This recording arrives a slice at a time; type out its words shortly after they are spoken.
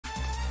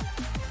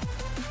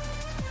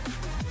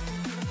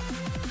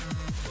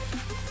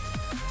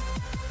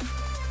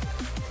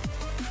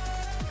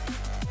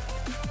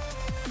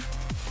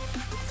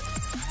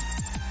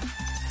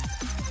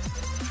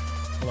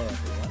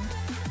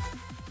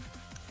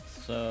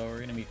So we're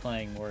gonna be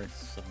playing more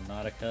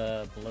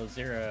Subnautica Below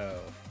Zero.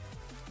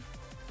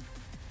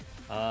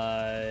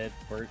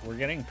 We're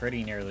getting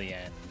pretty near the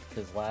end,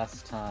 because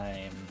last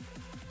time...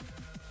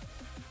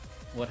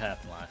 What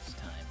happened last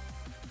time?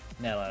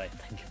 Now that I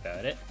think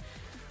about it.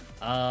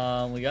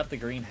 We got the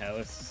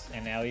greenhouse,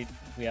 and now we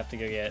have to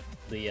go get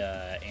the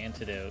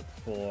antidote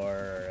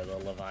for the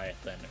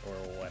Leviathan, or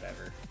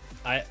whatever.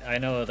 I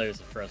know there's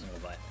a frozen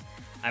Leviathan.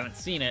 I haven't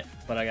seen it,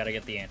 but I gotta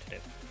get the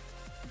antidote.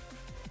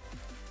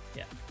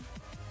 Yeah.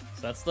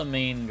 So that's the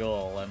main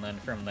goal, and then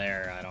from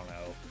there, I don't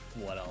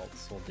know what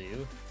else we'll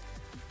do.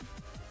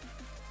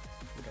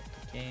 Boot up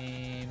the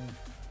game.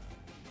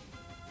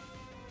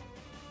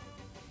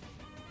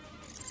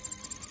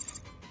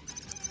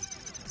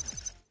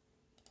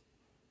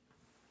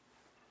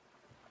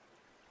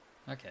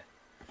 Okay.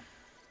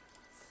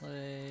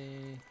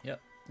 Play.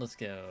 Yep, let's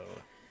go.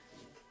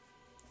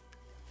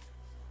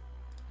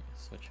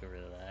 Switch over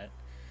to that.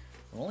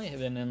 I've only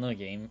been in the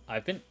game.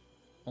 I've been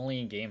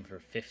only in game for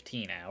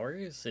 15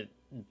 hours.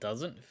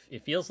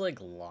 It feels like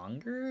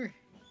longer.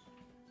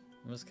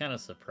 I'm just kind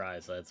of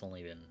surprised that it's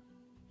only been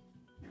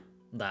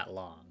that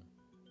long.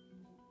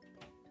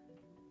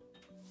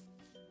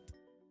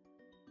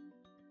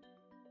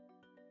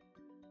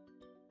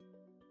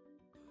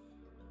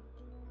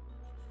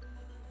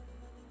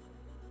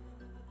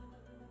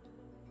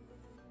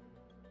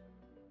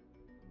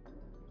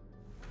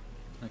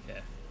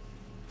 Okay.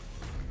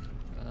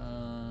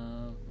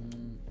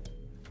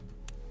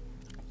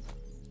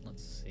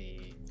 Let's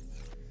see.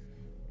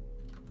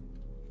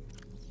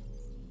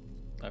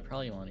 I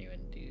probably won't even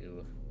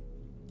do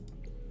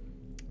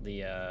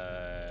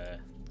the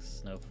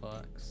snow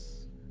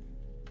fox.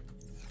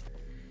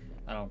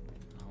 I don't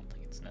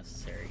think it's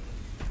necessary.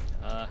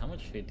 How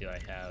much food do I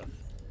have?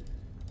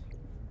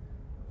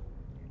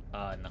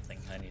 Nothing.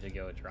 I need to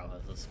go draw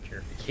this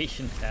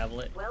purification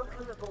tablet.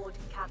 Welcome aboard,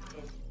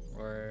 Captain.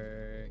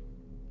 Or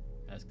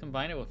let's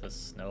combine it with a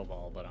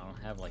snowball, but I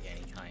don't have like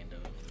any kind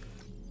of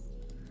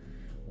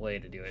way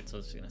to do it, so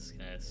it's just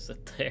gonna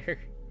sit there.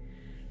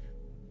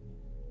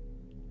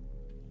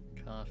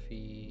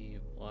 Coffee,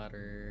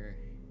 water.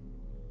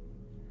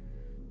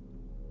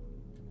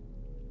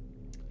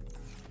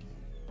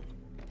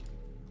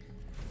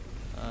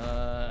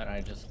 And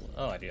I just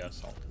I do have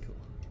salt. Cool.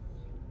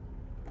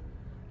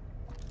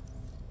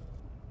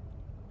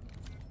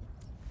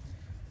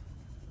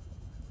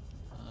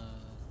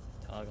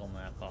 Toggle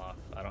map off.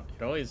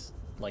 It always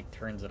like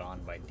turns it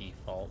on by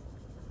default.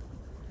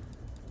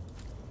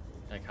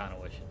 I kind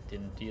of wish it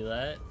didn't do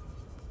that,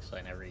 so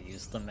I never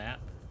used the map.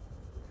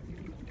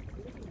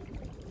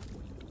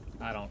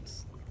 I don't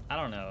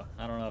know.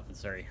 I don't know if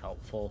it's very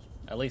helpful.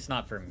 At least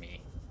not for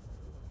me.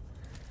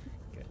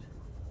 Good.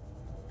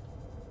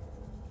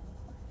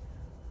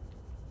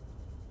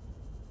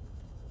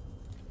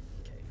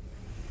 Okay.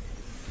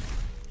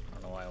 I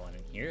don't know why I went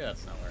in here.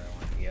 That's not where I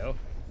want to go.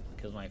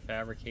 Because my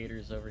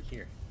fabricator's over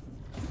here.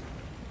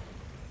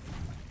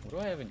 What do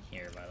I have in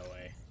here, by the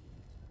way?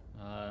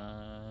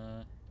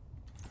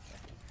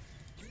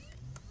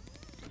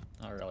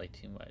 Not really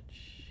too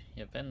much.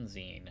 Yeah,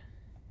 benzene.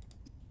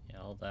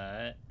 Yeah, all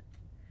that.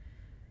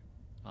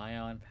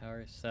 Ion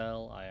power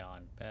cell,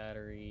 ion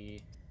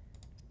battery.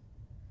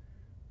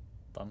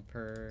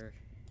 Thumper.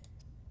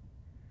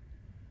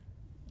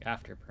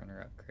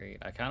 Afterburner upgrade.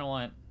 I kind of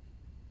want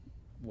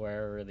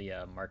wherever the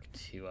Mark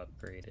II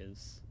upgrade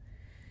is.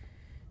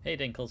 Hey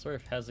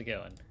Dinklesworth, how's it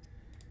going?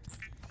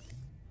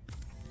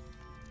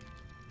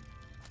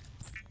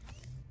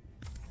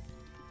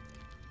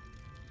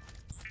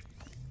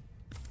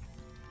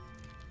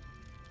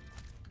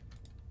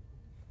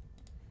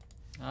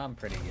 I'm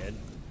pretty good.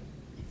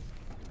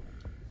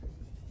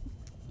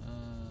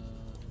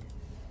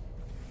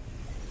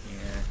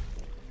 Here.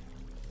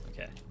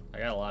 Okay, I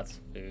got lots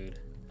of food.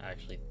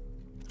 Actually,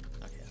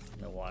 okay,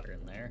 no water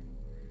in there.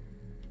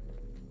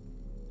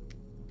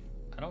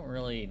 I don't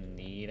really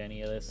need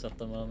any of this at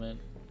the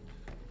moment.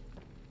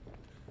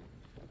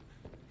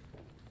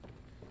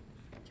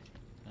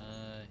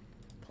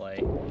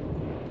 Play.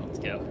 Let's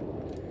go.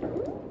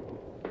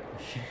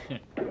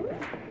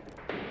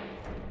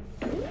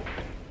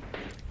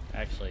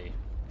 Actually,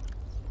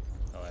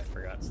 I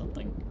forgot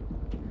something.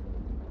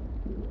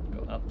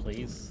 Go up,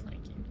 please.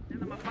 Thank you.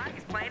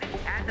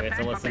 We have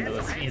to listen to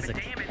this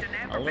music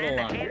a little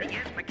longer.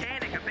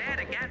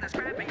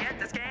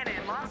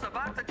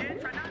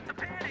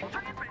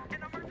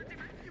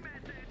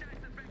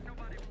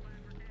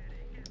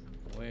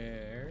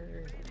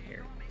 Where?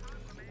 Here.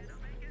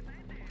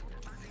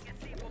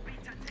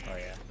 Oh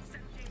yeah.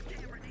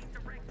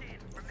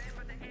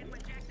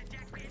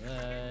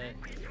 That.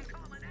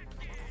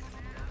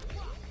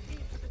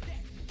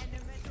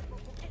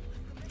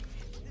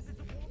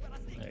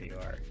 There you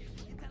are.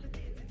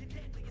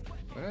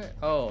 Where?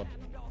 Oh.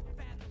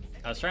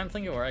 I was trying to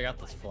think of where I got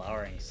this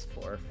flowering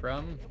spore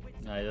from.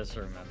 I just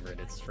remembered.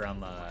 It's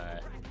from,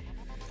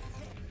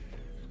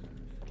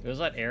 it was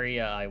that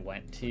area I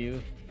went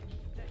to.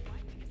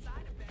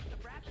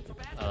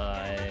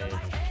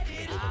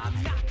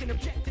 I'm knocking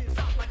objectives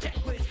off my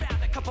checklist,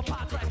 found a couple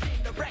pots right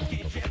in the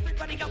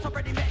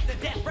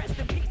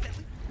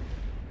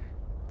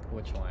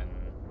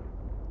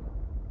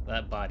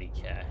that body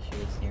cache.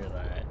 It was near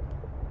that.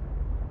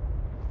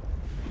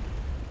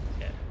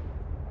 Okay.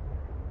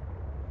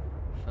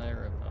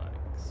 Fire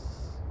robotics.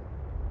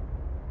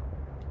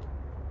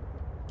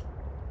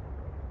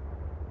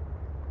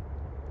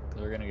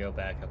 Because we're gonna go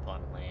back up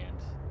on land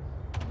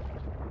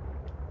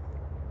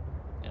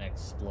and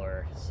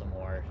explore some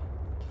more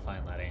to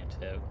find that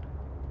antidote.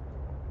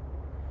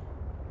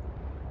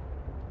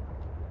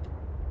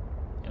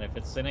 And if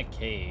it's in a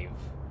cave,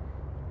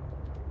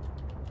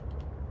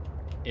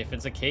 if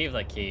it's a cave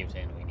that caved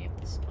in, we need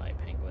the spy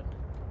penguin.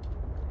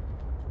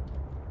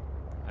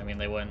 I mean,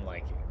 they wouldn't,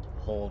 like,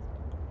 hold,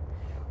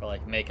 or,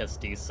 like, make us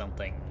do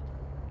something,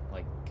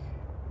 like,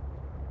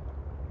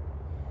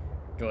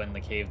 go in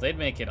the cave. They'd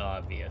make it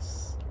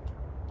obvious.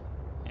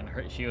 And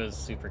she was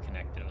super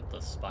connected with the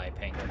spy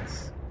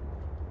penguins.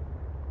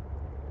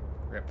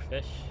 Rip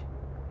fish.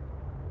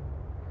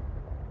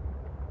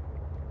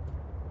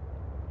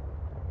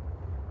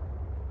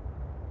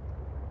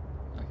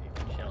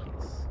 Okay,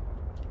 jellies.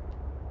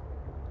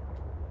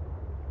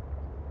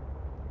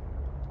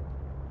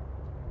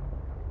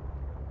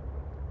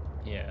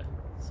 Yeah,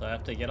 so I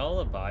have to get all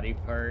the body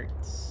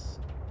parts,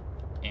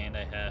 and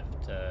I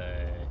have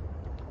to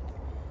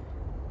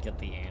get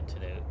the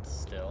antidote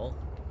still.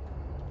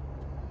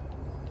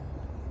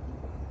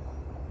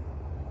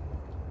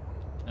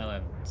 And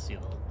then see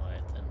the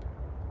Leviathan.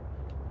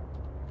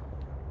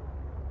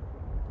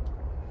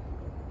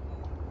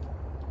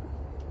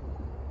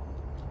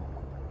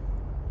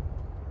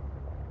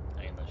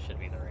 I mean, this should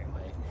be the right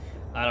way.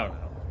 I don't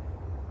know.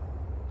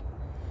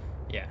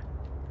 Yeah.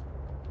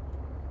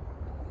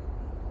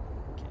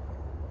 Okay.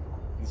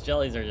 These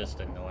jellies are just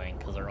annoying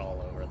because they're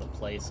all over the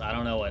place. I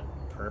don't know what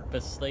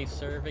purpose they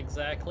serve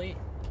exactly.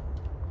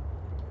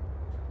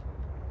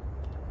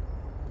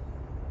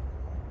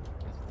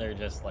 They're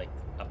just like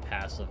a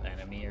passive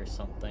enemy or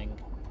something.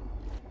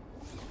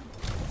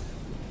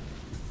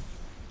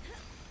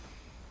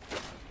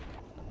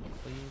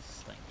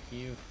 Please, thank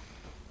you.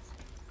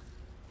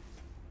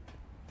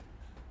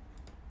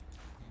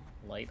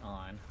 Light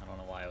on. I don't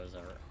know why I was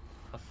ever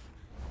off.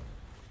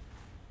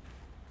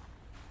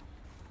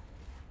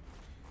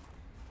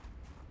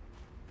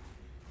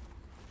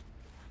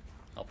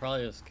 I'll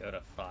probably just go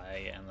to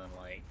Phi and then,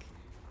 like,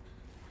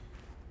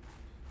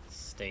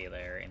 stay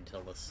there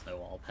until the snow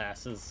wall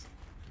passes.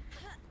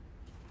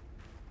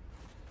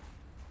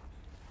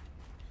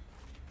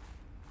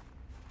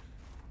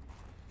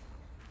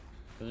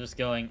 So just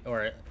going,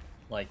 or,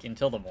 like,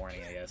 until the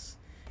morning, I guess.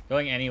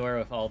 Going anywhere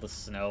with all the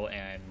snow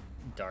and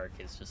dark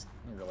is just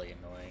really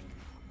annoying.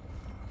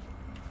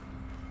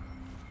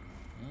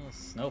 Well,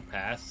 snow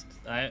passed.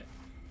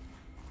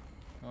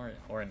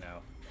 Or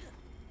no.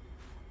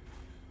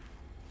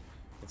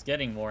 It's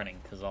getting morning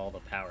because all the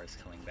power's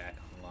coming back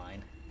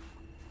online.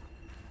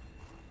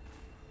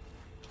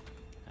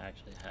 I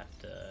actually have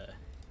to...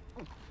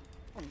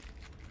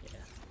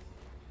 Yeah.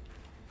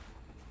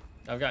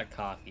 I've got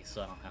coffee,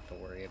 so I don't have to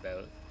worry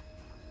about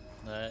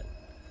that.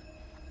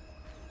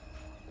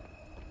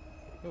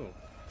 Ooh.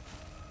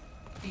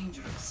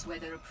 Dangerous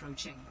weather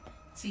approaching.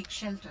 Seek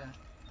shelter.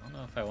 I don't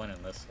know if I went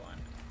in this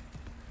one.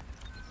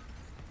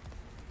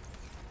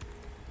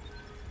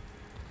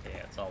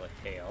 Yeah, it's all the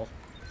hail.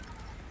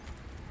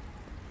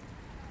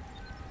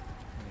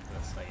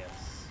 This, I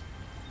guess.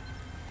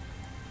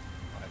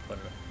 Oh, I put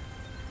it.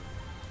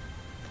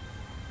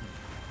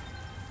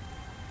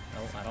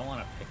 No, I don't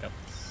want to pick up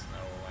the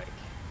snow. Like,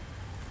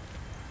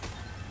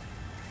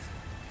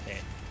 okay,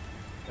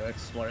 go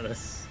explore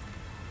this.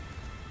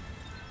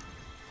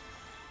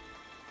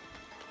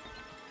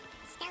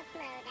 Stealth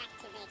mode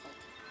activated.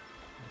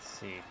 Let's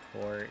see,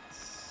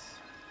 quartz.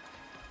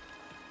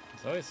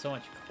 There's always so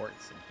much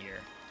quartz in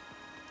here.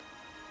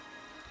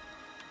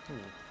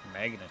 Ooh,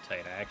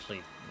 magnetite. I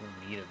actually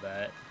needed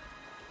that.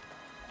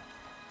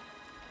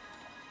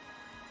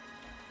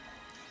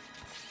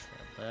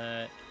 Grab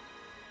that.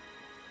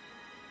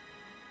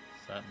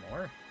 Is that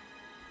more?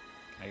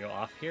 Can I go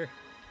off here?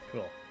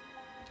 Cool.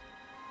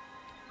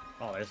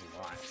 Oh, there's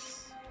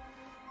lots.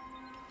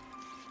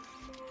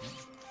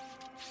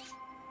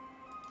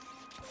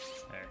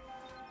 There.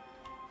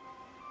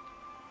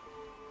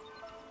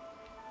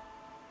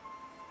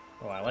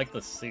 Oh, I like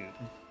the suit.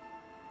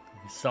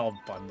 It's all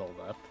bundled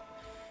up.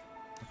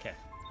 Okay.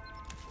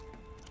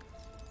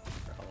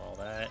 Grab all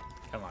that.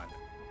 Come on.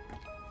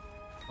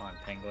 Come on,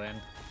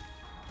 penguin.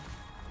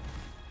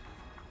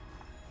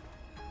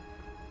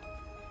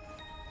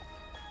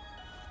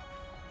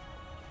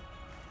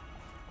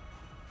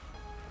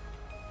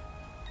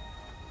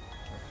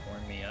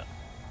 Warm me up.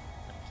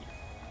 Thank you.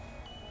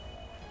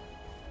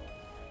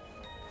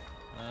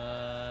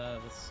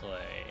 This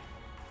way.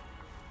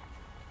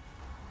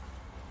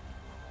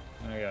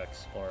 I'm gonna go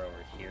explore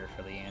over here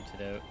for the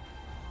antidote.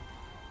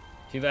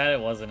 Too bad it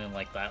wasn't in,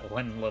 like, that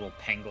one little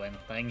penguin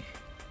thing.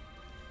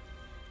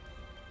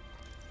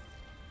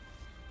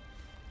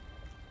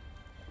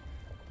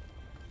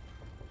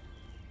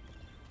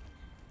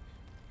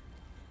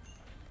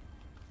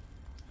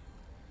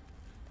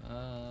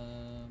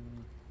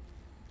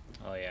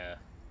 Oh yeah.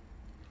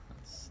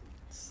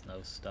 Snow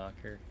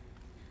stalker.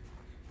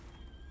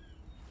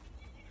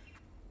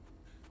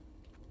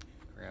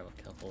 Grab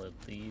a couple of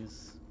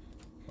these.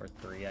 Or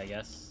 3, I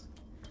guess.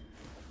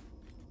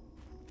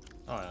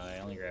 Oh, I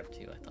only grabbed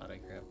 2. I thought I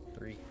grabbed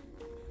 3.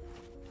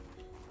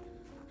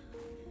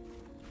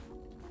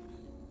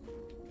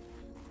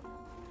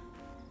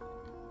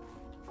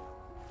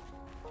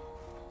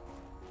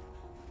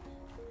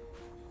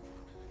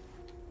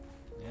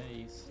 Yeah,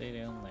 you stay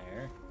down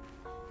there.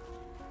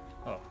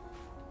 Oh.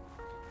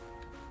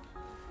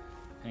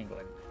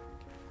 Penguin.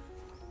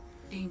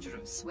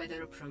 Dangerous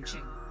weather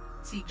approaching.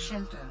 Seek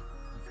shelter.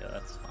 Okay,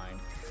 that's fine.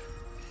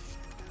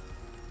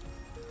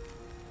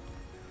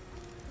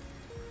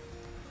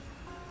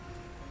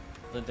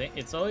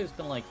 It's always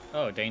been like,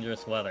 oh,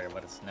 dangerous weather,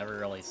 but it's never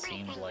really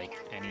seemed like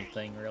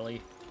anything,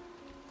 really.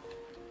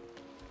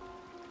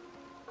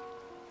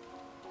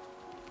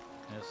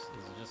 Is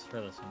it just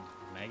for this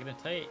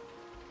magnetite?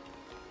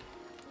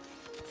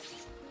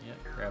 Yep,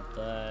 grab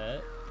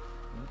that.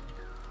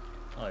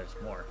 Oh, there's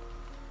more.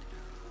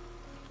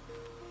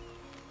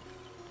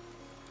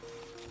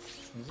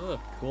 This is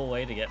a cool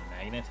way to get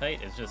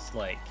magnetite, is just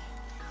like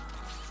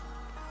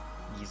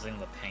using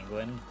the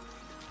penguin.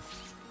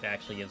 It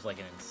actually gives like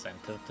an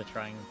incentive to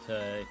trying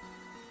to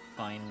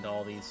find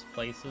all these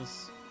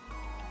places.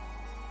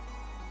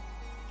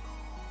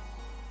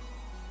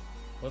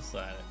 What's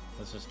that?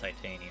 That's just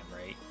titanium,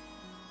 right?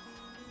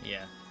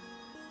 Yeah.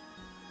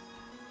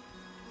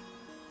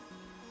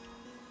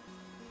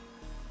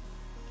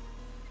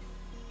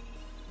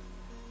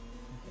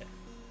 Okay.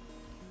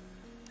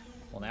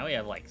 Well, now we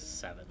have like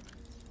 7.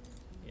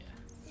 Yeah.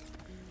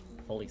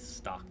 Fully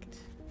stocked.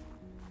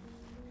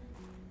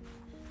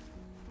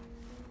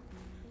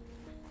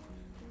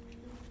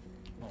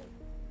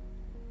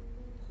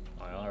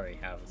 I already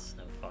have a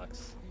snow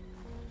fox.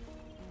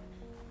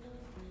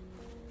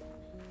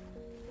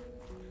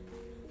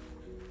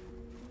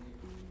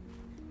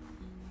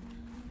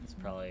 It's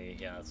probably,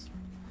 yeah, it's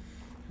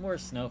more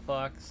snow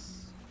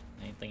fox.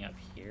 Anything up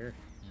here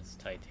is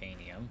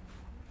titanium.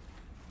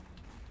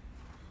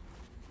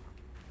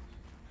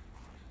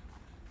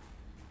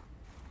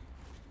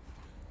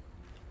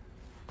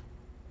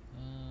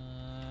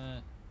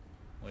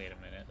 Wait a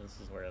minute, this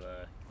is where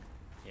the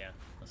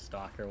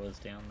stalker was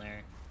down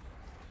there.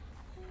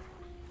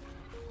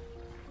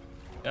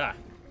 Ah,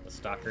 the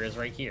stalker is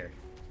right here.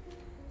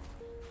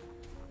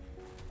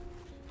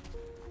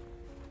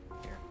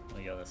 Here, let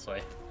me go this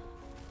way.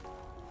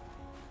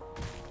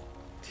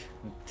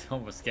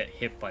 Almost get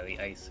hit by the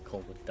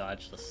icicle to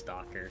dodge the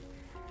stalker.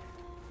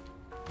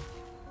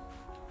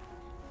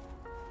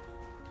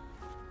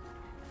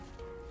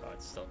 Oh,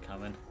 it's still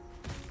coming.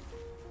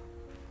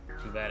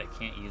 Too bad it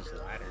can't use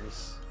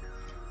ladders.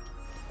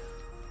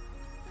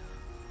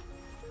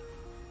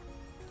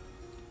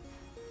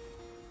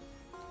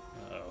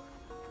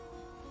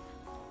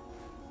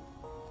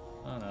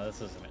 Oh no,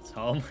 this isn't its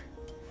home.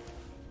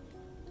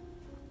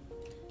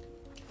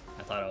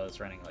 I thought I was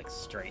running like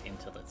straight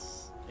into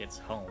its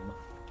home.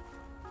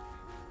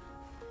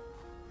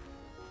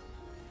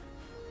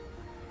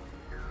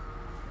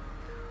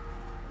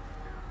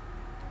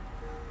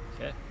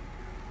 Okay.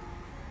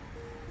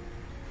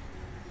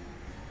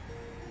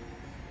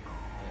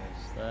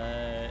 There's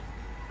that.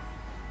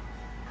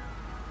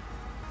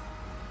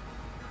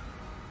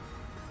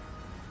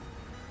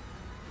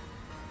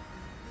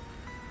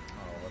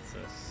 Oh, what's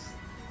this?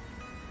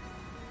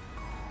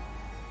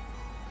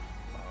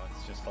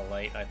 Just a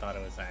light. I thought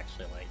it was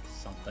actually like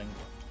something.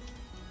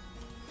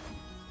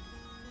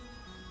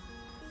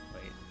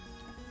 Wait.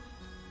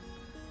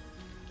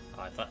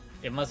 Oh, I thought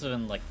it must have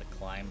been like the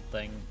climb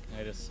thing.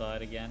 I just saw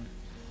it again.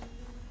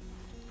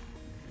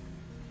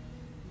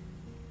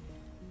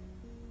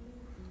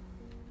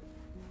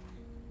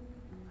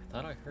 I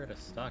thought I heard a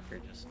stalker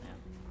just now.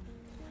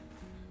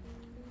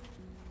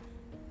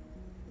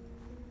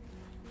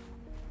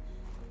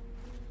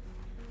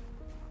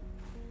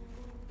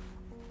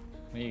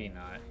 Maybe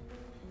not.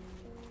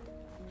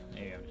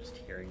 Maybe I'm just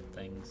hearing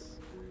things.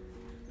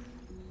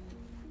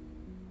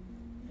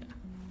 Yeah.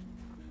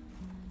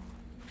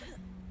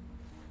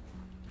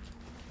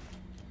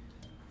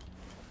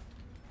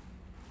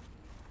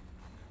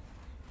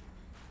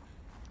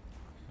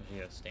 I should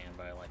go stand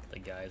by like the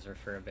geyser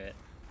for a bit.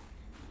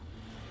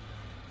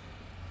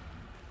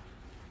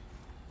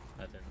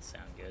 That didn't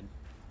sound good.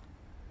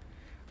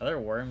 Are there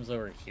worms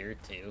over here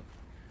too?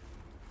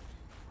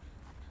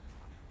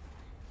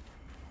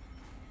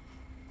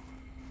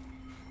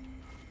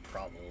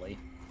 Probably.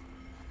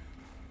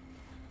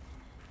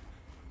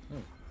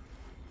 Okay,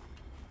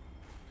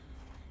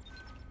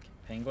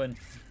 penguin.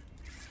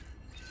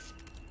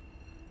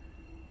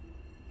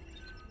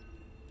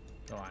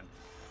 Go on.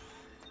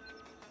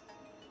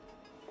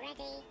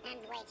 Ready and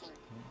waiting.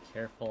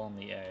 Careful on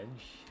the edge.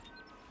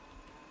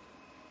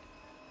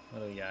 What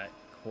do we got?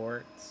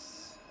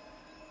 Quartz.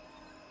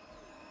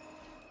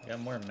 We got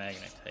more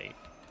magnetite.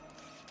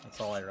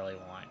 That's all I really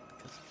want.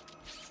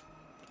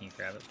 Can you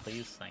grab it,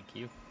 please? Thank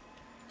you.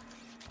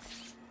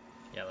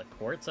 Yeah, the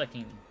quartz I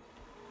can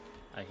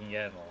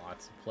get in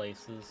lots of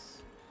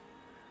places.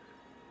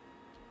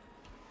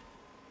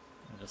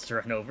 just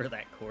run over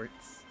that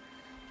quartz.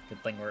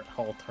 Good thing we're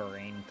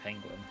all-terrain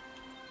penguin.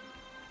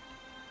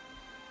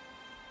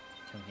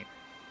 Come here.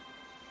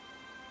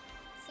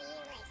 See you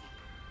later.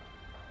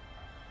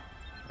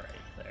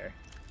 Right there.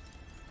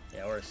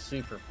 Yeah, we're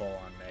super full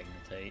on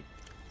magnetite.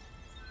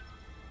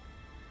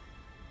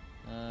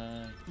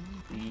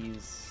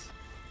 These...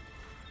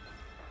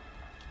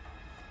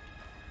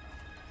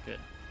 Good.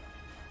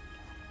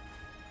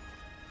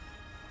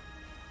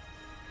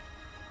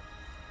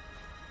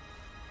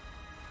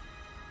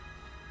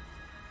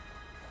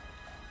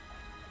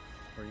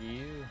 For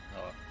you?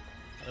 Oh,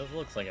 it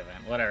looks like a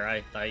vent. Whatever,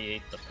 I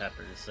ate the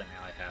peppers and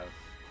now I have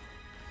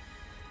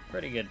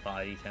pretty good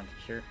body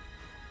temperature.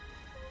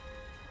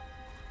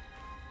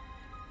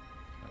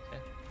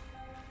 Okay.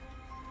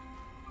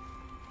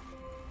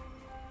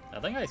 I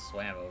think I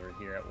swam over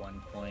here at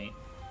one point.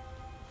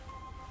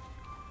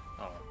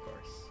 Oh, of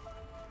course.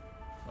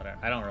 Whatever,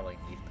 I don't really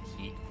need the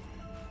heat.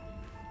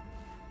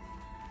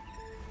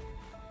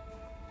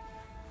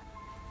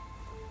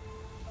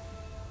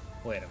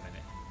 Wait a minute.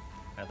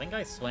 I think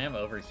I swam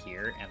over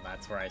here, and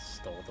that's where I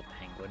stole the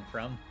penguin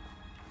from.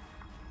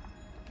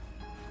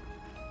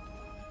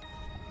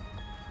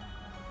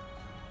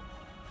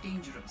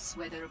 Dangerous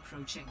weather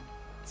approaching.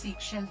 Seek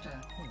shelter.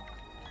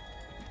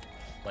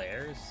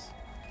 Flares.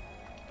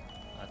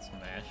 That's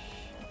mesh.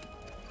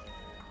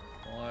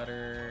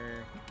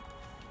 Water.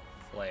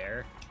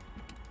 Flare.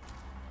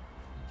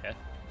 Okay.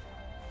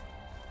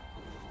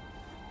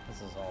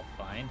 This is all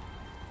fine.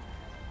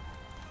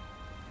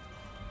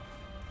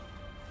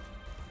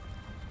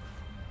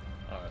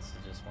 Oh, this is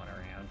just one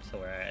around to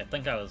where I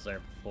think I was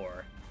there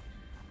before.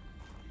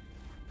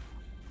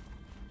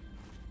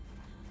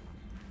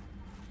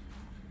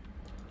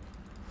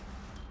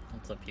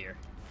 What's up here?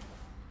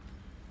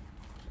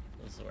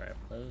 This is where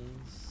I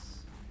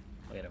was.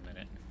 Wait a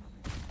minute.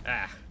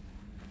 Ah!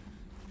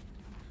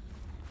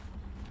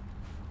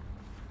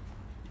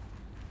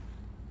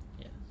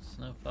 Yeah,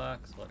 snow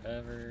fox,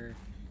 whatever.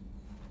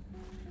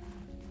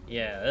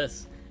 Yeah,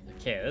 this.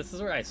 Okay, this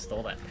is where I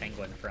stole that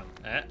penguin from.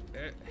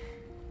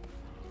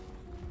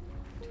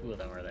 Two of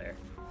them are there.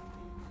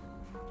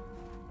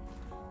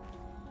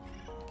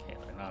 Okay,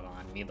 they're not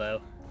on me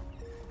though.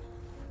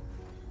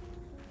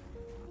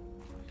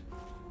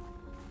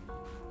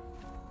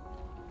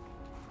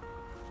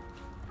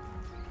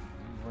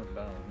 More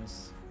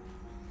bones.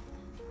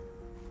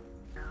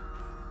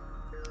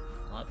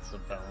 Lots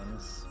of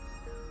bones.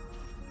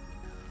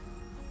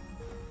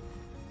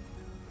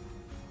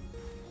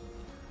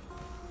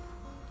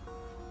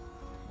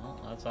 Well,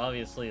 that's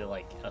obviously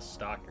like a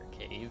stalker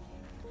cave.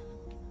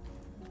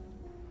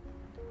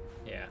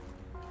 Yeah.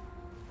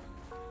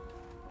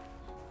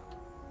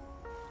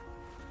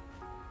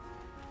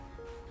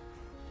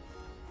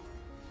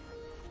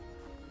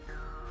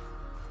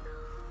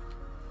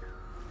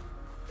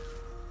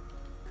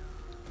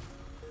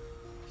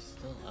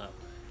 Still up.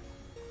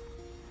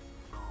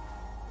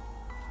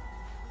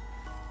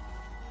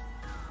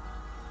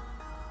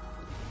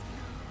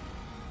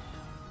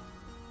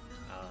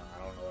 I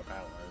don't know what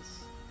that was.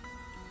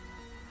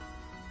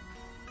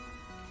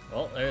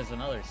 Well, there's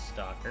another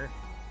stalker.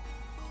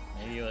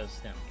 Maybe it was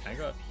him. Can I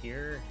go up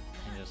here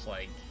and just,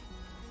 like,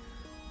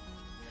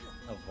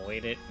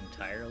 avoid it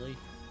entirely?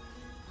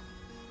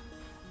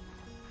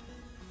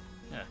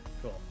 Yeah,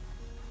 cool.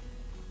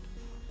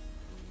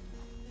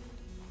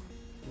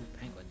 Ooh,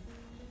 penguin.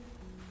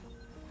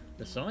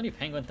 There's so many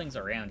penguin things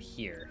around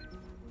here.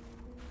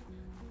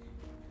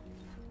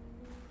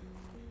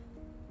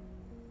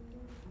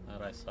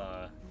 Thought I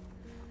saw...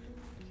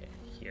 Okay,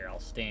 here, I'll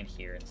stand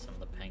here in some of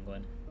the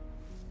penguin.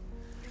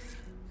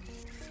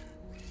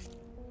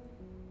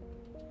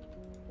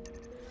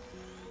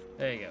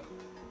 There you go.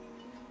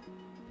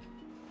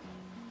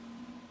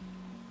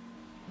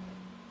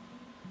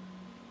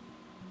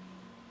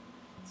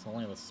 It's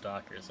only the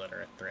stalkers that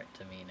are a threat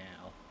to me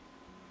now.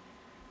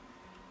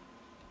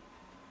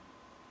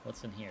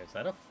 What's in here? Is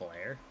that a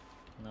flare?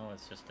 No,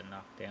 it's just to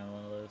knock down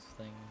one of those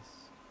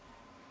things.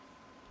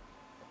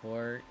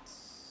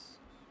 Quartz.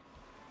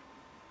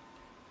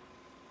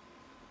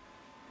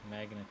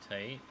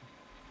 Magnetite.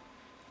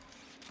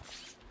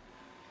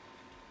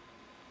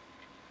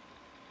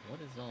 What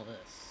is all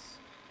this?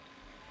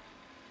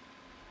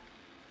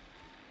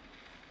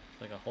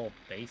 It's like a whole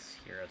base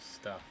here of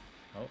stuff.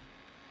 Oh.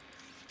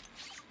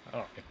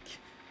 Oh,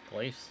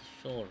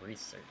 glacial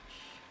research.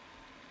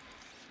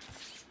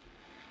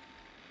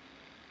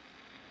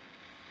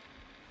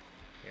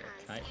 Here,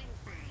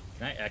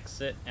 can I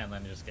exit and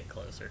then just get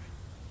closer?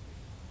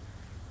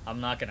 I'm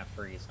not gonna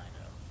freeze, I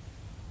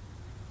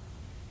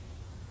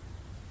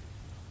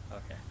know.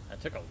 Okay,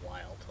 that took a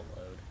while to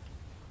load.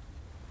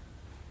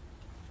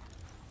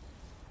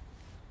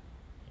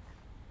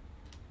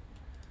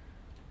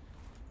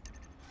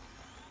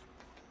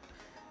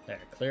 There,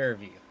 clear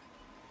view.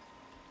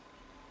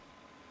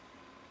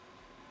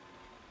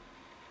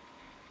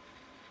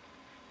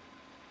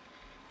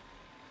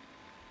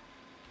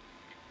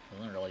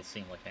 Doesn't really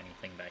seem like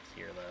anything back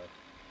here, though.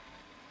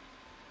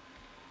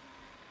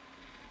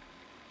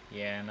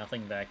 Yeah,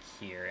 nothing back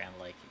here, and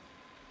like,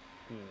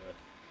 ugh.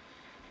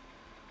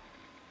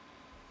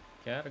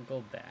 Gotta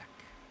go back.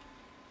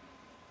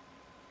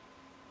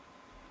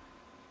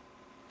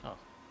 Oh,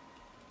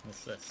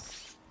 what's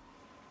this?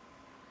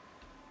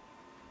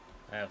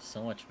 I have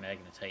so much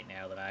magnetite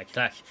now that I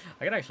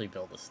could actually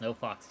build a snow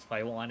fox if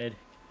I wanted.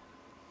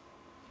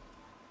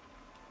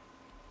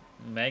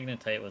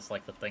 Magnetite was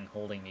like the thing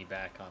holding me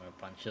back on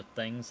a bunch of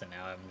things, and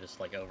now I'm just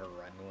like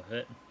overrun with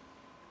it.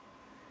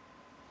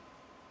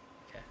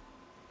 Okay.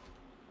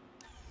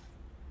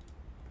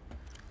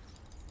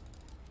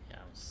 Yeah,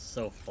 I'm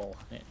so full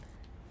on it.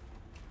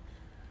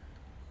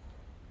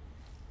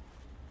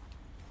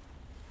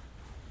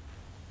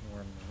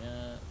 Warming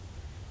up.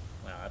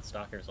 Wow, that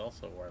stalker's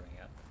also warming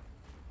up.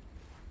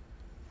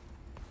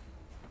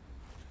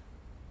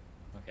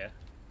 Okay.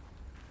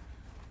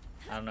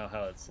 I don't know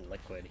how it's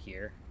liquid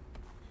here.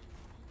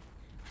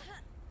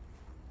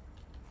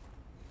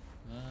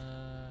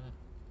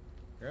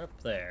 You're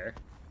up there.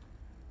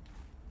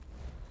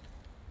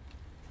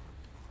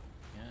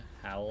 Yeah,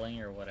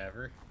 howling or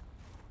whatever.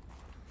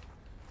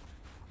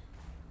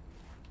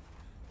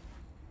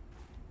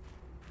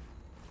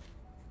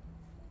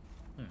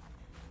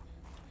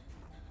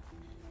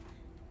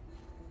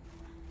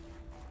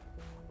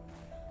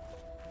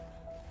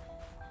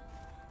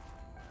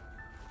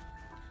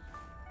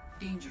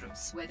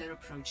 Dangerous weather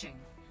approaching.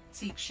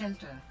 Seek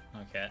shelter.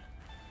 Okay.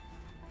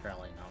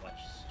 Probably not much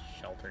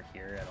shelter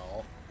here at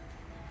all.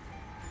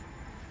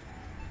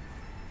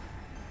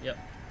 Yep.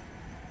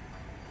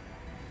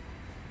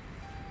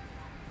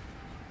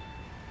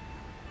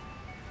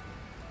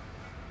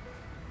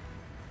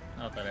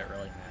 Not that it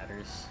really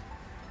matters.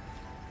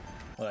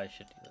 What I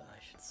should do, I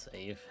should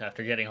save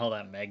after getting all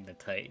that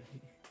magnetite.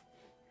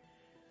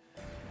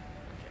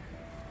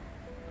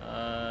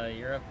 Okay.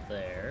 You're up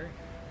there.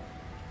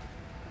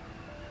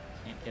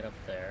 Can't get up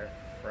there.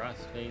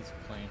 Frost phase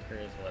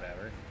plankers,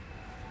 whatever.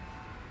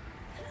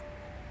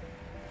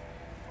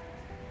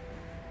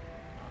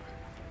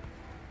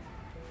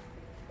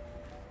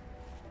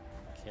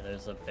 Okay,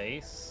 there's a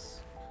base.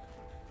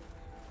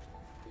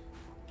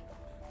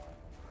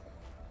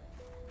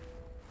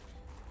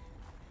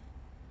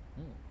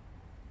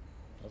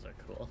 Those are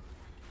cool.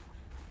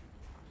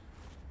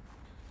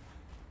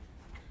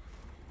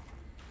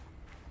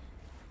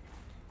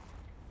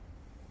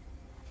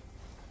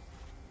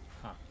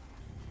 Huh.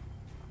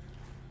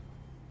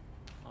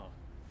 Oh.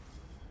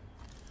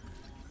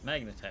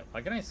 Magnetite.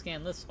 Why can I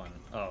scan this one?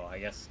 Oh, I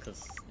guess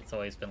because it's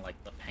always been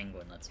like the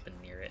penguin that's been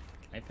near it.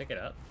 Can I pick it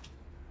up?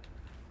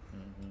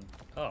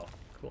 Oh,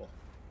 cool.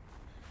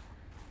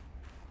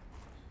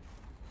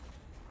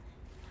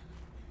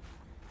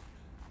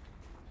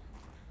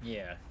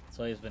 Yeah, it's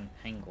always been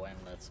penguin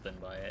that's been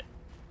by it.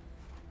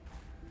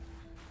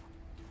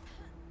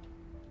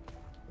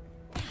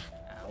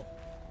 Ow.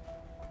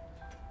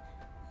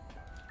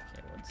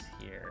 Okay, what's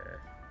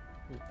here?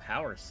 Ooh,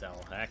 power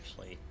cell,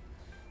 actually.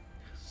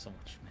 So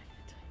much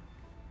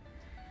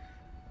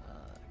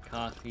magnetite.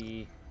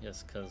 Coffee,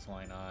 just cause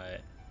why not?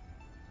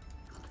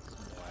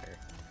 Some water.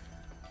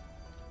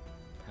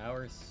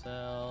 Power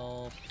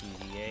cell,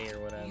 PDA or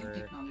whatever.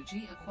 New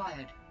technology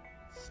acquired.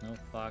 Snow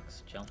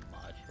fox jump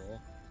module.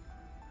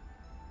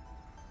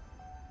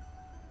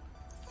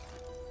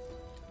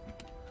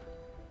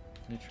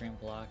 Nutrient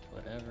block,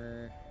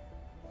 whatever.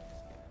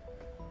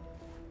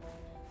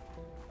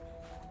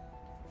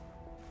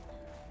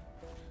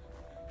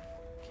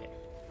 Okay.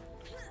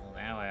 Well,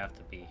 now I have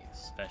to be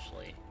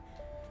especially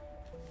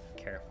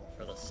careful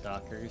for the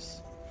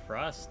stalkers.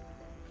 Frost?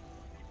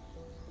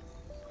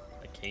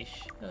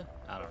 Acacia?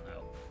 I don't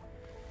know.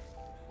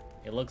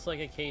 It looks like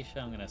acacia,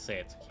 I'm gonna say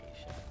it's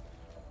acacia.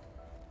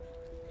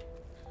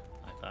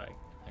 I thought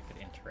I could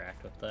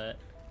interact with that.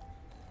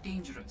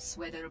 Dangerous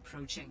weather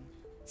approaching.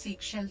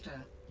 Seek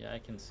shelter. Yeah, I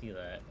can see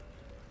that.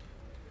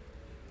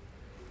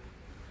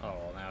 Oh,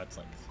 well, now it's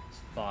like it's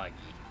foggy.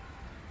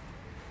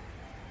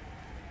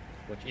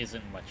 Which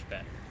isn't much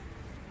better.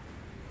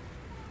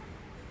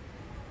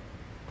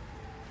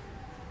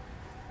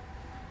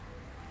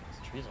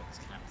 These trees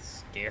look kind of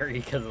scary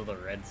because of the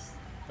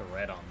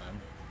red on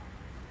them.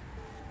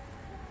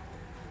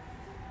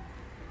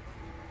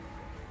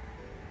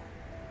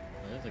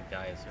 Well, there's a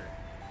geyser.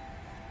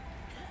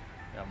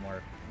 Got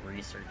more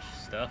research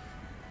stuff.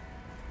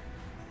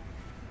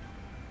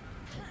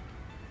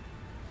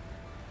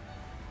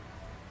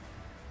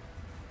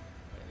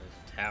 There's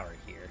a tower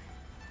here.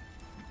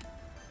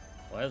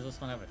 Why does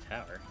this one have a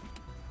tower?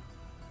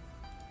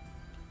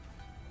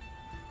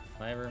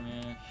 Fiber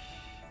mesh,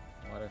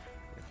 water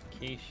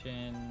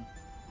purification.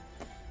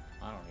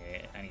 I don't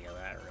need any of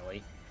that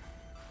really.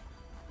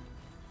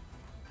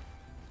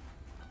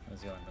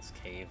 Let's go in this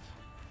cave.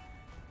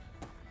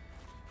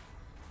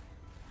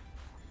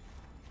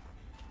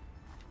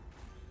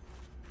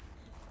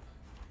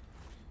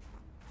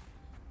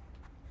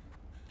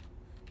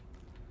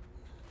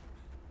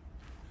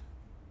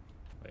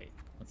 Wait,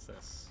 what's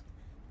this?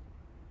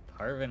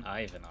 Parvin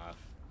Ivanov.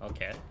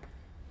 Okay.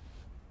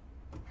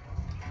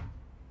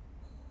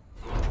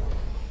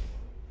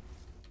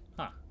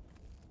 Huh.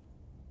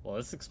 Well,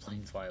 this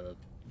explains why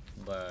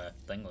the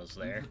thing was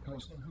there. And the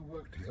person who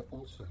worked here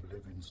also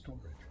live in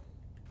storage.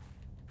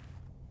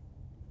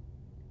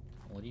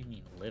 What do you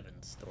mean, live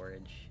in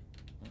storage?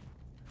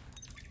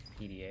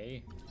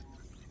 PDA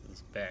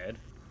is bad.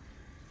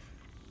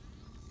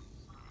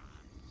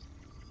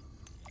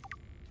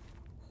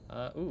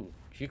 Ooh,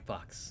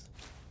 jukebox.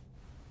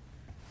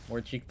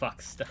 More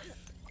jukebox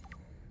stuff.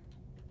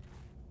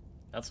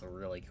 That's a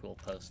really cool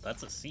post.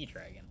 That's a sea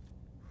dragon.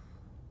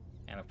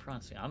 And a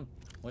prawn.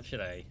 What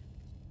should I...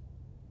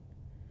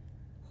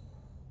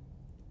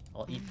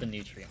 I'll eat the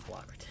nutrient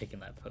block for taking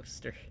that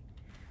poster.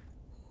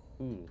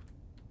 Ooh.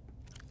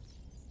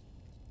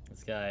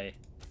 This guy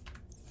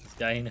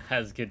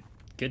has good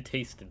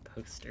taste in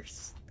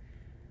posters.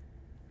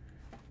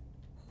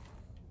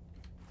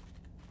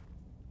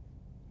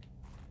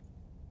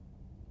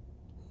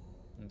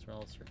 These are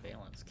all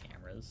surveillance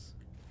cameras.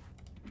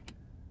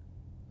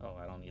 Oh,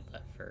 I don't need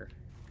that fur.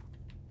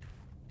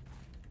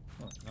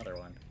 Oh, another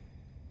one.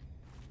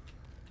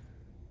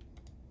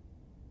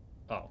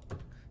 Oh.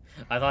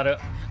 I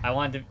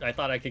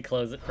thought I could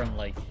close it from,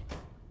 like,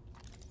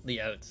 the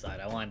outside.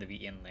 I wanted to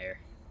be in there.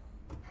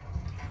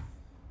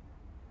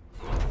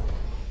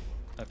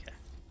 Okay.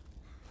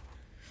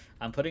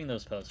 I'm putting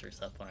those posters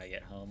up when I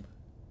get home.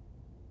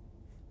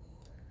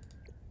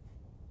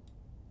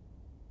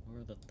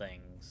 What are the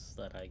things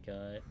that I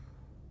got?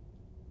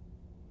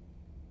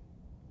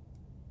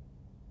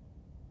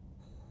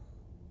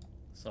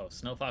 So,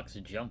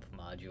 Snowfox jump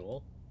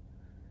module.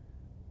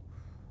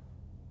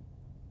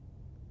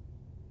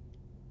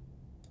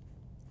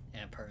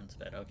 And Perrin's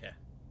bed, okay.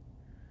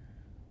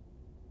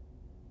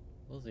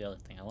 What was the other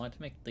thing? I wanted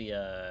to make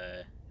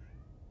the,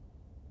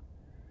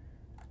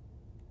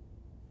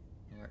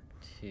 Mark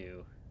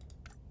II.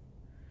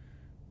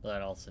 But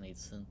I also need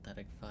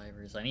synthetic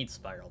fibers. I need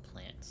spiral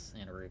plants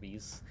and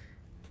rubies.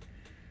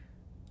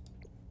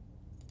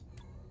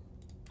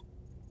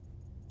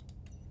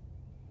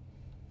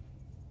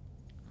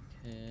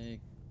 Okay.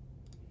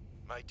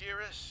 My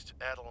dearest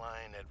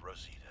Adeline and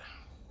Rosita.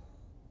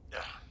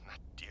 Not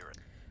dearest.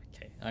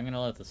 Okay, I'm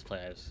gonna let this play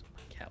as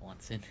my cat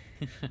wants in.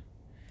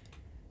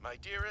 My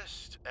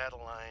dearest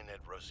Adeline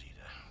and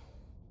Rosita.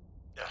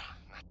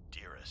 Not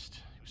dearest.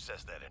 Who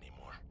says that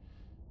anymore?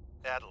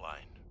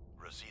 Adeline,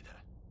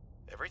 Rosita.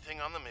 Everything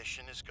on the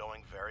mission is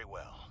going very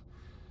well.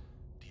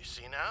 Do you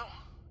see now?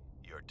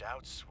 Your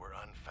doubts were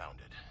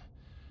unfounded.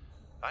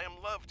 I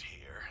am loved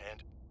here,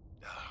 and...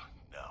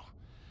 no.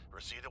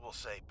 Rosita will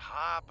say,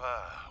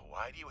 Papa,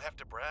 why do you have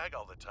to brag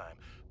all the time?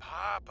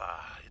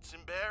 Papa, it's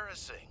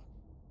embarrassing.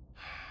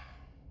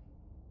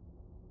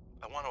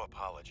 I want to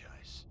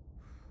apologize.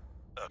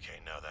 Okay,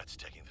 no, that's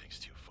taking things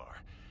too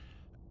far.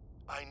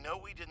 I know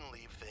we didn't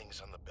leave things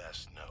on the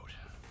best note,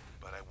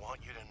 but I want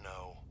you to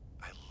know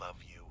I love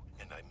you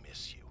and I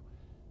miss you.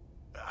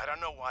 I don't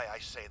know why I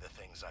say the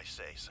things I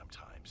say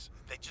sometimes.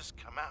 They just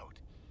come out.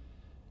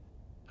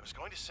 I was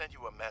going to send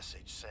you a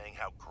message saying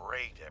how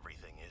great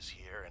everything is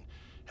here and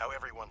how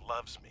everyone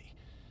loves me.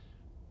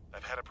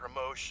 I've had a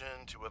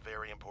promotion to a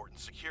very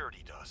important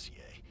security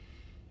dossier.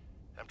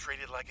 I'm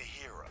treated like a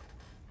hero.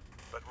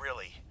 But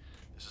really,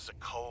 this is a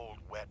cold,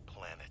 wet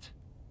planet.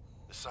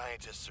 The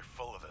scientists are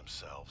full of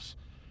themselves.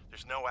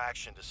 There's no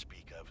action to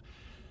speak of.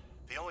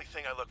 The only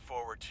thing I look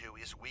forward to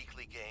is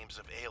weekly games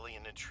of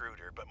Alien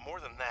Intruder, but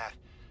more than that,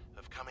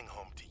 of coming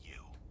home to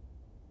you.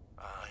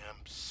 I am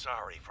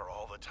sorry for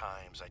all the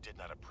times I did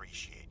not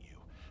appreciate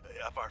you,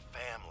 of our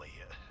family,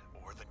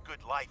 or the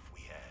good life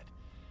we had.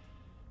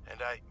 And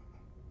who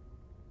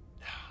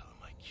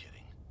am I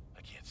kidding?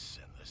 I can't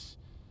send this.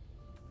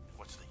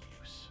 What's the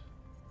use?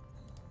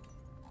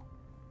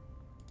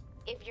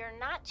 If you're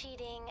not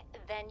cheating,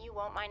 then you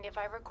won't mind if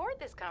I record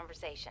this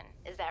conversation.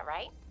 Is that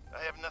right?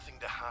 I have nothing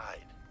to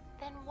hide.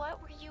 Then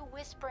what were you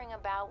whispering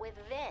about with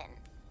Vin?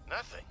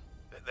 Nothing.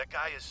 That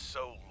guy is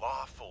so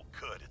lawful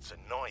good, it's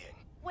annoying.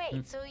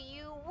 Wait, so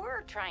you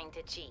were trying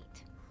to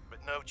cheat? But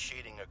no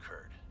cheating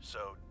occurred,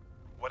 so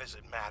what does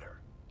it matter?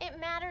 It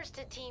matters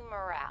to team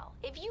morale.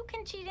 If you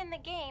can cheat in the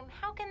game,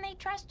 how can they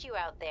trust you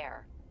out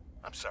there?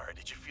 I'm sorry,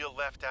 did you feel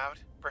left out?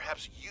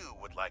 Perhaps you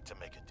would like to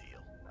make a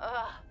deal.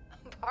 Ugh,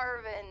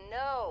 Parvin,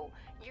 no.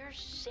 You're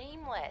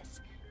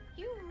shameless.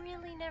 You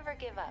really never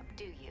give up,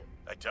 do you?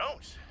 I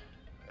don't.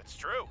 That's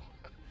true.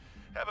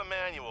 Have a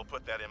manual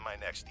put that in my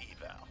next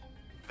eval.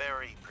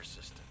 Very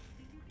persistent.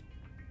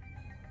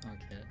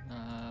 Okay,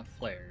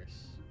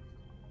 flares.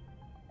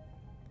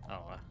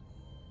 Oh,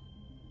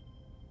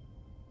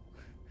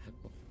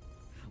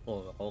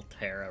 will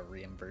Altera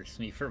reimburse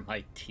me for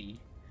my tea?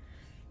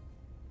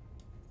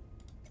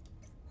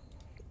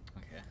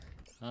 Okay,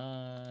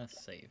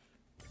 save.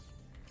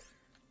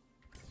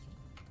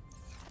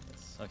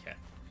 Yes, okay.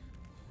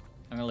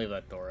 I'm gonna leave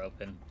that door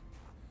open.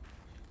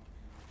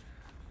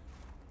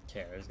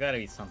 Okay, there's gotta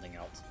be something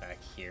else back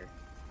here.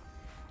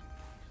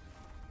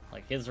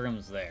 Like, his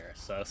room's there,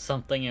 so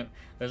something...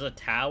 There's a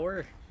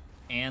tower,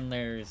 and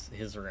there's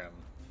his room.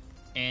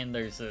 And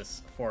there's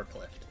this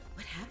forklift.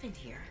 What happened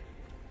here?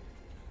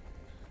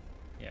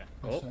 Yeah.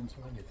 I Oh, sense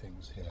many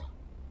things here.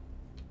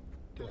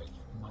 death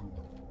among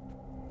them.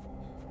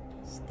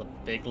 It's the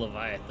big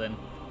Leviathan.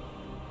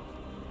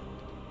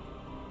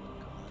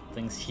 That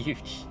thing's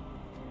huge.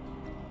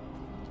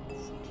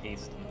 It's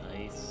encased in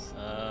ice.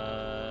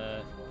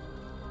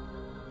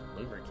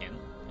 Lubricant.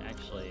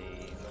 Actually,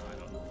 no, I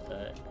don't want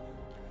that.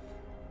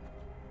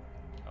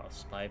 Oh,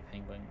 spy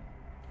penguin.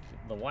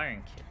 The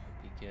wiring kit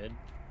would be good.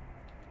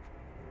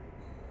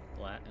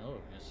 Oh,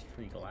 there's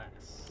free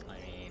glass. I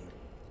mean,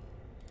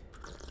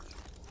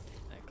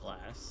 that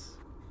glass.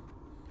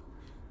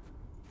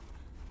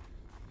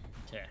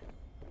 Okay.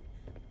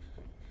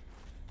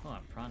 Oh,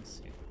 a prawn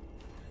suit.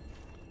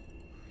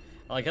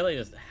 I like how they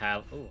just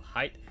have. Oh,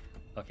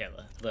 okay,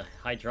 the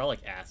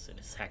hydraulic acid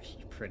is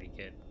actually pretty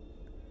good.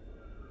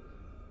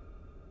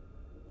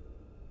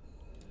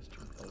 Just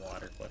drink the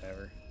water,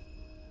 whatever.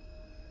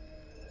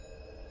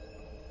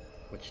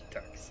 Which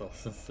Dark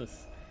Souls is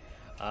this?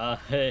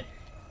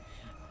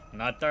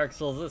 Not Dark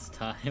Souls this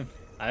time.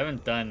 I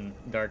haven't done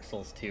Dark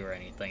Souls 2 or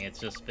anything. It's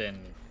just been...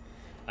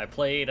 I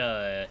played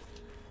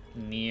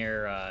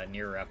Nier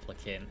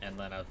Replicant, and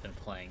then I've been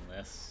playing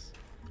this.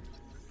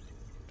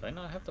 Do I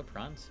not have the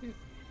prawn suit?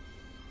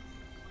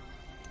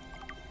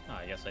 Oh,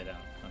 I guess I don't.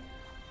 Huh.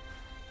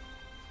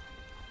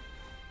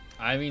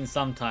 I mean,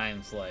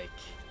 sometimes, like...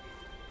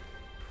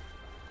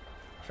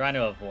 Trying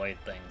to avoid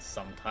things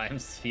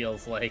sometimes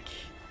feels like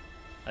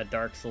a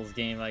Dark Souls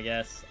game, I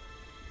guess.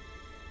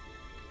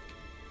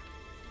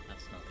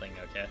 That's nothing,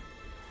 okay.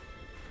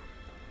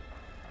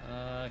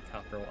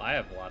 Copper... I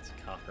have lots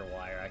of copper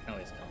wire. I can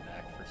always come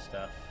back for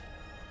stuff.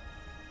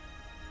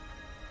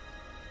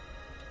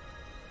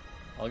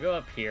 I'll go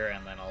up here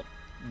and then I'll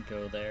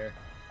go there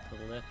to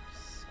the lift.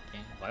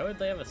 Scan. Why would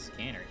they have a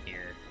scanner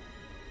here?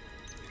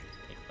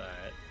 Take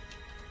that.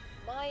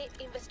 My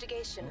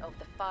investigation of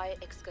the fire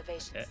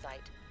excavation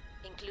site,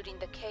 including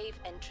the cave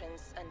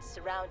entrance and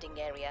surrounding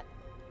area,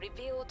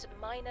 revealed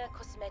minor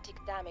cosmetic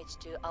damage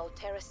to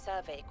Altera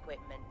survey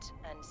equipment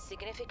and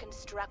significant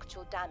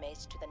structural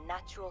damage to the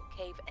natural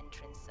cave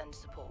entrance and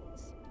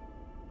supports.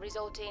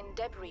 Resulting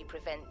debris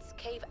prevents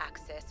cave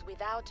access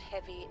without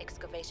heavy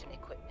excavation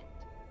equipment.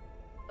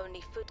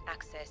 Only foot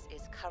access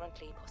is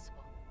currently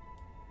possible.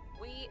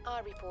 We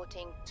are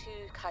reporting 2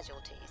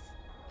 casualties,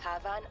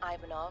 Pavan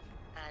Ivanov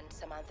and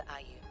Samantha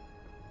Ayu.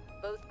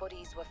 Both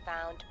bodies were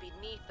found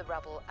beneath the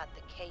rubble at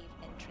the cave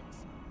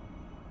entrance.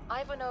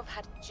 Ivanov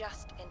had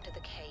just entered the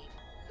cave.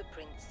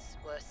 Footprints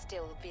were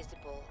still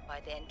visible by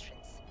the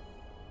entrance.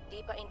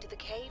 Deeper into the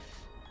cave,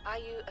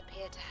 Ayu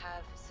appeared to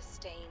have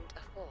sustained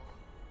a fall.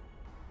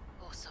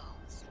 Poor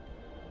souls.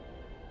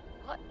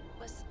 What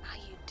was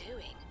Ayu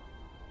doing?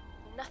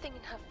 Nothing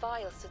in her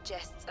file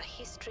suggests a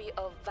history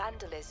of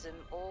vandalism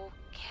or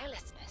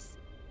carelessness.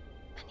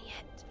 And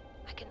yet,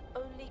 I can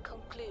only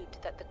conclude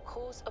that the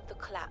cause of the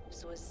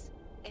collapse was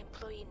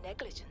employee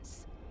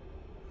negligence.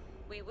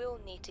 We will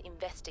need to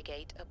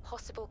investigate a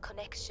possible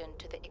connection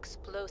to the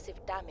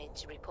explosive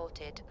damage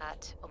reported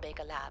at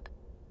Omega Lab.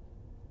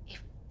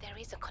 If there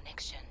is a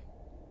connection,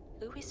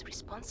 who is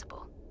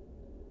responsible?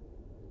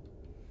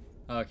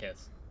 Okay,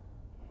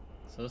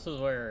 so this is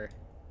where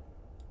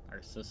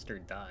our sister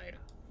died.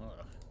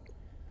 Ugh.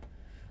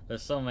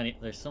 There's so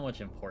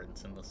much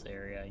importance in this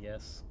area, I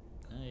guess.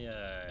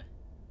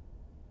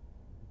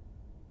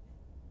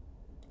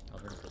 I'll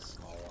drink the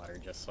small water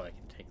just so I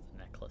can take the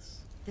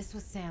necklace. This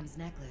was Sam's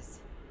necklace.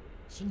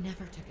 She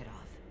never took it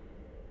off.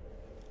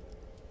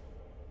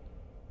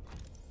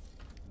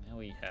 Now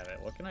we have it.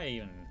 What can I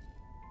even...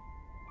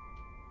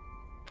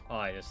 Oh,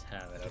 I just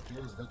have it. It Okay.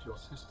 appears that your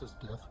sister's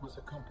death was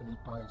accompanied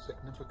by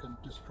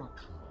significant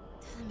destruction.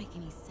 Doesn't make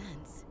any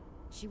sense.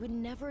 She would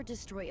never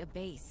destroy a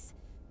base.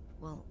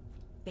 Well,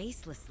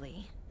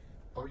 baselessly.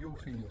 Are your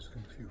feelings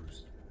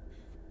confused?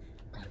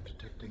 I am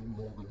detecting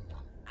more than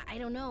one. I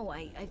don't know.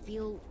 I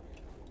feel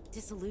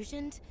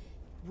disillusioned,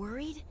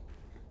 worried.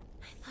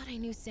 I thought I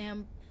knew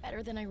Sam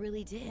better than I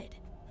really did.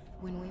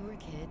 When we were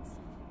kids,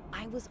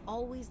 I was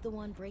always the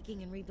one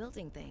breaking and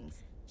rebuilding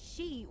things.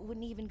 She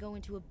wouldn't even go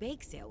into a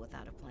bake sale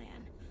without a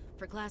plan.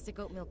 For classic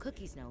oatmeal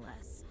cookies, no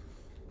less.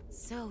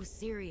 So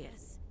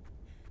serious.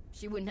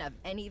 She wouldn't have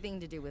anything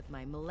to do with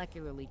my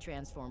molecularly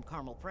transformed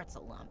caramel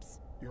pretzel lumps.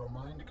 Your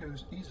mind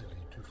goes easily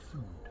to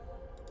food.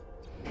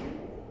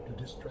 To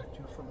distract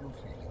you from your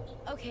feelings.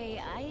 Okay,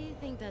 I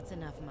think that's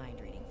enough mind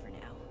reading for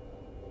now.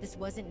 This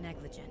wasn't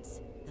negligence.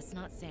 That's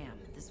not Sam.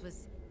 This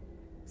was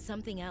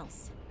something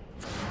else.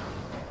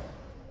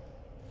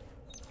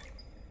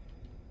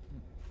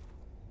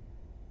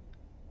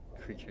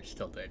 Creature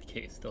still dead,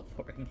 cave still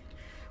pouring.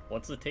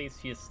 What's the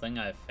tastiest thing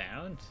I've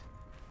found?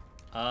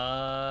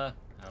 I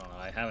don't know,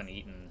 I haven't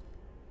eaten...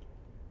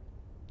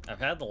 I've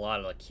had a lot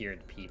of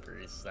cured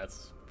peepers,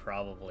 that's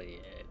probably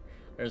it.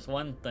 There's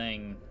one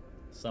thing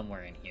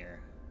somewhere in here.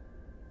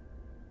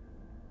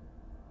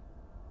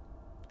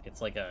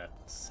 It's like a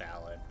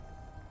salad.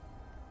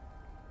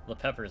 The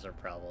peppers are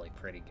probably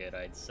pretty good,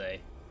 I'd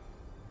say.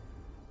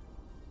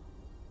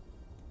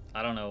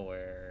 I don't know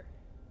where...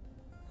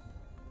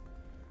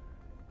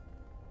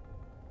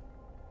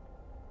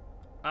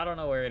 I don't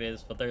know where it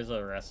is, but there's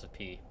a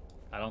recipe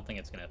I don't think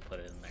it's gonna put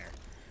it in there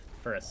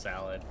for a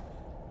salad.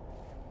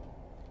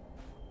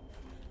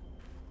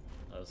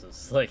 This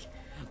is like,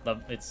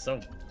 it's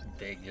so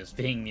big just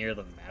being near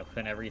the mouth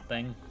and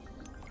everything.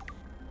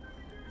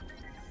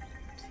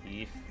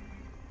 Teeth.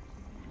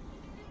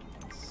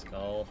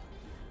 Skull.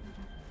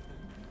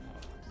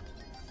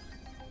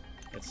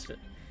 It's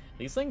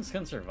these things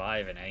can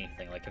survive in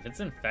anything. Like if it's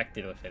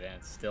infected with it and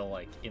it's still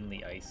like in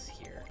the ice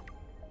here.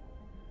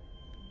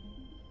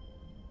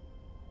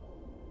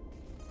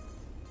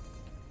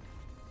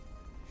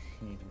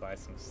 You need to buy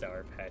some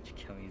Sour Patch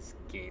Gummies,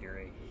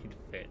 Gatorade,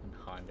 Fit, and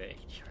Honda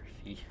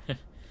HRV.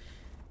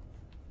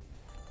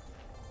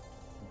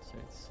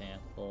 Insert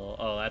sample.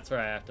 Oh, that's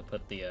where I have to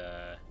put the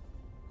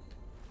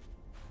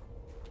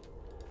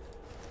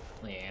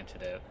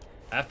antidote.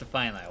 I have to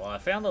find that. Well, I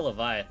found the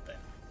Leviathan.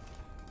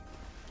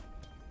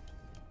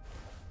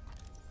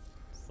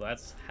 So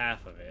that's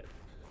half of it.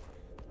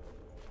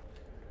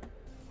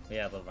 But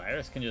yeah, the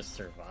virus can just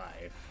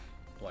survive.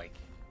 Like,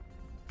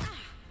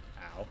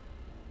 ow.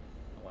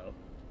 Hello.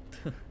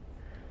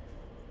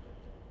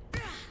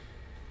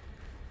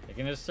 It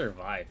can just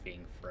survive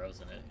being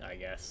frozen, I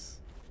guess.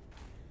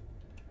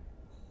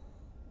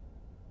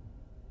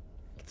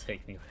 It'll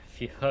take me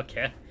with you.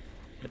 Okay.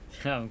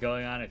 I'm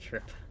going on a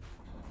trip.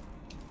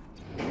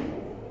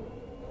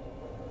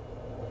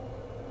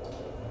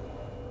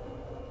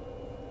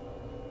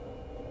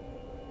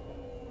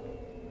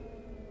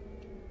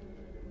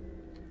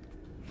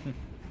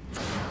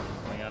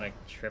 Going on a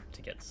trip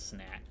to get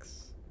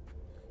snacks.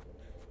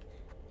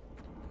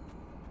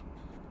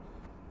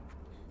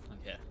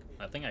 Okay,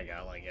 I think I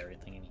got like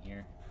everything in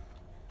here.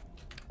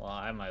 Well,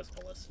 I might as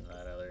well listen to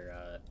that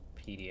other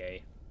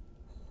PDA.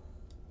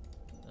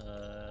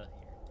 Here.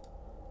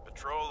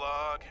 Patrol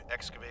log,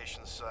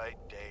 excavation site,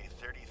 day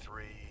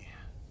 33,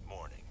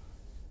 morning.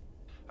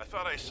 I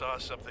thought I saw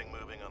something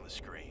moving on the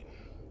screen,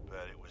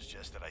 but it was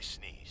just that I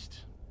sneezed.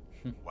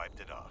 Wiped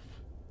it off.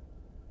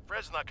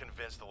 Fred's not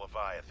convinced the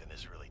Leviathan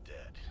is really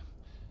dead,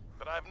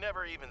 but I've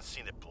never even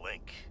seen it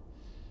blink.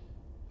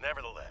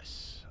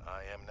 Nevertheless,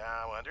 I am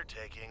now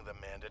undertaking the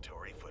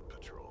mandatory foot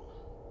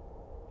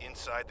patrol.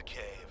 Inside the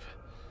cave,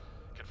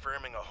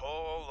 confirming a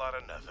whole lot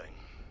of nothing.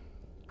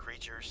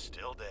 Creatures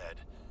still dead,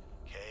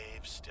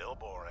 cave still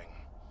boring.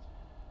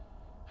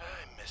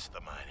 I miss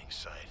the mining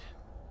site.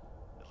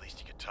 At least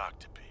you could talk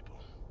to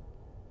people.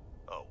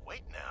 Oh,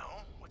 wait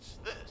now, what's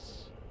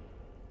this?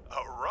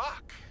 A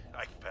rock!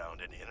 I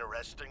found an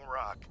interesting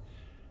rock.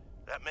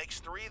 That makes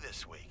 3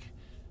 this week.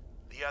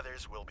 The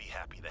others will be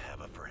happy to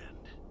have a friend.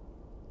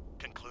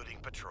 Concluding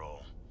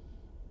patrol.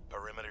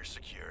 Perimeter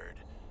secured.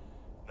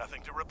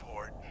 Nothing to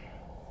report.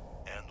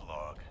 End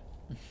log.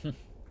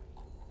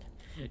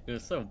 It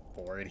was so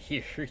bored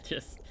here,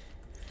 just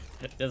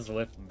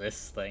with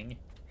this thing.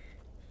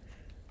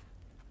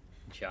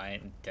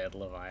 Giant dead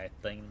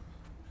Leviathan.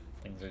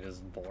 Things are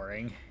just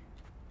boring.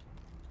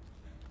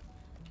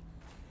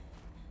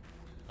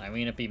 I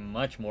mean, it'd be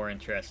much more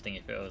interesting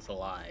if it was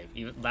alive.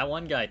 Even that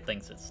one guy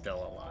thinks it's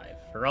still alive.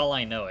 For all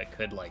I know, it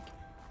could, like,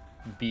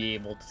 be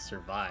able to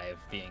survive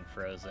being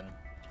frozen.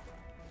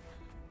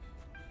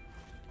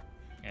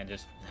 And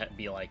just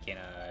be, like, in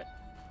a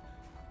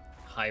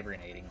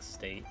hibernating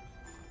state.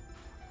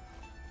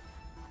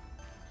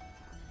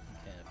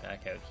 Okay,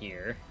 back out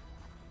here.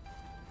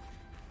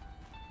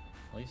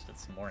 At least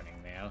it's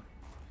morning now.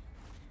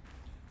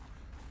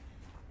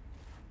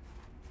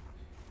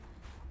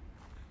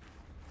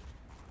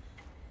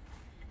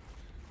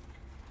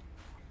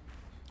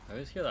 I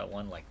always hear that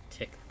one, like,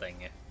 tick thing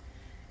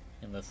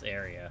in this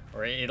area.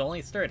 Or it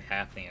only started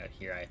happening out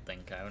here, I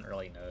think. I haven't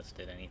really noticed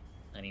it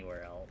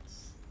anywhere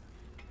else.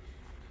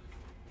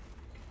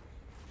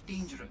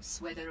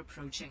 Dangerous weather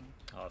approaching.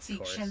 Oh, of Seek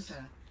course.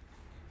 shelter.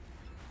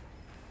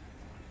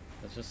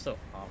 It's just so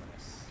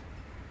ominous.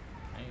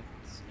 Can I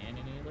scan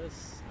any of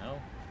this?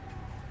 No?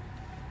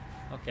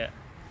 Okay.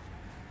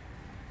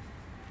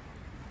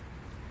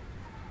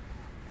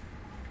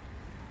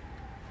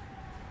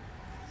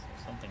 Is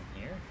there something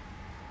here?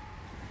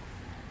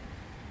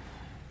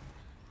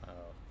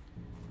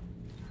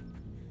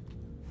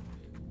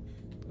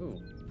 Ooh,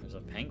 there's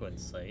a penguin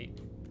site.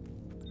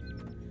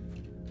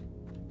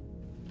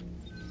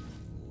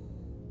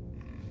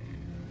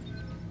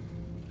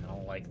 I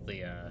don't like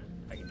the,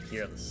 I can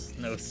hear the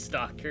snow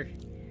stalker.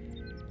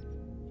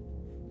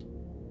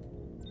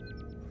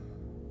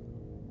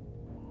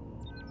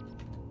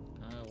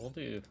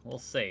 We'll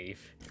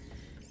save.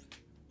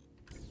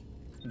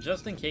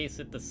 Just in case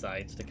it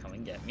decides to come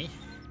and get me.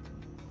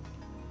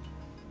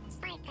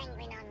 Spy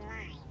Penguin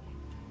online.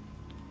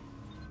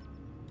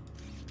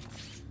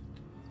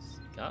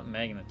 Got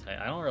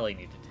magnetite. I don't really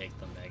need to take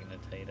the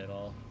magnetite at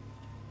all.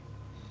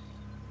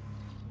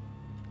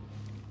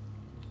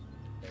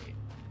 Wait.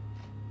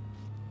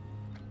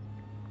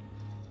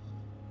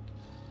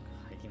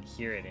 I can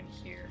hear it in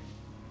here.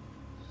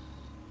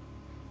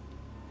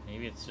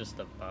 Maybe it's just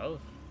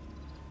above?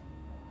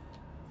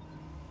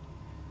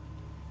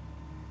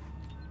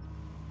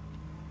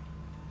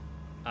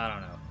 I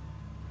don't know.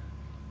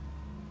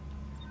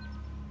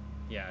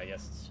 Yeah, I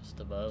guess it's just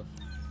above.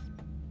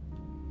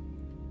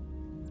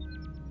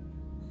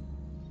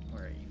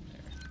 Where are you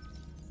there?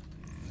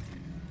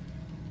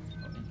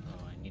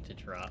 Oh, I need to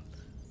drop.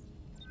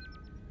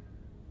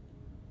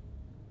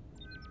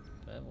 Do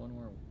I have one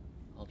more?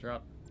 I'll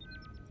drop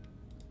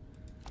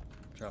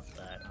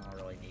that. I don't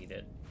really need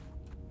it.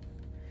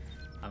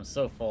 I'm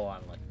so full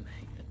on like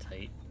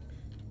magnetite.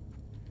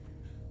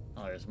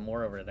 Oh, there's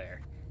more over there.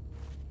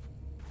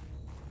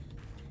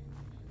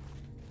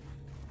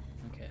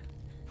 Okay.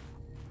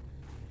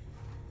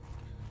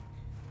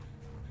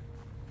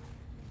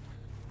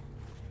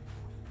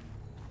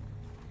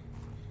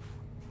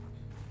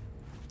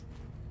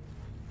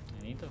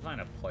 I need to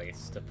find a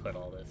place to put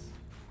all this.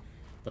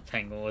 The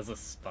penguin was a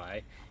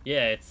spy.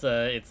 Yeah, it's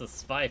a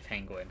spy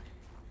penguin.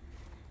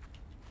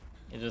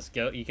 You just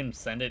go. You can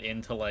send it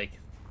into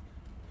like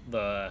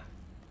the.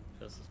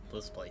 This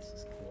place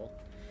is cool.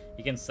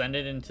 You can send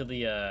it into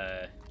the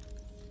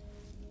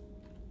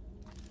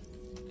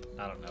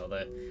I don't know,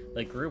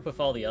 the group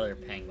with all the other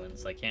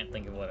penguins. I can't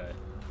think of what a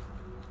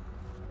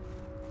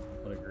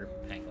group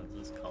of penguins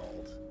is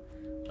called.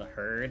 A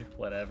herd,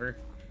 whatever.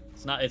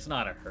 It's not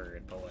a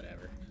herd, but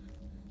whatever.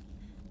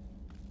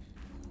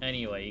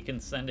 Anyway, you can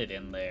send it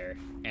in there,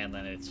 and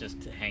then it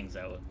just hangs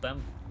out with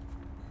them.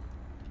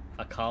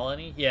 A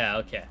colony? Yeah,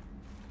 okay.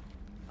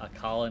 A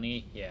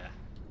colony, yeah.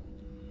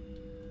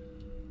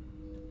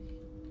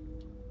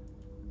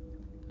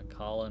 A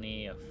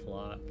colony, a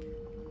flock.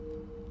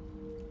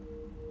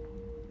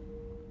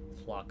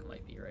 Flock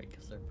might be right,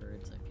 because they're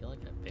birds. I feel like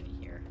I've been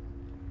here.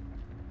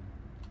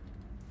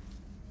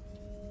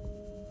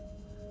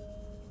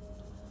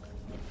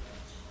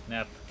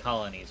 Nah,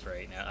 colonies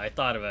right now. I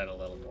thought about it a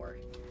little more.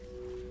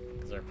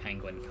 Because they're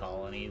penguin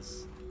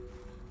colonies.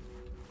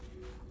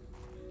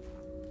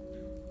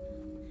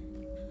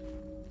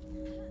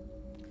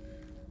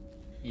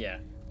 Yeah.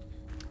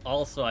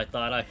 Also, I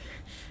thought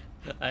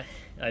I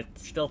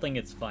still think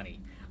it's funny.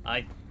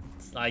 I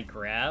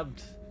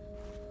grabbed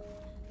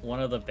one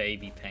of the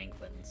baby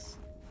penguins.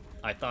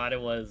 I thought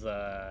it was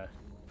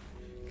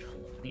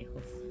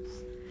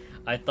colonials.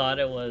 I thought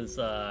it was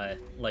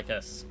like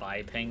a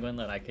spy penguin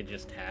that I could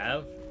just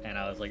have, and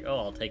I was like, oh,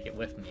 I'll take it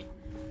with me.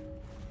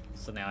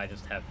 So now I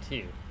just have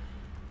two.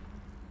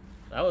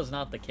 That was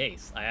not the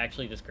case. I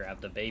actually just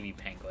grabbed a baby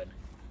penguin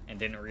and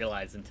didn't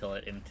realize until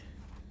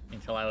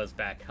I was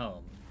back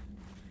home.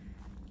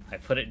 I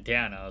put it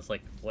down, I was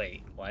like,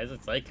 wait, why is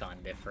its icon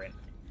different?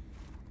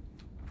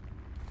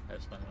 I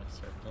just went in a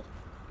circle.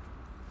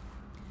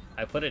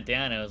 I put it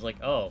down and I was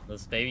like, oh,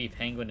 this baby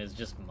penguin is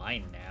just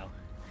mine now.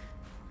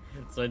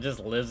 So it just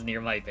lives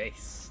near my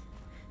base.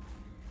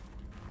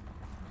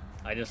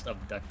 I just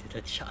abducted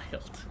a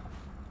child.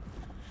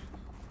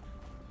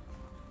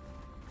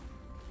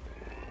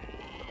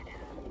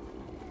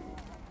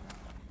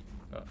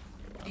 Oh,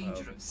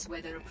 Dangerous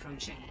weather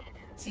approaching.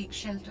 Seek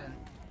shelter.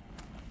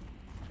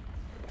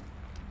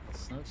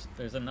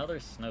 There's another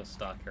snow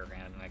stalker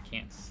around and I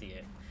can't see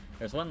it.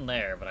 There's one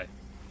there, but I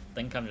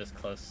think I'm just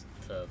close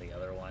to the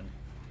other one.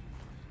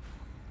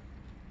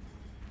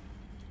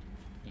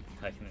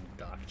 I can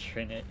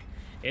indoctrinate it.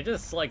 It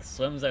just like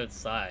swims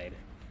outside,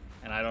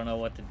 and I don't know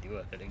what to do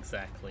with it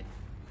exactly.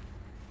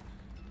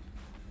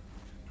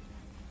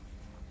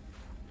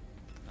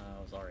 I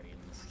was already in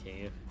this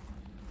cave.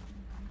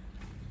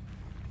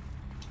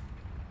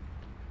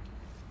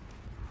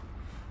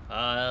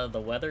 The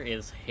weather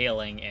is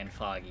hailing and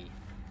foggy.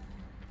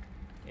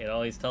 It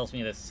always tells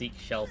me to seek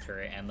shelter,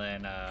 and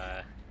then,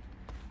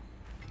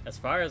 as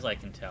far as I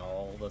can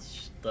tell,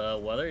 the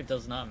weather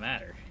does not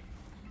matter.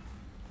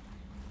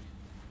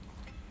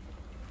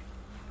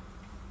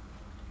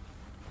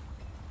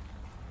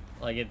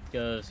 Like, it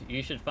goes,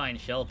 you should find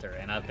shelter,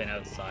 and I've been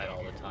outside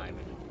all the time,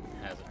 and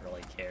it hasn't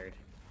really cared.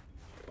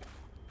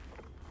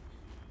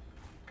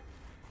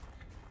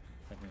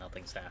 Like,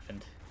 nothing's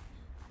happened.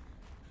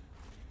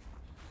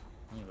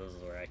 I think this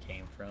is where I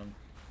came from.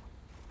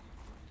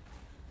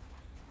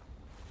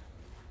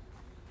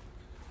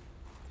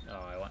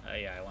 Oh,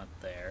 yeah, I went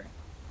there.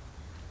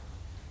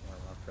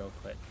 Warm up real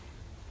quick.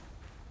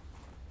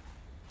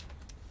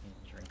 Need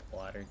to drink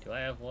water. Do I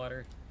have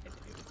water? I do.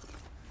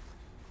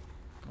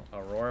 Oh,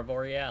 Aurora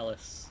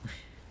Borealis.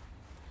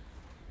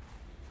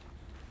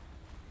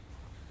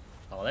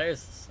 Oh,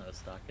 there's the snow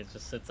stock. It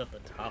just sits at the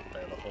top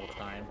there the whole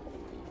time.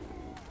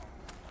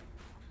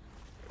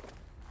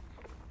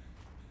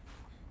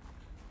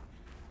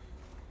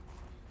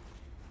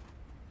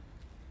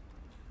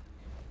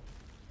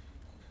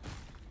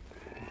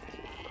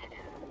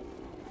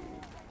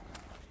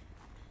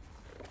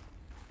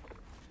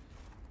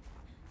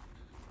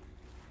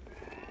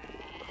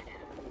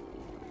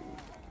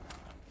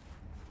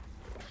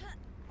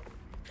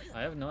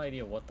 I have no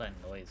idea what that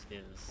noise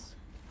is.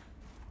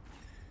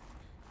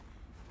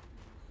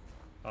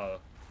 Oh,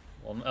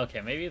 well, okay,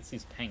 maybe it's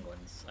these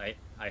penguins.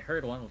 I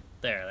heard one.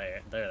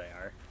 There they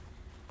are.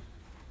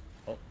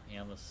 Oh,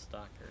 and the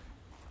stalker.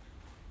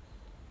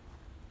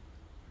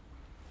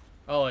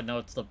 Oh, no,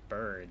 it's the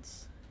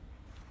birds.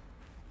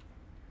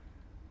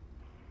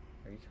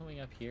 Are you coming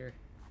up here?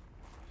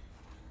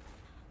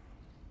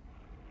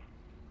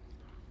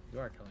 You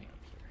are coming up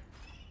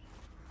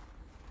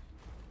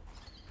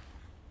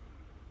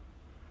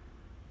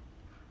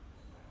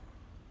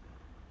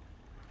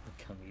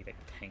here. Comedic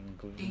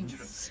penguins.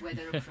 Dangerous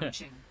weather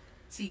approaching.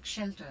 Seek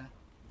shelter.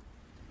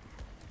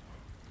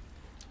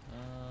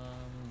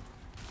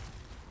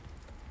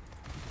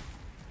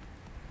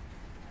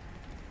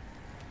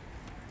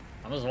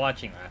 I'm just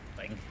watching that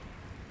thing.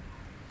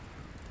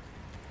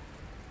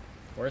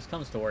 Worst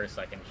comes to worst,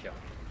 I can jump.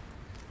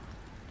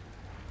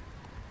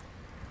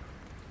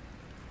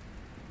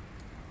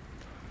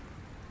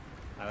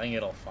 I think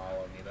it'll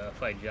follow me though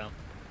if I jump.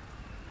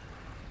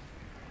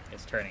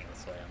 It's turning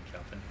this way, I'm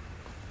jumping.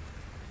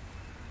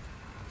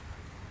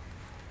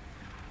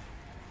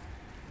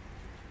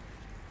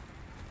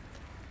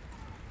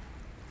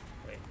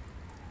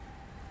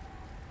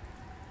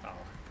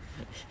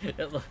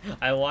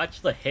 I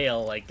watched the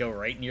hail like go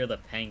right near the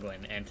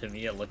penguin, and to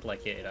me it looked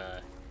like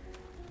the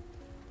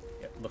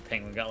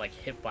penguin got like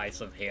hit by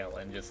some hail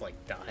and just like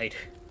died.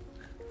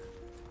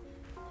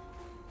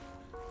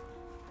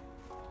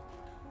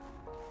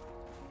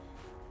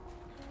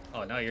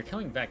 Oh no, you're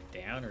coming back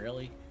down,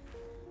 really?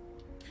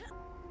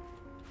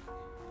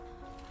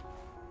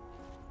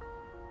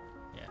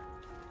 Yeah.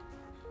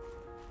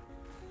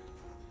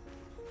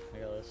 I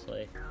go this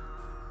way.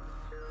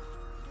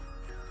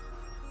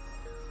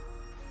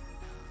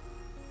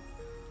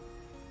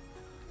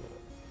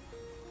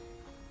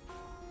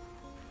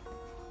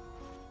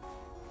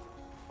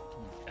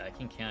 I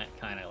can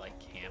kind of like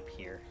camp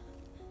here.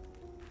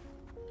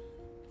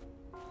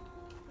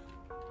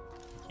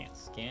 I can't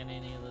scan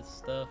any of this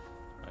stuff.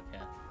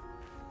 Okay.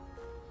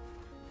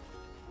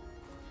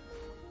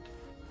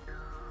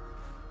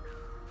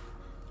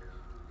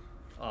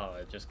 Oh,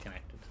 it just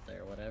connected to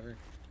there, whatever. Is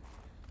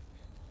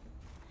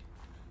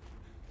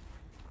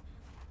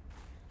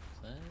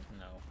that it?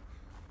 No.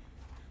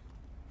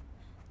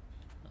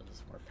 Oh,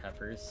 there's more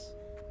peppers.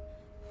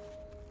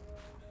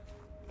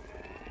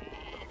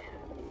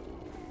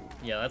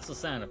 Yeah, that's the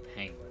sound of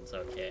penguins,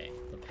 okay.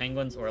 The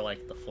penguins or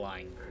like the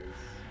flying birds.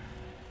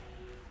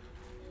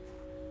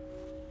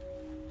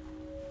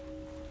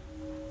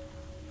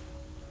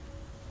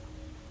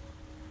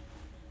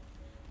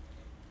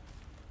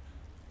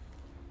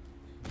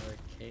 Another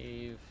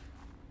cave.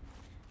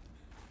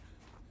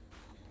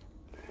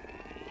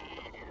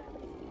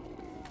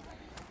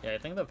 Yeah, I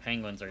think the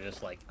penguins are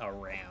just like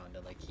around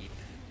and they keep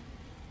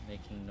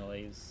making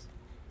noise.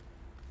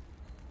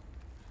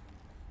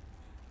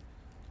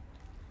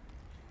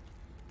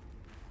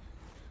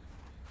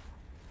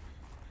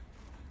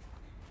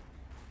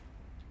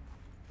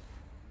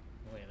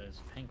 There's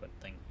a penguin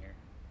thing here.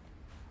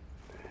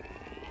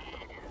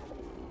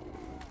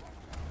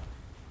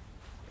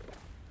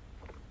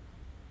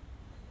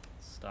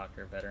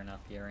 Stalker better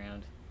not be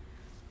around.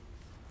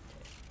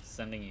 Okay,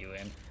 sending you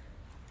in.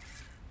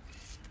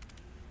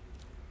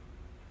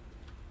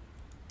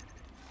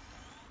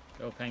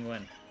 Go,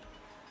 penguin.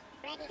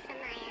 Ready for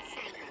my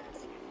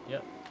assignment.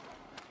 Yep.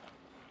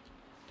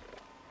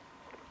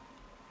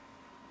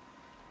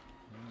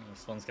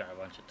 This one's got a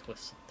bunch of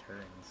twists and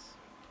turns.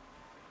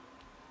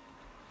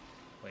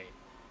 Wait.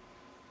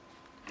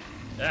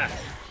 Ah!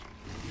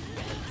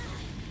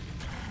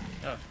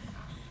 Oh.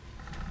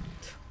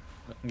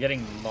 I'm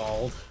getting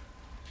mauled.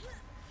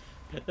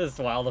 Just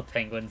while the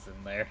penguin's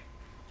in there.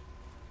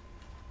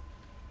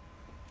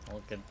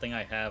 Well, good thing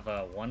I have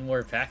one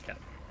more backup.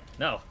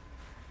 No!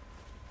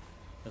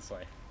 This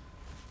way.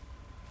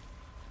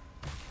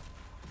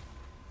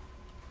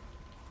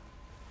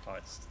 Oh,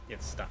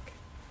 it's stuck.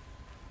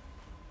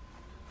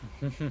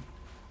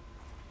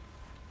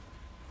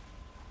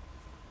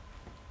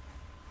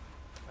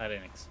 I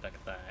didn't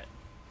expect that.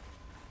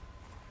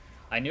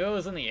 I knew it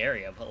was in the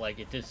area, but like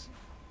it just...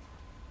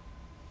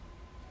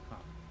 Huh.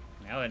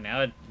 Now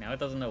it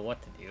doesn't know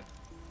what to do.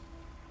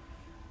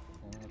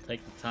 Well, I'll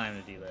take the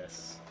time to do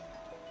this.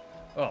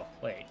 Oh,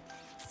 wait.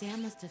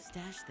 Sam must have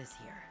stashed this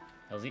here.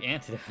 That was the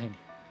antidote.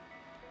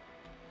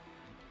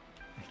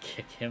 I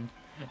kick him.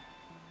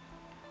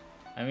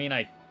 I mean,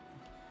 I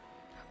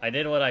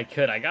did what I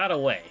could. I got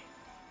away.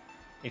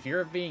 If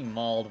you're being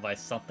mauled by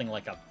something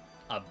like a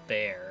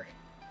bear,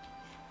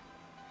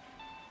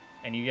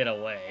 and you get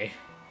away,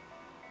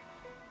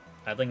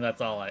 I think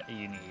that's all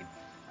you need.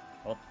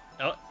 Oh,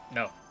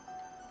 no.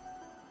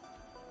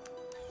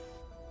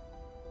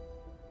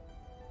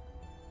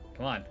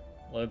 Come on,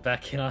 load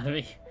back in on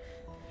me.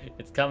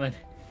 It's coming.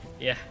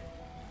 Yeah.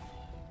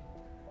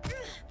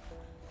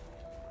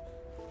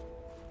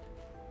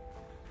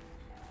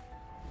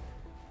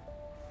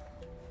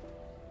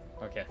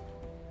 Okay.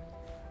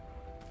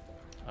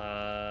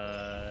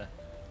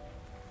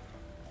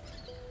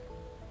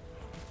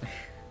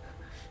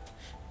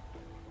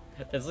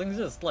 This thing's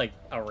just like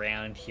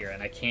around here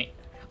and I can't...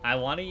 I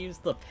want to use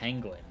the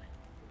penguin.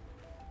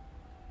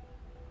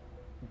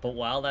 But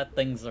while that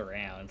thing's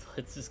around,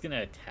 it's just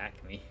gonna attack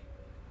me.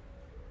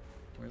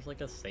 Where's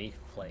like a safe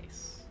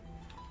place?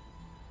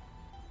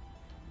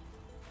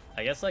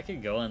 I guess I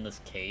could go in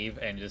this cave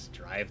and just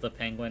drive the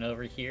penguin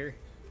over here.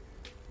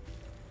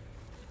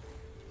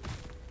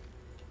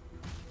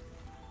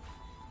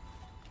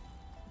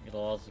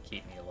 will also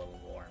keep me a little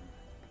warm.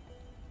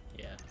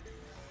 Yeah.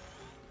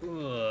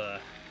 Ugh.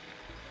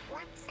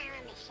 What's our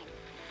mission?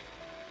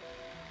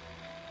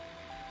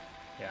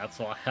 Yeah, that's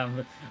why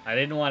I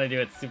didn't want to do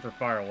it super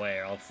far away,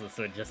 or else this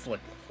would just look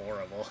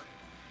horrible.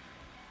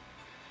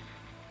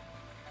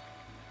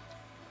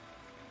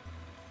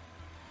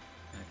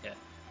 Okay.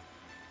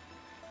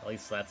 At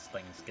least that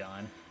thing's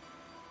gone.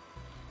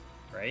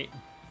 Right?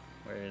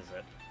 Where is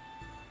it?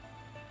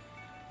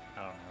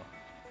 I don't know.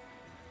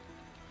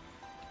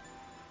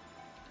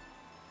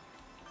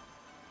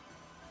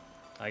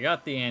 I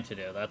got the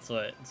antidote, that's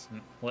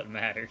what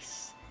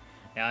matters.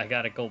 Now I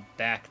gotta go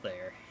back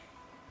there.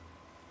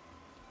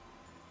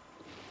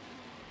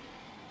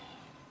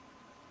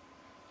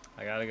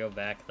 I gotta go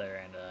back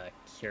there and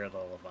cure the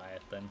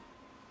Leviathan.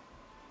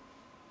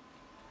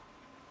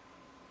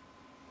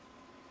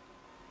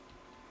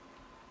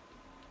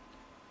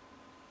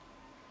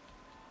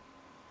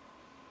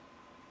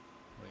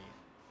 Wait.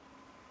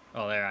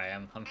 Oh, there I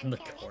am. I'm in the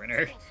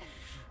corner.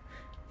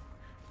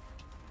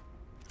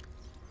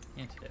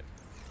 Antidote. Good.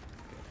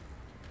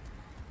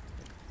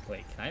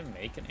 Wait, can I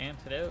make an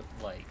antidote?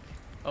 Like,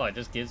 oh, it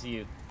just gives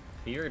you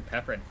fear and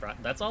pepper and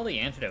frost. That's all the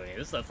antidote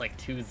is? That's like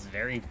two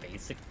very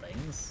basic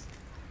things?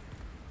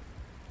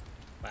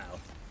 Wow.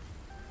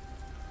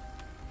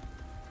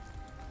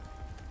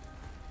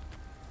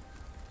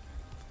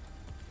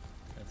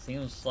 It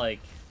seems like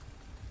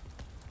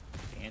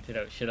the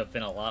antidote should have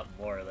been a lot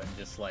more than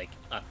just like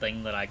a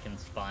thing that I can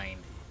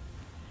find.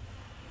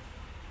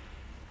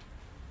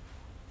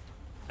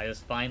 I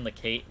just find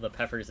the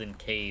peppers in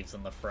caves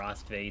and the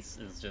frost vase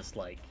is just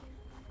like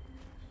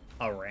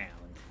around.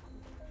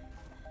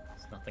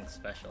 It's nothing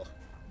special.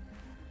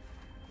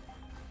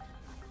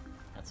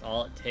 That's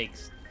all it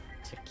takes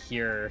to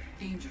cure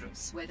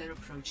Dangerous weather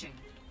approaching.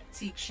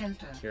 Seek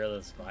shelter. Cure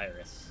this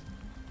virus.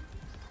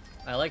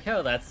 I like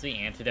how that's the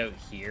antidote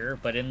here,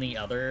 but in the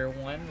other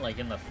one, like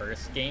in the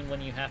first game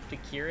when you have to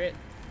cure it,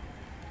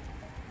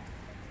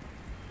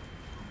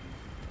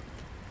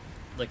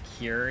 the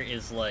cure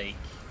is like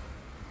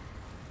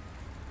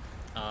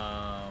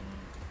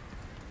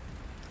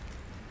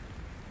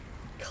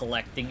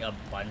collecting a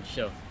bunch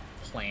of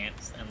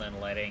plants and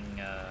then letting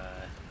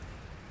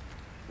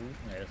ooh,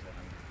 there's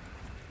one.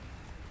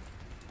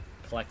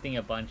 Collecting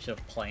a bunch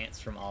of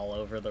plants from all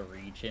over the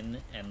region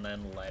and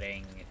then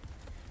letting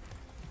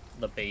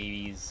the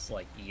babies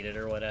like eat it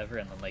or whatever,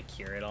 and then they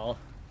cure it all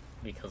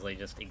because they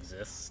just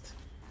exist.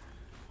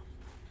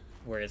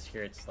 Whereas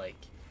here it's like,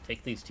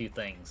 take these two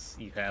things,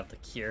 you have the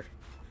cure.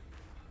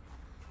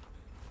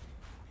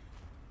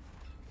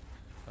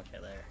 Okay,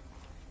 there.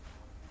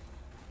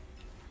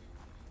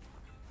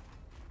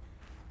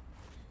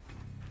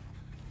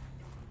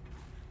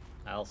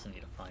 I also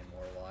need to find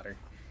more water.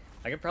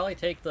 I could probably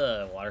take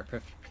the water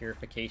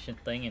purification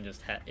thing and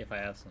just if I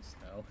have some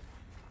snow.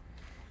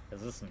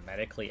 Is this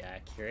medically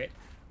accurate?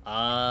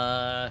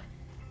 I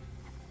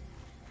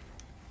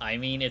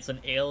mean, it's an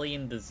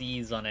alien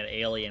disease on an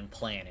alien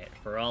planet.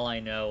 For all I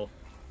know,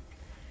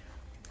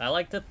 I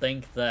like to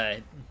think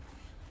that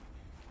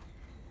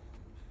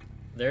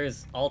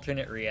there's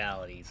alternate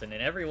realities, and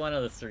in every one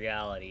of this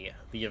reality,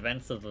 the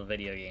events of the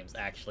video games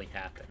actually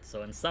happen.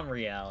 So in some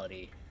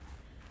reality,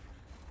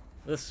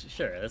 this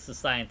is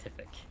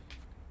scientific.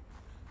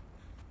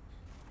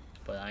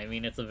 But I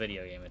mean, it's a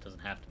video game, it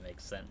doesn't have to make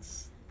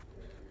sense.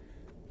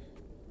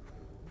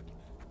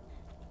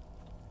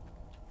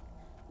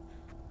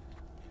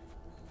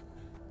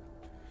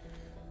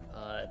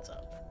 It's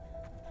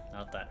up.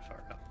 Not that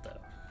far up,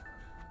 though.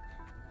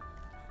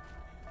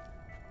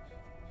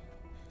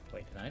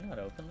 Wait, did I not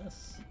open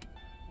this?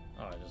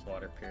 Oh, just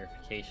water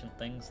purification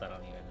things? I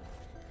don't even...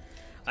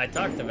 I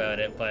talked about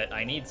it, but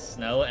I need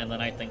snow, and then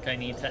I think I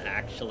need to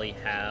actually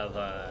have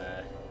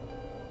a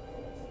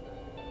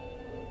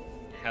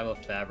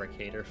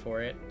fabricator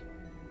for it.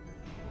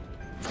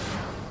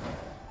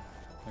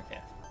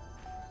 Okay.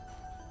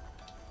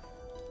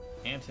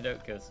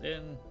 Antidote goes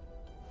in.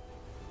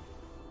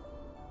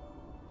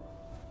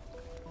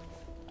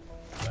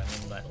 Does that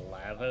mean that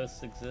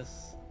Lavos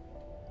exists?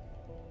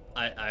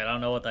 I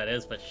don't know what that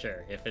is, but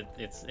sure. If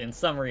it's in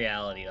some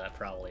reality, that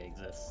probably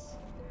exists.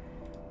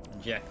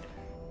 Inject it.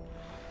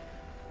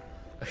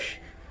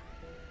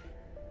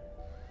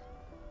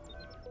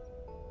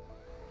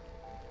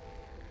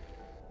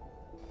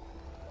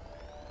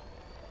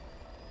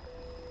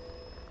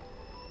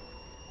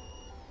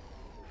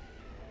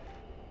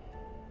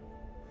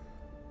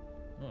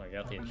 Oh, I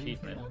got the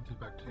achievement. The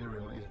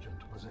antibacterial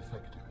agent was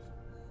effective.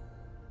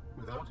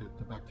 Without it,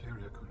 the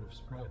bacteria could have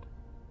spread.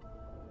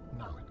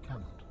 Now it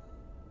cannot.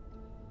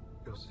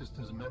 Your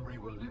sister's memory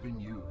will live in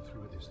you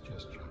through this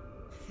gesture.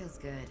 Feels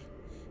good.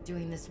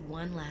 Doing this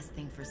one last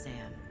thing for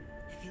Sam.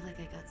 I feel like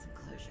I got some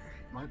closure.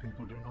 My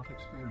people do not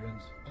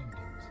experience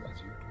endings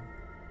as you do.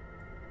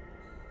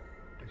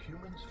 Do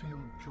humans feel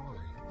joy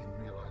in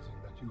realizing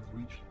that you've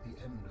reached the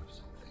end of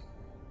something?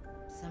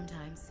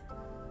 Sometimes.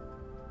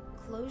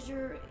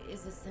 Closure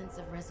is a sense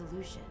of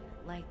resolution,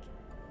 like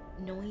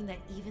knowing that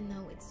even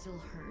though it still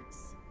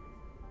hurts,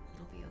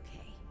 it'll be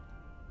okay.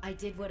 I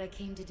did what I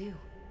came to do.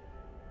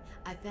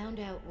 I found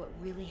out what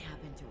really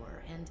happened to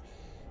her, and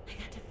I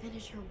got to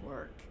finish her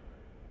work.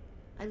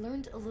 I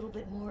learned a little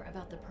bit more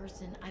about the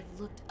person I've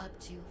looked up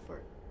to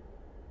for,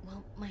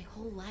 well, my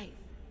whole life.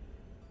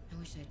 I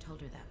wish I'd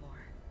told her that more.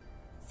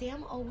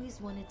 Sam always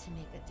wanted to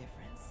make a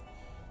difference.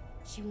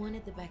 She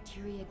wanted the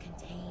bacteria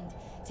contained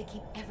to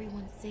keep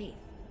everyone safe.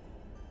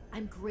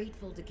 I'm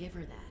grateful to give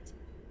her that.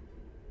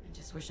 I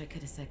just wish I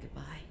could have said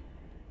goodbye.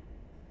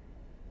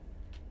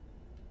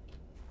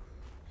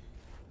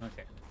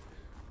 Okay.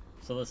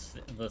 So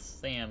the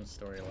Sam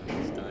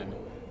storyline is done.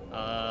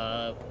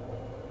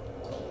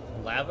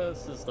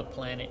 Lavos is the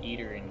planet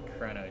eater in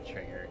Chrono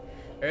Trigger.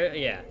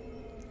 Yeah.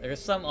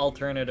 There's some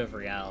alternative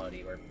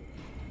reality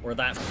where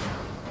that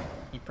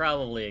he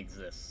probably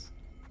exists.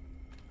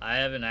 I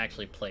haven't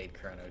actually played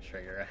Chrono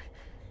Trigger,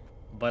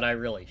 but I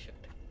really should.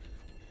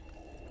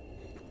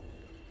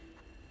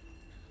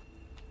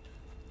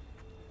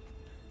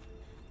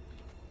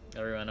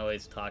 Everyone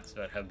always talks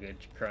about how good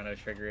Chrono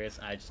Trigger is.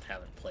 I just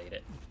haven't played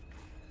it.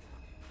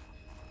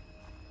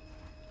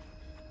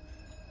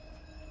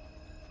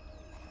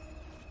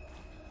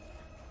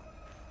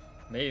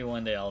 Maybe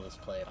one day I'll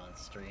just play it on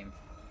stream.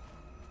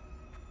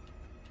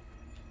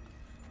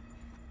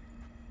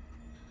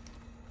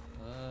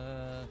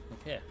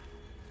 Okay.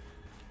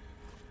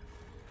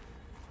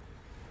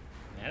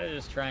 Now to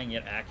just try and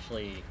get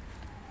actually...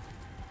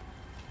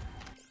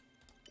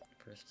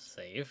 First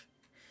save.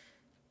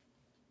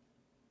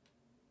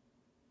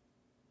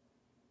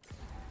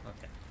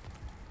 Okay.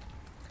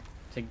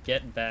 To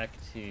get back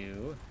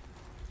to...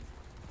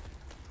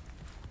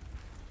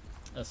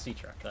 a sea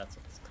truck, that's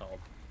what it's called.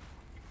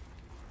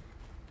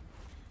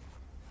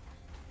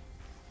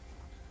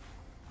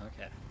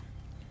 Okay.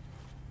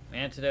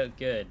 Antidote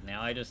good.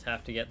 Now I just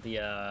have to get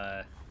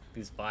the,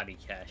 these body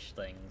cache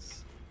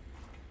things.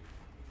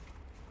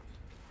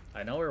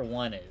 I know where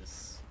one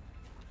is.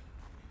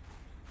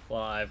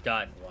 Well, I've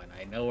gotten one.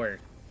 I know where...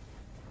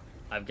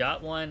 I've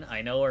got one,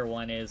 I know where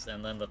one is,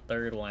 and then the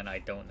third one, I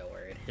don't know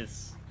where it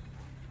is.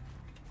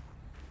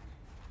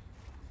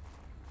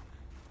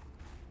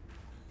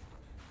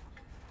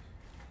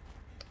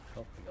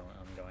 Hopefully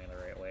I'm going the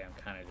right way. I'm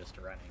kind of just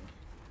running.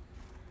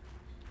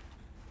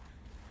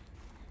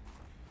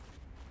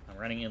 I'm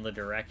running in the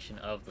direction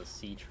of the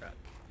sea truck.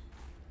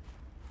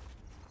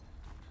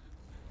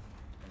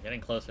 I'm getting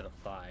closer to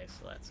 5,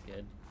 so that's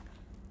good.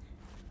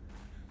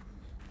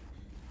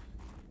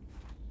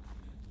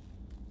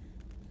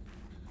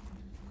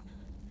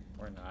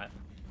 Or not.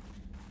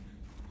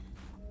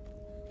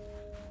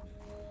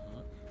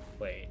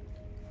 Wait.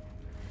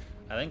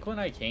 I think when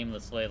I came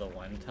this way the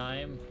one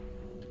time...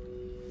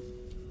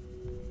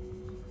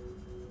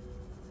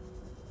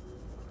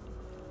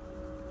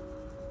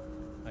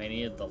 I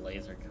needed the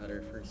laser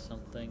cutter for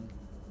something.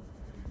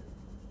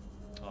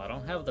 Oh, I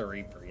don't have the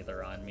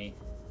rebreather on me.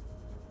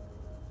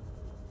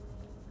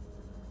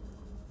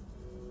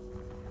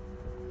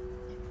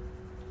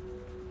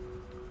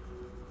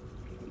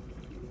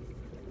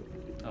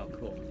 Oh,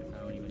 cool. I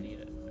don't even need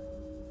it.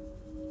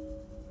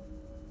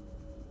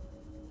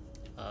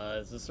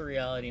 Is this a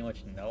reality in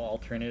which no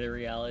alternative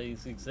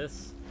realities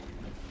exist?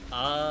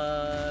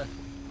 That's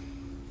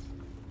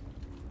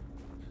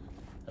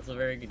a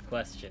very good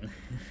question.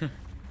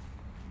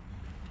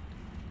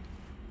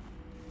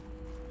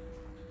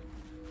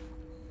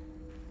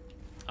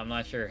 I'm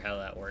not sure how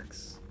that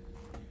works.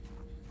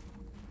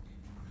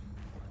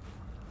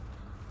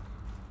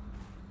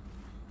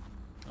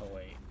 Oh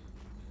wait.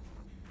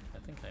 I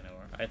think I know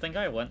where. I think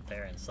I went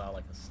there and saw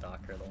like a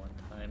stalker the one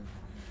time.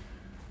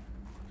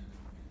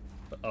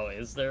 But, oh,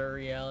 is there a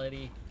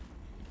reality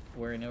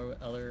where no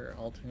other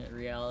alternate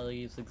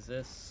realities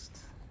exist?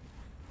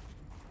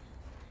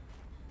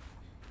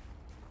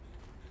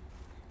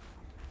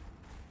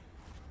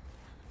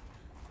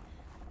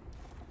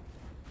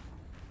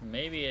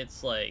 Maybe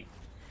it's like...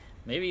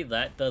 Maybe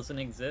that doesn't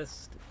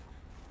exist.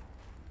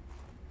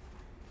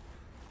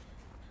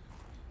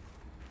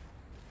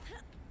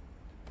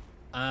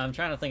 I'm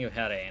trying to think of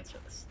how to answer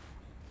this.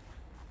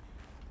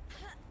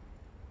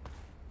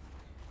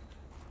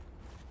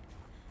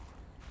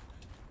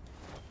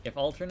 If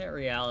alternate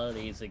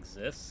realities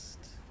exist,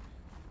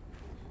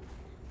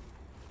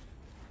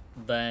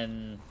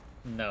 then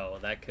no,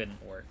 that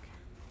couldn't work.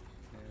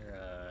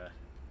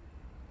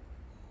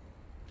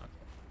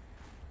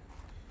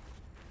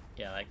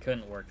 Yeah, that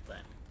couldn't work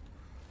then.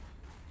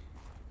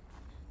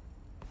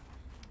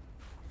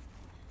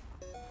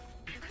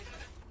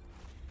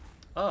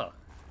 Oh.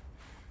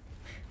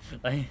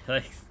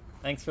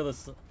 Thanks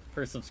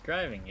for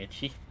subscribing,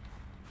 Itchy.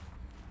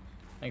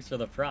 Thanks for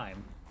the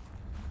Prime.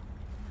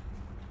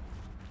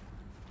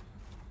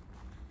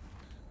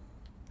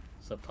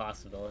 So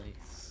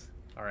possibilities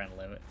aren't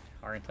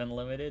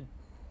unlimited.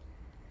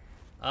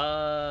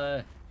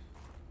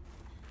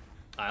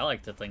 I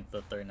like to think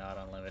that they're not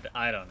unlimited.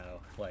 I don't know.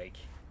 Like,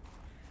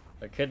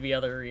 there could be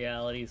other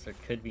realities, there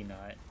could be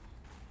not.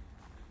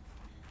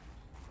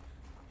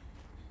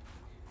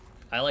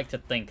 I like to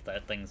think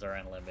that things are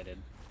unlimited.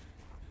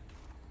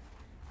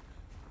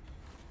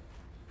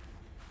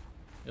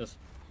 Just,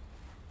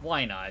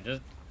 why not?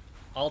 Just,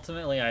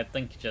 ultimately, I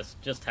think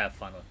just have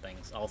fun with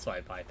things. Also,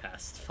 I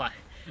bypassed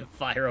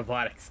fire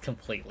robotics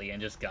completely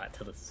and just got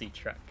to the sea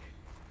truck.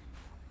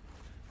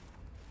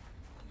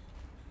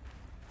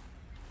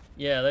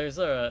 Yeah, there is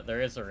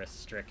a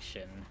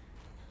restriction.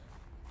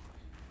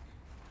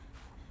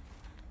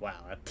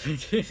 Wow,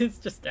 it's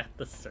just at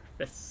the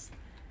surface.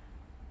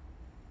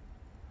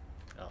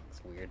 Oh,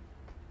 it's weird.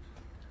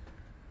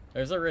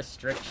 There's a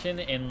restriction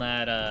in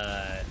that,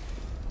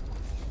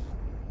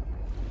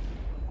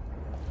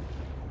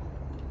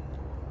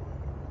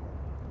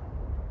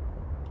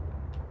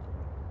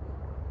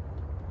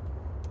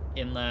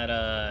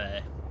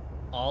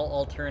 all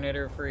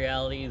alternative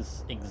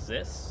realities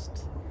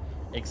exist,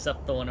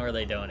 except the one where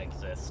they don't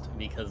exist,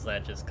 because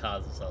that just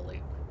causes a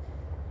loop.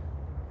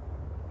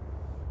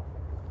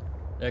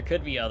 There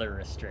could be other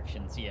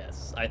restrictions,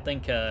 yes. I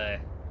think, here,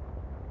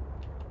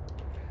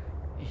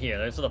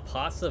 there's the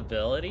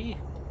possibility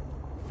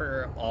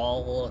for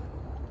all...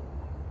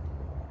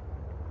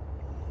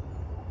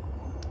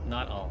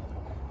 Not all.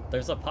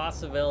 There's a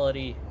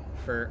possibility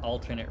for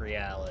alternate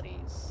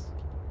realities.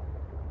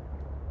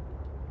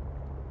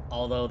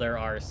 Although there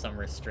are some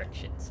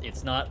restrictions.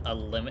 It's not a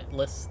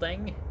limitless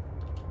thing.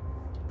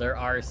 There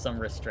are some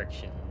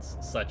restrictions,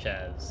 such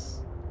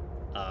as,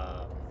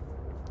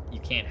 you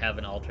can't have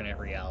an alternate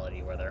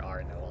reality where there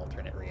are no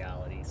alternate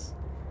realities.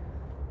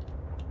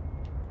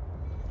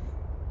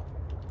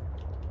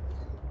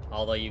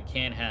 Although you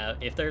can have,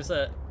 if there's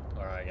a,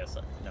 or I guess,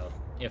 no,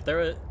 if there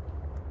was,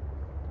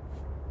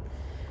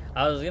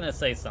 I was gonna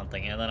say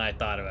something, and then I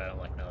thought about it, I'm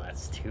like, no,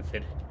 that's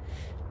stupid.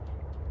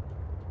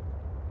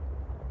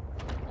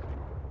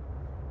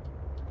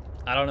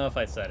 I don't know if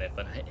I said it,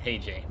 but hey,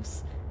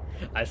 James.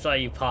 I saw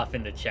you pop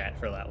into chat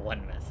for that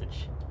one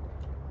message.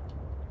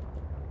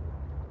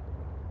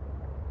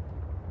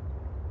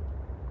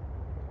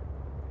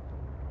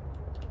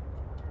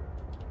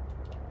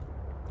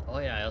 Oh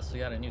yeah, I also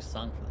got a new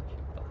song for the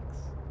jukebox.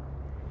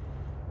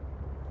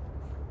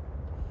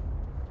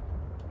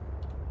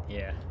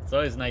 Yeah, it's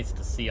always nice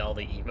to see all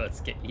the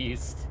emotes get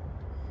used.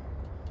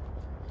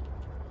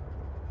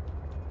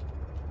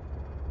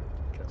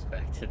 Goes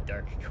back to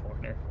Dark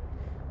Corner.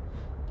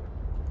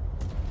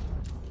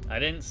 I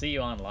didn't see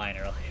you online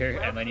earlier,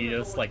 and then you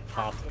just, like,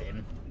 popped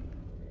in.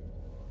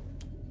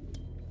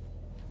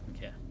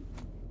 Okay.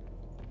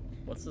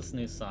 What's this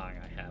new song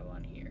I have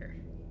on here?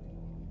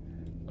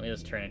 Let me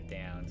just turn it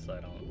down so I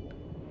don't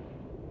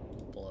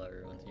blow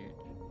everyone's ear.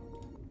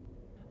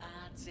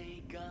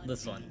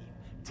 This one.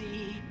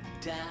 Deep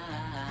dive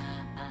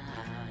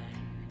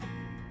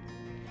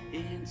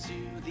into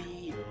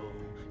the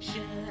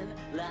ocean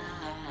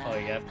light. Oh,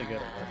 you have to go to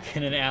work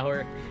in an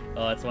hour?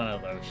 Oh, that's one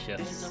of those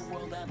shifts. There's a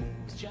world that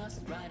moves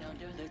just right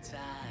under the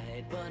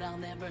tide, but I'll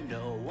never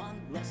know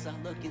unless I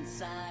look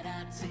inside.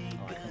 I take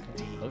Oh, I can a put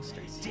deep,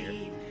 posters here.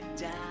 deep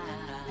dive.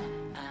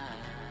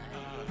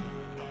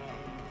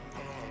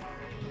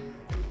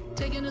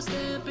 Taking a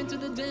step into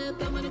the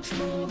depth, I'm an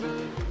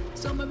explorer.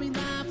 Submarine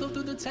life, flow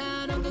through the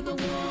tide under the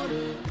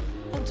water.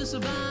 Hope to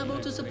survive,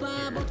 hope to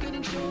supply, both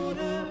getting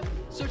shorter.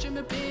 Search and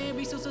repair,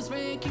 resources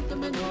rare, keep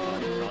them in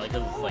order. Probably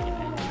because it's like an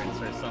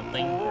entrance or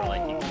something, or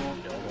like you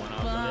can build one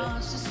off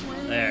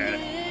of it. There.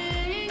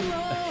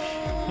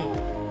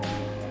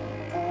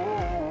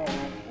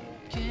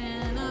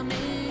 Can I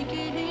make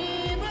it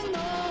here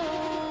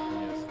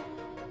alone?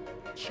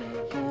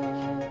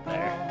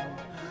 There.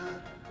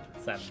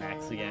 Is that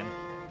Max again?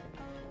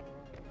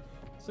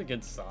 It's a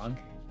good song.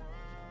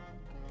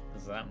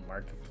 Is that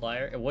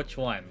Markiplier? Which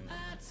one?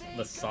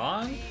 The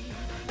song?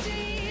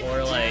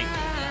 Or like...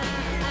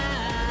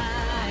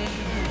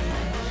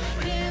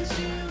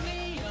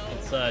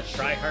 It's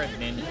Try Hard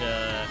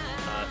Ninja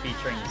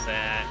featuring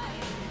Zach.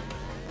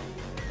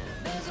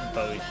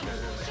 Bozier,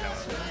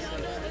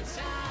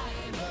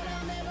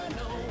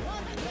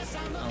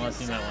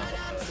 unless you know one of the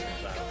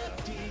posters, I don't know.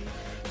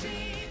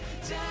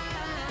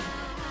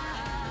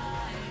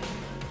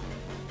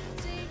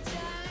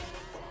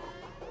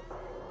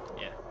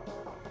 Yeah.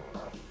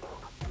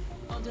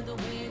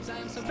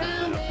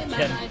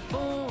 Again,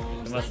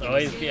 it must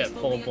always be at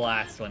full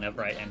blast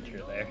whenever I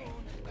enter there.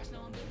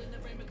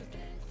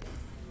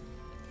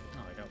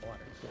 Oh, I got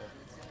water. Cool.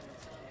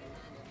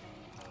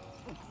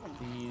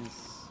 These.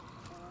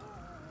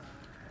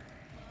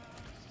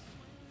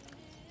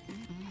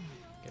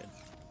 Good.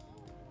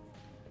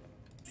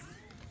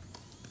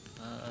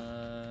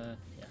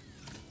 Yeah.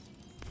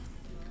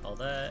 Call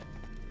that.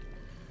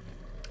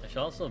 I should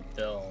also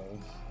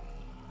build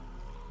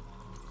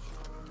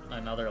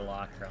another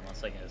locker,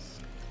 unless I can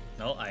just...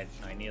 No, I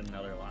need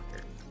another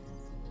locker.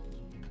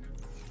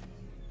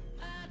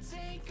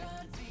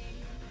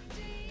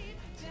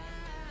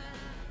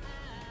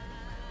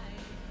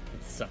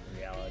 In some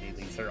reality,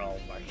 these are all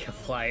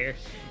Markiplier.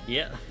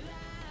 Yeah.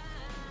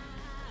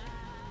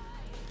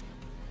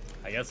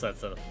 I guess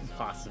that's a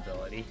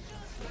possibility.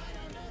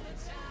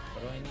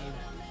 What do I need?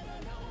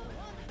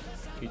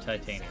 2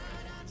 titanium.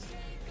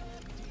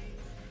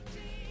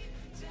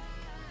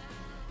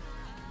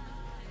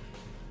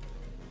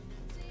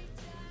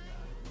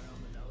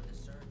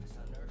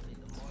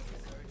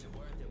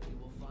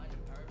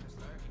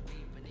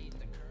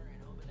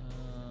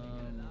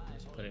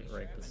 put it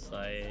right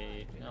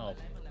beside. I'll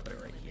put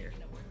it right here.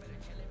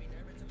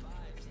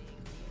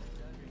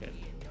 Good.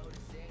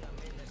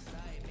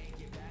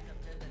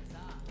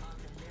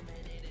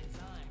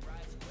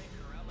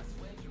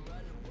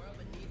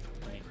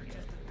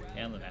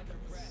 And the map.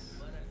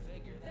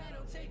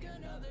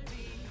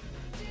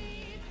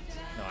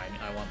 No,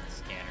 I want the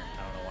scanner.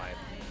 I don't know why I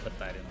put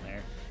that in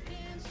there. There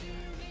you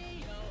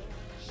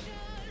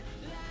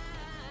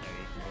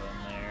can go in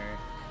there.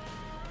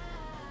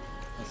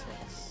 This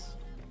one's...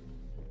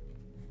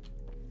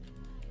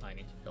 I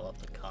need to fill up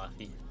the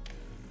coffee.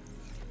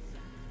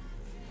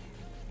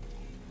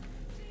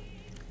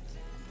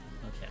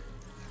 Okay.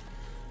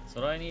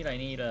 So what do I need? I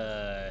need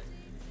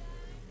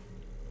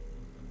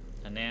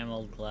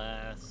enameled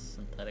glass,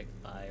 synthetic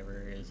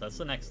fibers. That's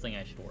the next thing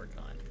I should work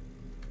on.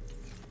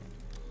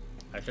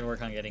 I should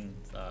work on getting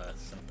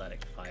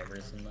synthetic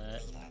fibers in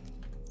that.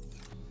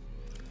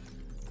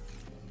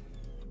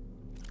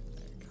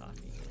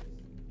 Coffee.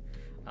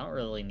 I don't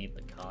really need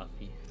the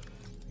coffee.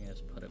 I can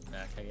just put it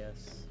back, I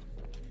guess.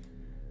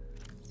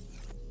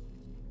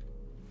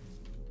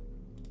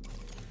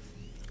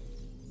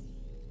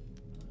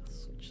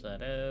 Switch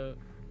that out.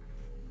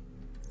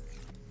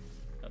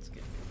 That's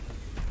good.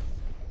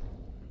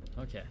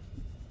 Okay.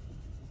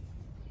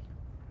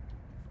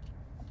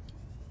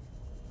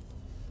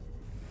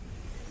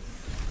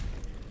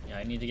 Yeah,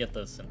 I need to get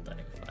those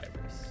synthetic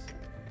fibers.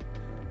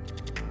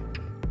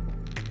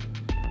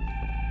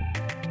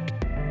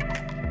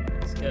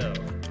 Let's go.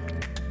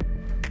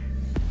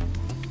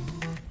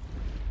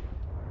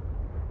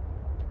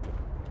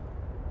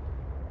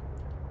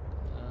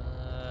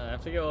 I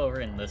have to go over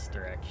in this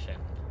direction.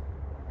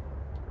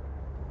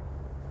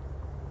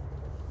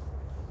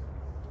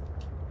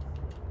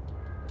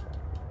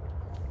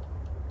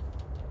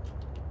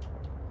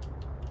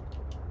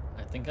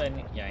 I think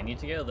I need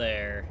to go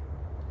there,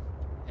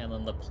 and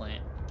then the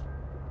plant,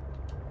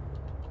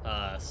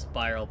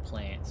 spiral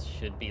plants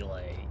should be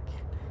like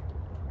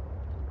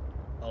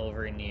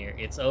over near.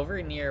 It's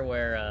over near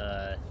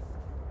where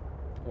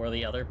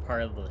the other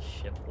part of the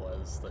ship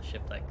was, the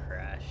ship that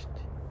crashed.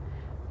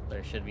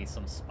 There should be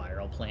some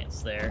spiral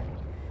plants there,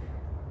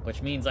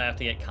 which means I have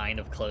to get kind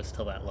of close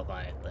to that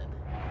Leviathan.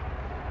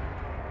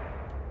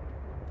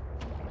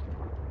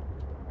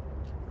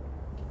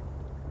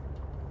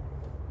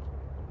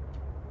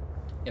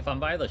 If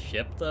I'm by the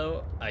ship,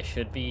 though, I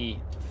should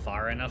be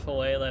far enough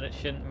away that it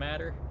shouldn't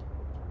matter.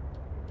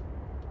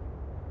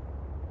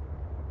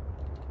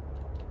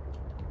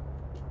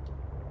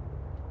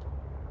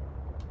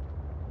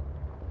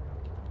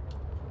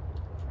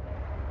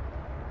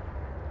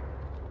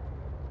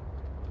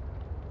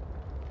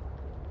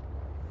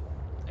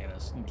 I'm gonna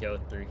just go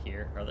through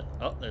here.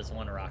 Oh, there's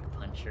one rock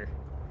puncher.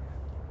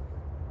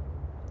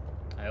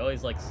 I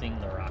always like seeing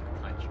the rock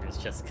punchers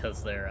just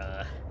because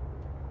they're,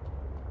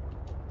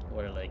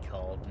 what are they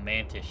called?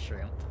 Mantis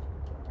shrimp.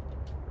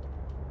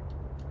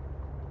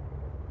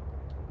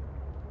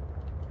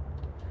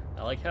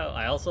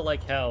 I also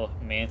like how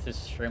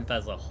mantis shrimp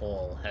as a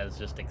whole has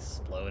just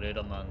exploded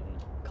among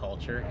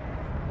culture.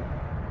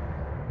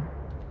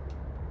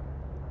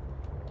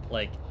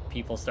 Like,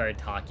 people started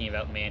talking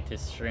about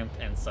mantis shrimp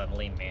and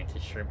suddenly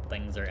mantis shrimp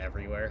things are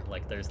everywhere.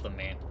 Like, there's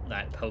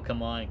that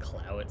Pokemon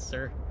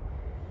Clowitzer,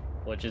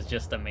 which is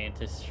just a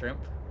mantis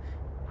shrimp.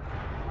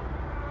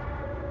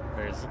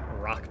 There's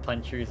rock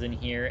punchers in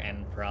here,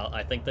 and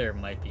I think there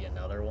might be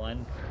another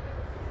one.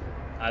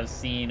 I've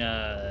seen,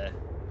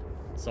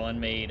 someone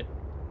made...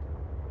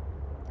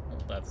 Oh,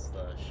 that's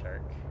the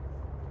shark.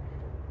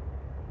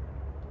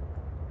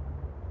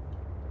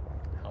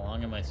 How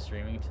long am I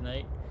streaming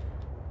tonight?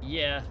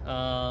 Yeah,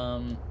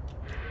 don't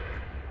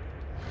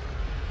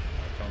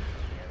come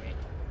near me.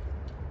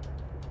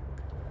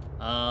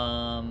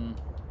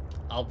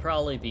 I'll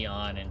probably be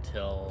on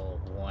until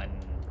 1...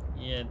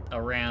 Yeah,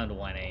 around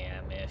 1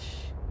 a.m.-ish.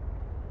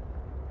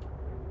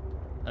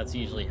 That's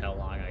usually how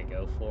long I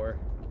go for.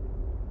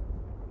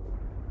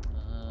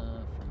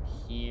 From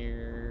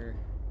here...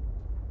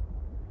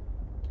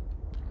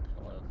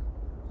 Hello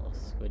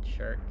squid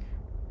shark.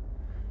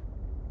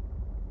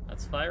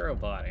 That's Fire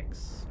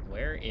Robotics.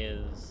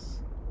 Where's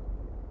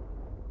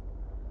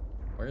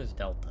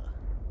Delta?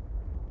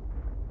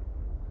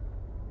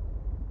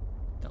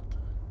 Delta.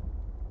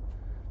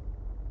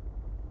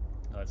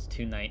 Oh, it's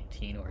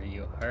 2:19 where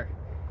you are.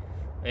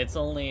 It's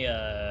only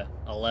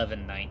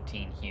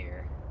 11:19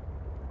 here.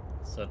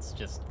 So it's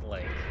just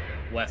like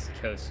West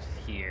Coast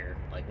here,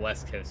 like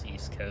West Coast,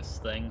 East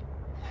Coast thing.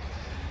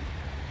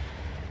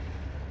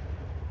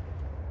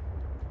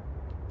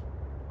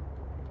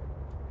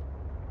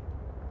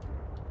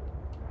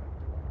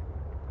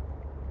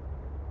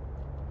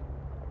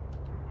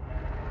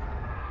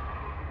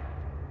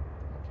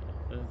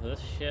 This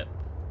ship,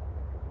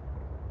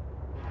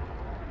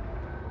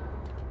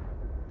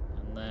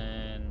 and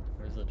then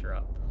where's the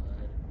drop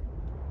pod?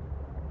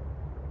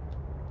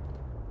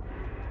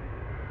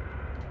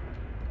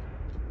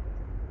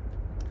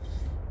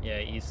 Yeah,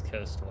 East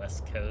Coast,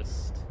 West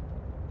Coast.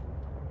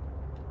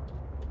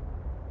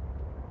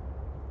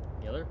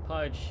 other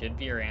pod should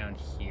be around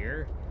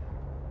here.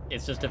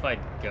 It's just if I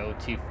go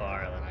too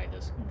far, then I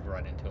just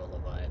run into a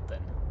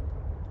Leviathan.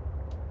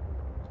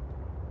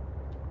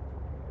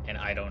 And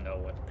I don't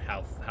know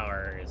how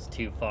far is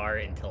too far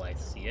until I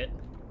see it.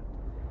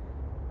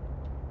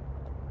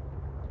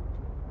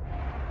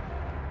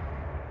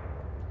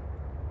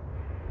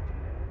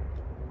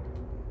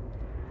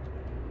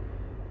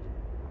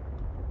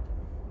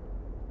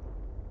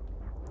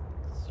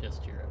 It's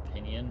just your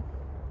opinion.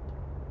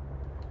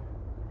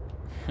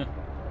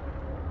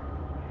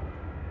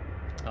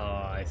 Oh,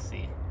 I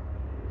see.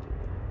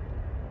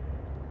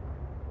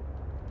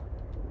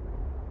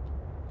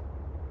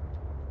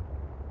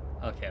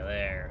 Okay,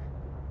 there.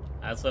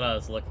 That's what I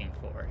was looking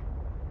for.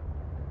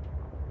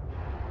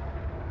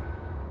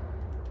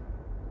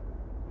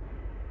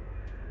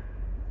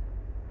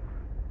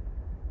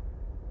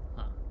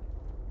 Huh.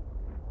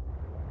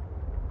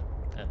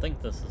 I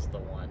think this is the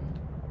one.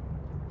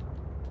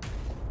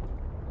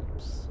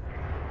 Oops.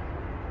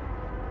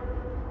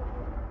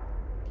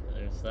 Okay,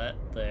 there's that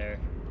there.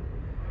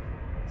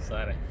 Is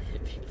that a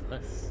hippie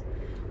bus?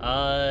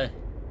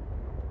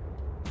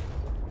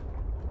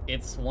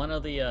 It's one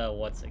of the,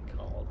 what's it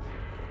called?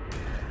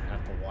 I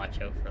have to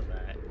watch out for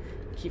that.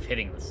 I keep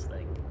hitting this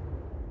thing.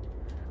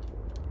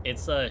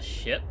 It's a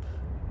ship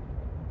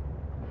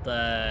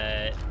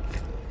that...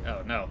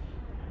 Oh, no.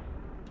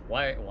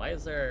 Why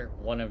is there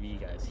one of you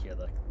guys here,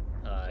 the,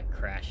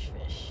 crash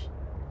fish?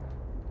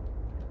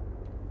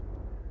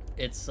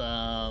 It's,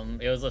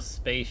 it was a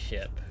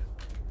spaceship.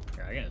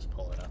 Here, I can just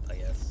pull it up, I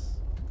guess.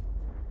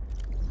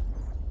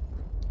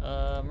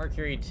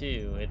 Mercury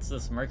 2. It's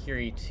this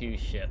Mercury 2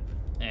 ship.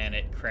 And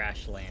it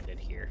crash landed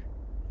here.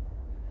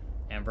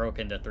 And broke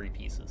into 3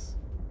 pieces.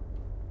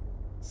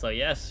 So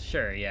yes,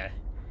 sure, yeah.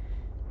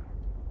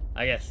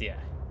 I guess, yeah.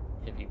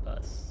 Hippie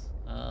bus.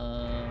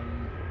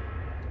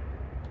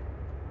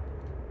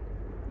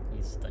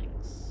 These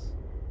things.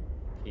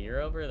 Okay,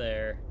 you're over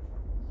there.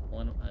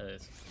 One,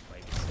 this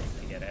might be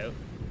safe to get out.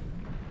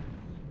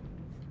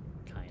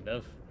 Kind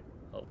of.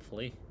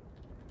 Hopefully.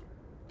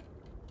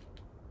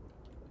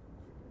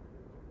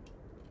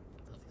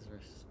 I thought these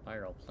were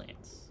spiral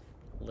plants.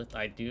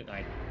 I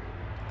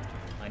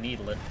need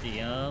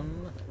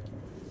lithium.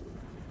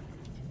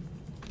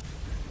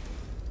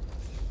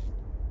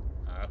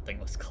 Oh, that thing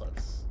was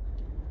close.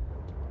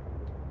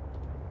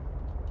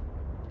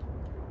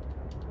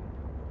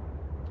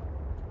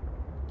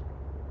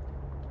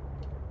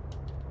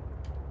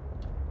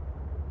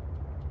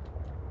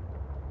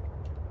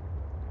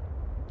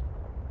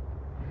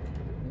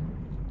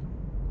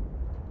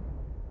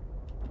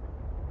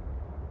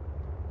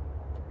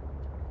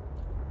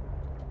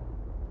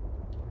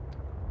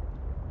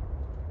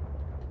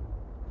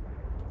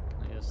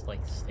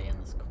 Like stay in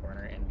this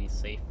corner and be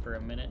safe for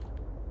a minute?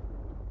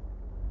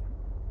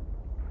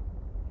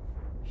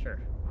 Sure.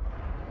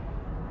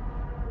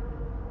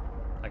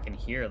 I can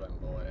hear them,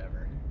 but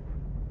whatever.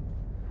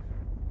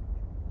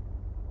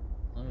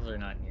 As long as they're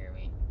not near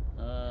me.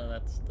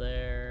 That's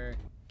there.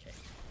 Okay.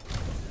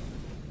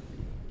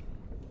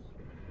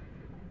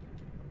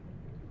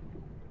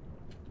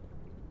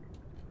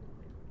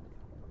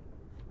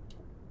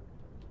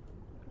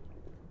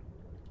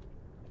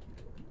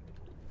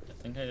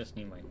 I think I just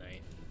need my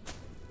knife.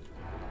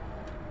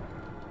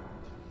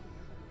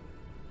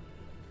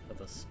 For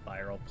the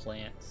spiral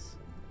plants.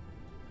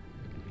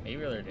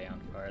 Maybe they're down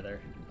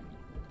farther.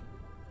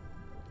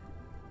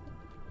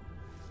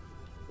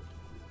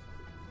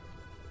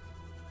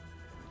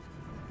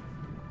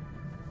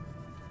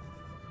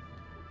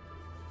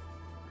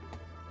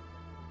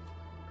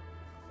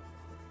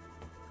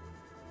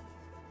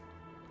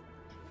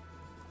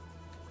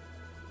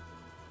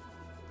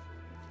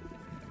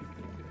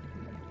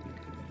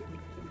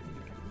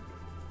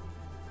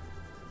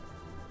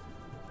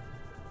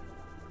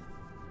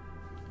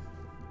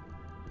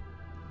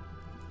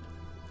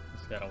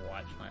 Gotta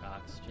watch my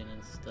oxygen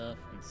and stuff,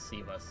 and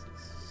C bus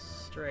is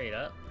straight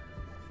up.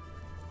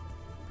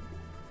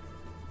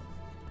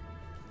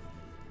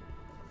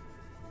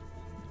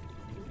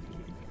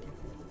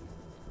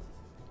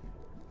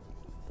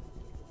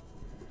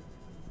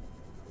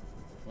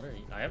 What are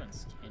you? I haven't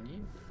scanned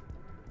you?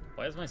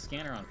 Why is my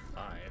scanner on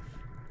 5?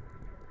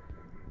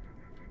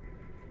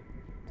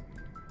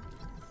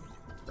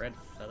 Red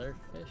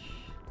featherfish?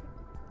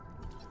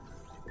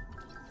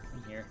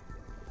 In here.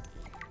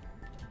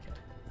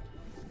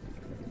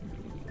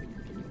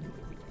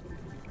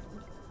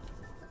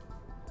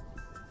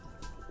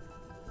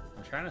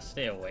 I'm trying to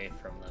stay away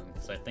from them,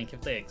 because I think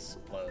if they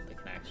explode, they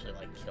can actually,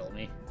 like, kill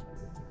me.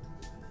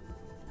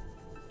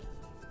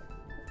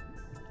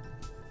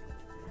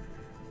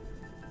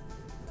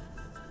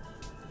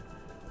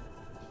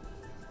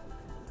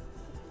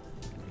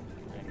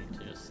 I need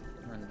to just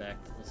run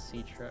back to the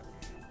sea truck.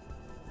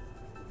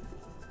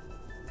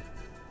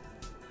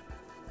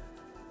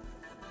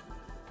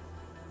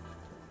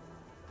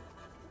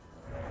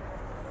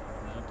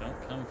 No,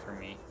 don't come for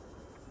me.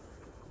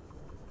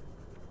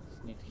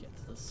 Need to get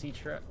to the sea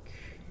truck.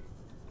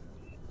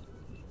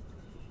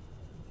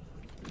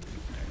 There,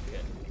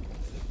 good.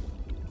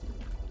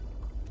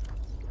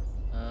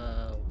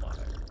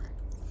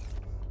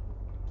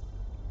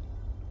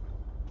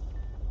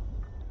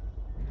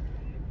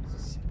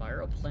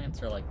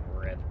 plants are like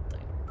red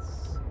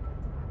things.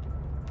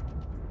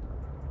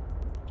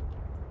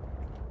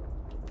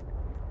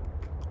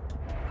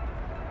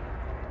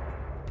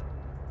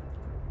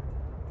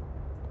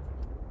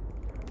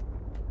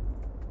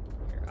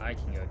 Here, I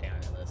can go down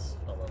in this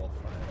a little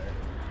farther.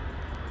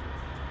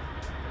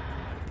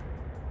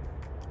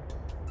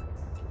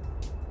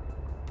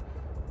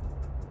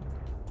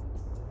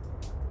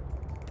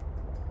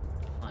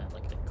 Find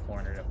like a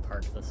corner to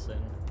park this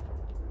in.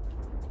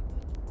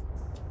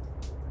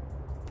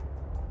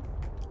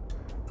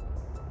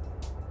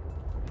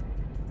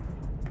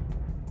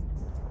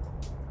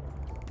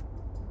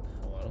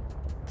 Hello?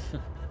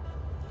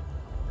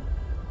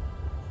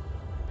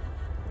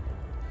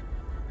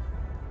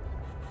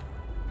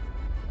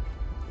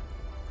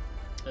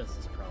 This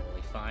is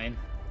probably fine.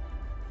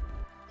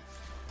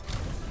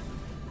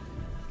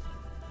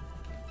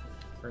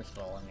 First of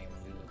all, let me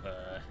move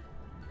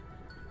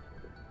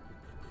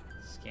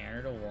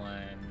scanner to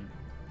 1,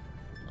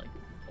 like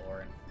 4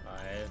 and 5.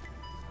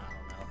 I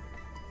don't know.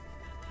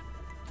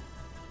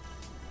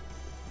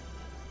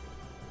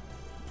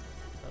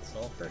 That's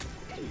sulfur?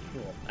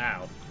 Cool.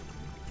 Ow.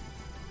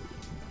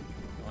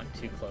 I went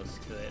too close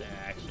to it and it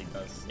actually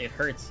does. It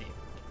hurts you.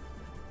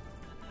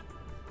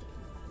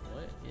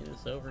 What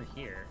is over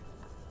here?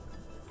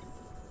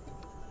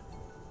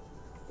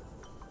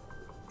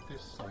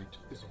 This site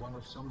is one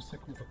of some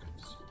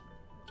significance.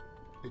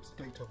 Its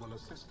data will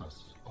assist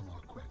us on our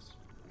quest.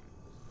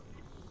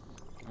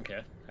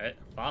 Okay.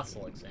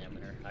 Fossil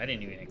examiner. I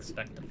didn't even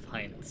expect to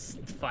find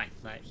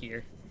that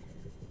here.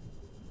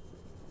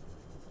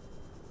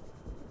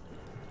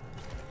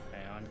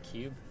 Ion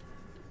cube.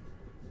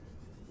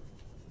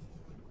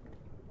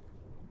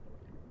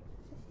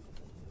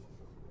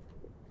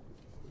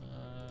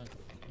 Yeah.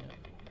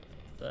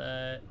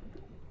 That.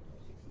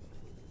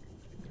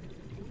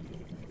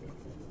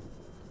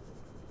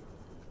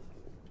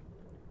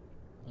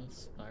 Those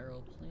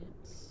spiral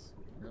plants?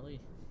 Really?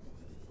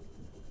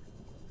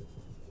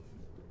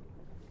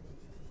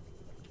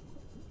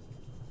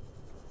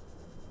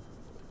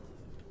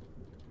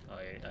 Oh,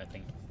 I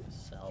think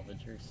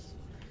salvagers.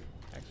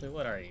 Actually,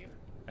 what are you?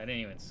 I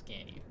didn't even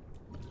scan you.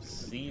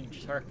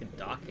 Siege Shark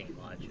docking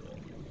module.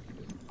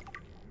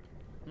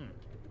 I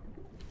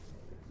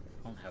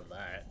don't have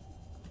that.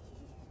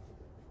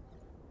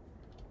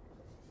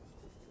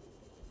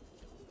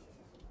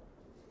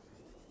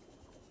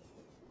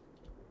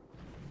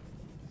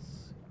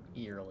 It's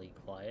eerily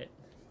quiet.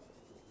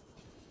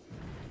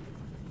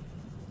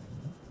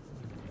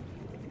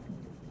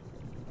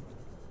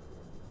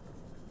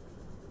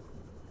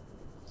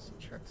 Some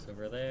trucks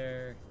over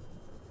there.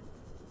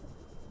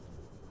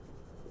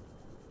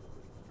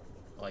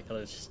 I like how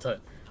there's just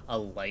a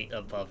light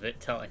above it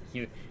telling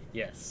you,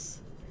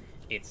 yes,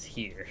 it's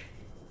here.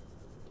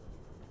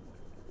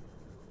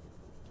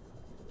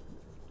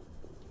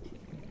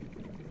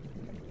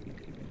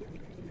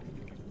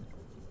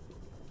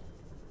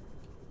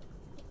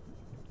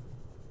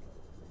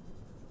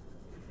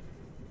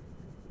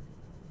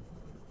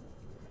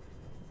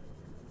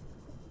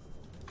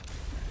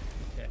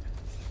 Okay.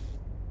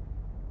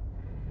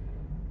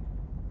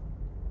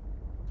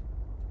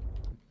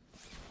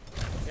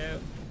 Go.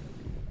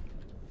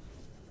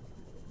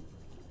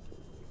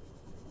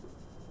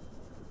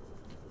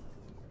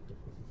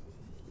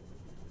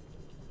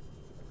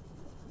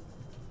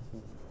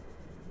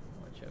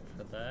 Watch out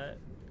for that.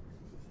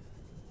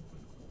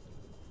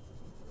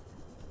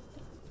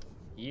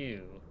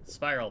 You.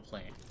 Spiral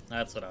plant.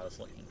 That's what I was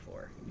looking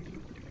for.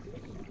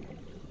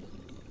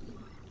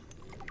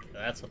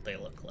 That's what they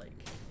look like.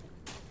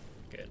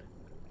 Good.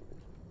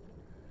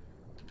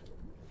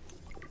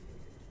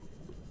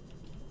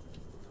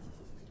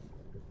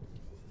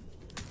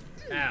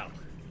 Ow.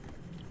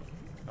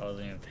 I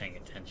wasn't even paying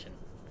attention.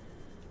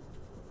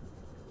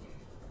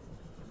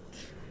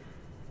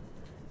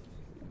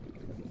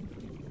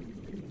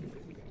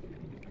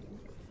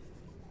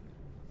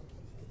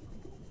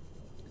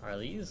 Are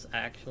these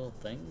actual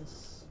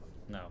things?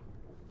 No.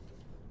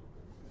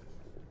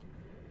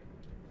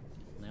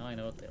 Now I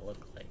know what they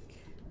look like.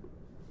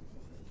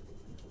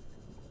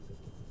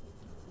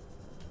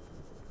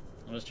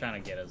 I'm just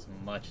trying to get as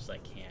much as I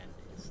can.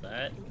 Is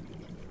that?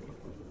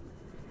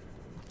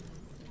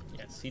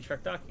 Yeah,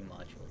 Sea-Truck docking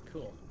module.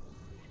 Cool.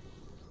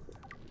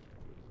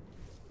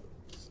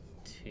 Just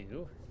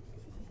 2.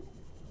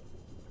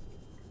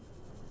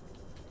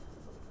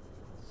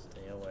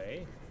 Stay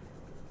away.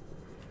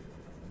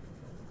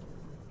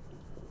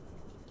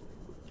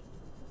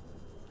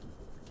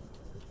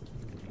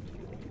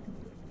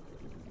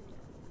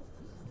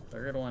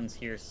 Third one's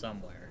here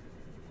somewhere.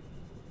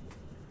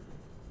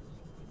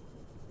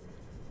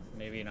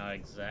 Maybe not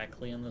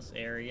exactly in this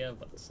area,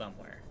 but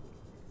somewhere.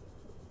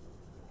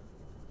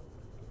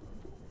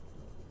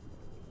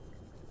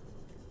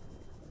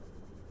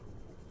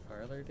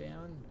 Farther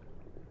down?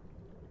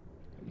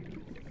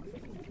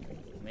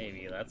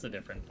 Maybe, that's a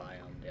different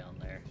biome down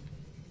there.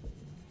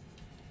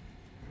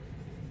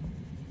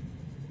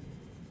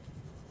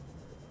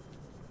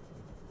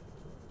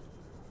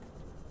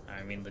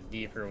 I mean, the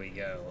deeper we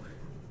go,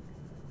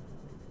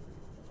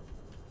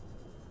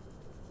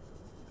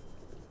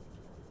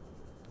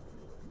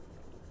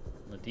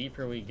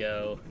 deeper we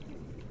go,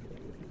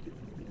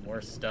 the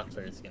more stuff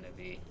there's gonna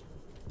be.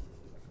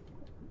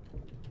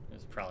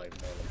 There's probably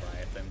more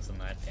Leviathans than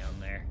that down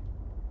there.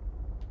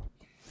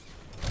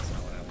 That's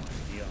not what I wanted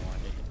to do. I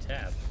wanted to hit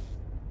tab.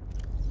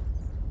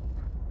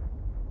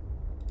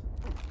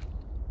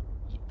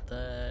 Eat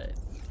the...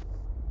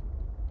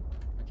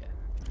 Okay.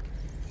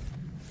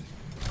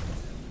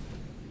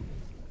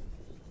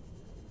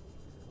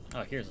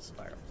 Oh, here's a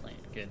spiral plant.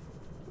 Good.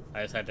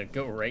 I just had to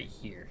go right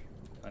here.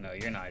 Oh no,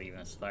 you're not even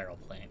a spiral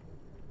plant.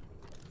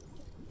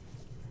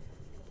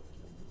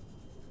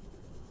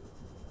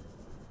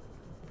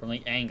 From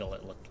the angle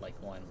it looked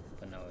like one,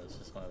 but no, it was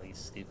just one of these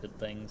stupid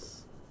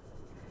things.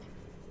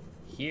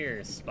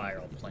 Here's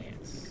spiral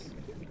plants.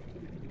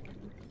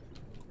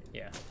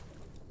 Yeah.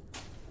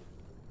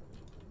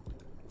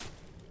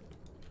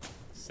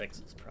 6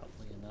 is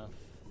probably enough.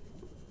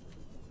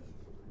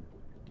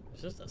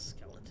 There's just a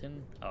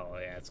skeleton? Oh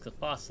yeah, it's a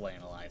fossil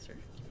analyzer.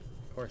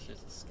 Of course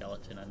there's a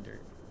skeleton under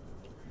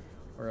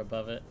or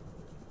above it.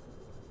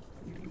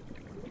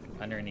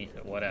 Underneath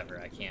it, whatever,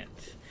 I can't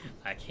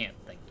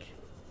think.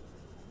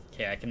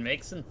 Okay, I can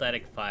make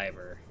synthetic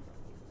fiber.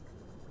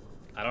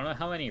 I don't know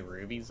how many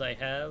rubies I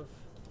have.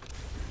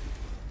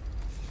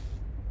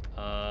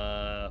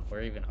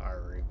 Where even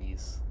are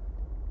rubies?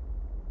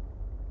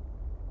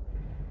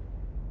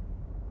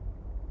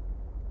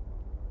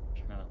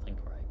 I'm trying to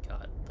think where I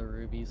got the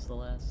rubies the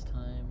last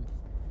time.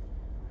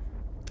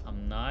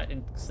 I'm not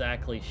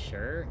exactly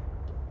sure.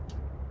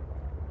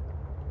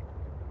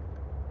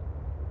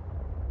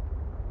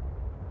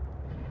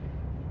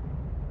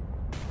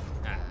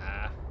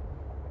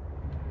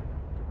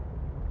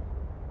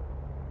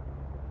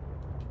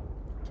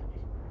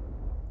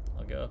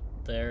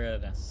 There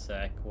in a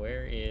sec.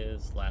 Where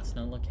is last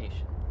known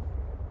location?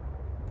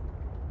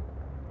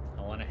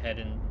 I want to head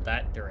in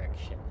that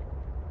direction,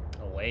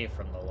 away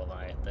from the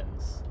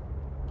Leviathans.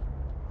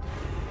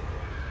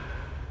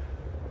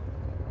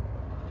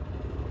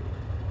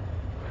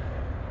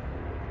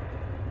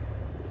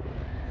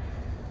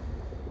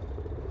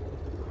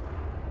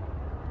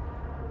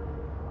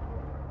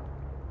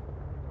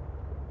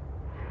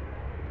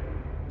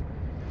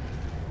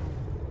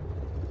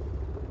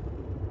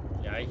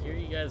 I hear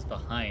you guys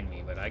behind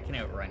me, but I can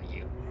outrun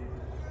you.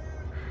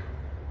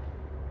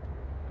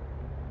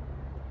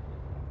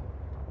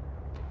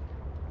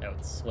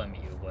 Outswim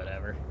you,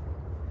 whatever.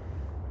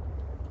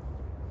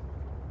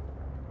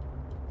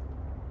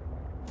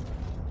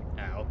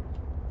 Ow.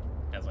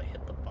 As I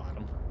hit the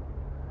bottom.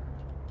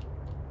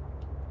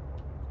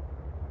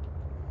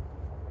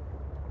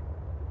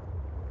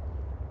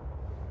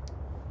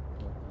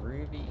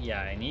 Ruby? Yeah,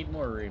 I need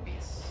more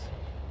rubies.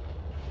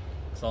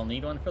 So I'll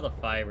need one for the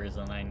fibers,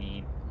 and I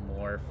need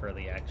more for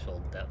the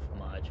actual depth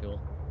module.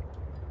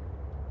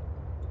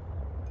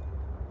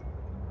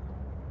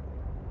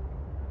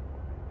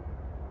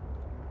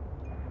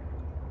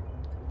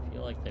 I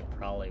feel like they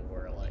probably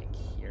were like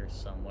here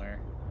somewhere.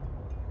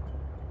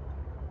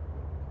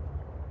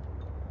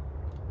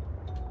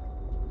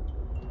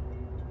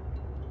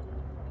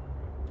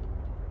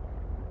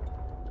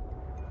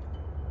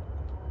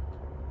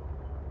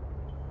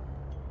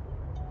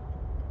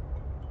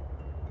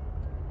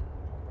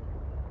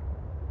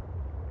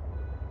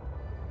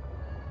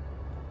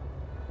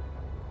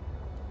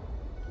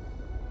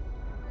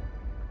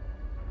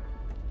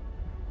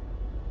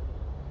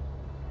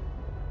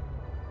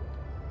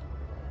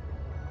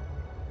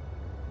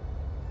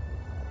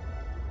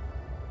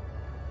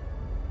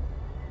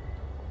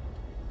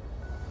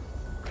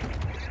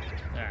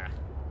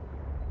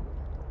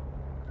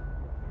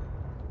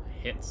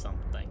 Hit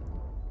something.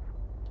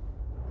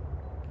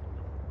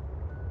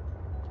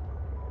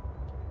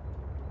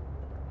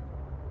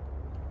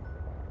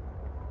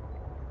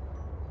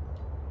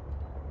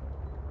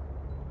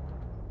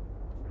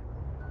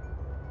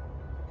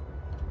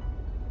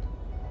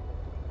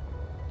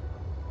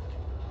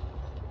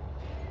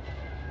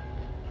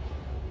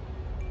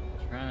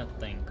 Trying to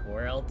think,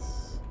 where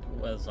else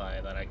was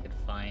I that I could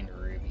find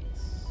rubies?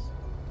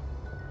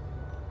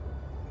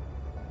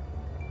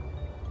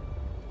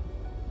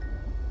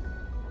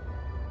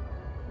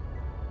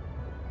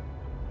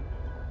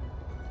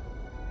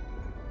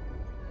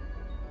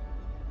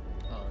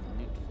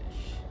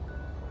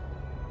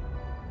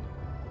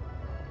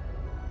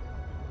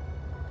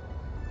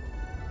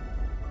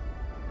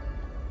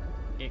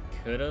 It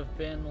could have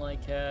been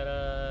like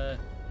at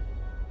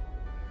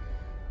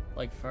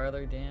like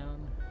farther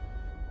down.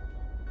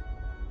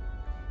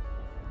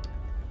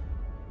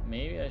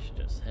 Maybe I should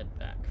just head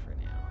back for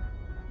now.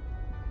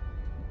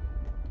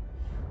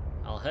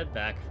 I'll head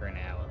back for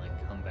now and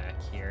then come back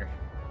here.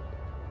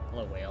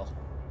 Hello, whale.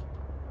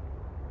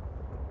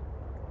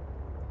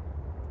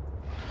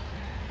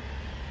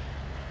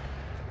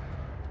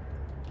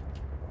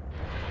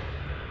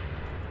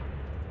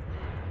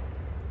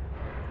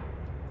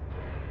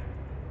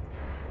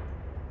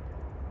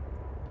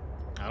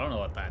 I don't know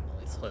what that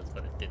noise was,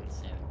 but it didn't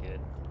sound good.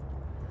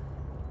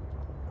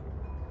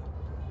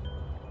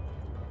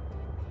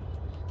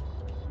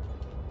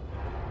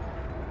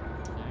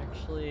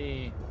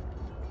 Actually,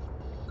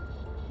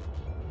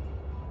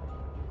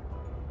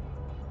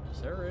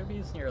 Is there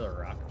rubies near the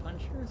rock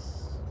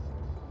punchers?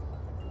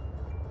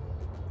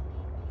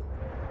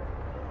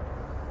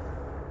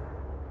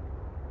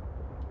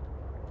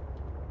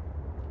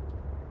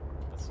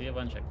 I see a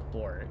bunch of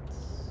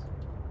quartz.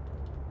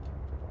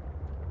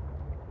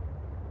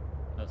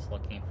 I was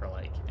looking for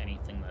like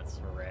anything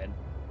that's red.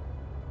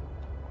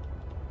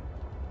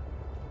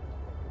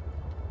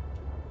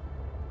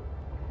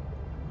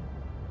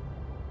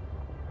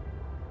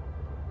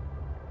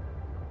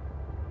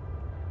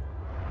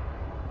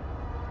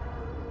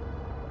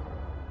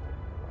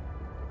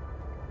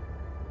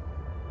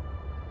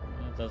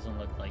 It doesn't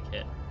look like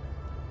it.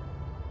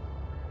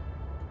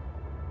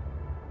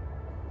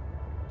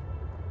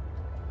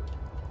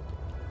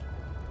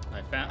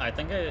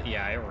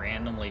 I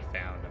randomly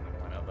found them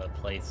in one of the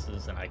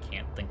places, and I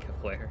can't think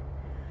of where.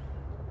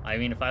 I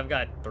mean, if I've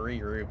got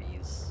 3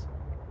 rubies,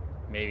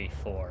 maybe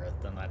 4,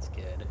 then that's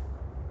good.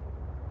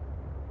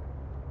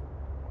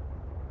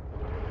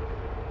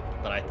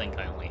 But I think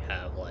I only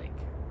have, like,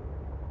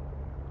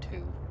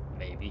 2,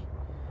 maybe.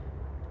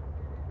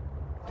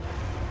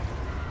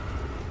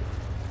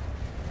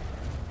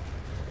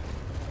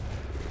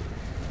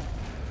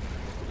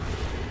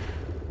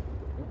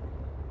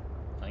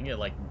 I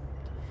think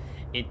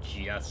it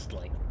just,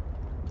 like,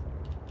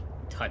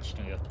 touched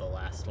me with the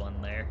last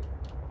one there.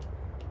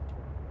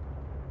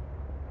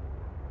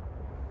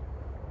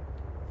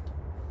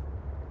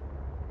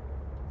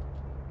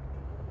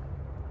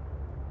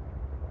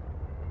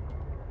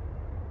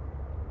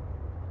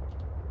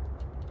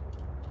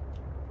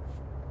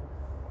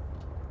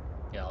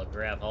 Yeah, I'll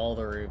grab all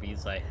the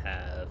rubies I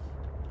have.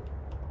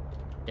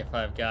 If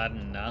I've got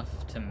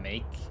enough to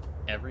make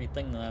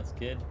everything, then that's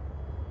good.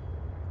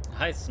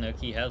 Hi,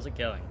 Snooky, how's it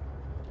going?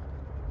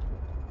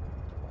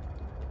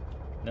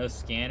 No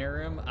scanner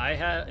room?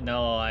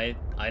 I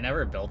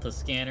never built a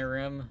scanner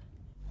room.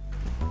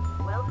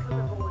 Welcome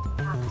aboard,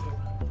 Captain.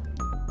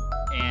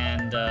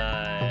 And,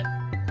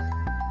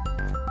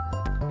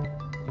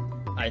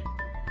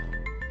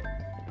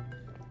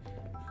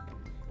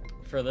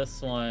 for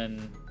this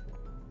one,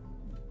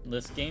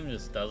 this game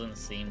just doesn't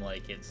seem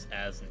like it's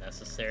as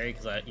necessary,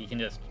 because you can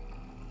just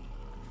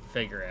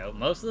figure out.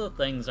 Most of the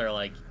things are,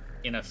 like,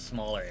 in a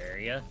smaller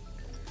area.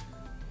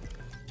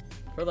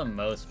 For the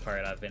most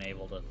part, I've been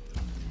able to...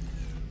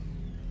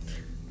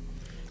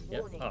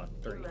 Yep. Warning, Oh,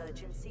 3.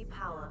 emergency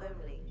power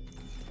only.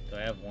 Do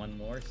I have one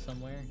more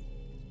somewhere?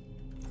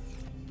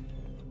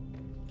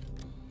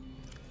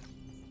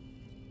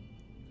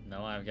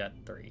 No, I've got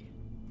 3.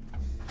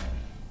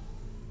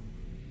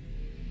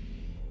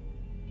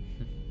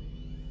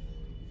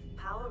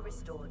 Power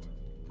restored.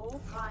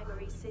 All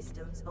primary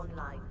systems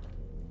online.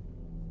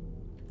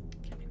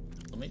 Okay,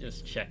 let me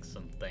just check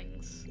some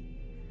things.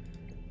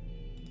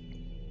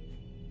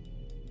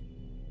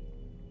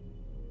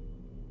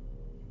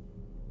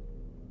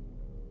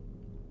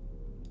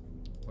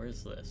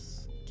 Where's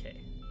this?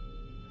 Okay.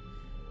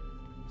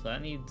 So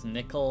that needs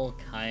nickel,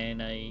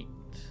 kyanite,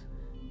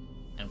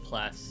 and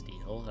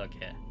plasteel.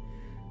 Okay.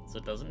 So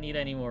it doesn't need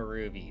any more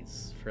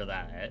rubies for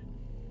that.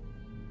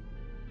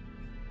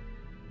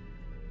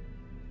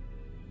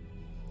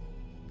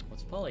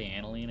 What's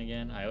polyaniline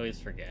again? I always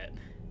forget.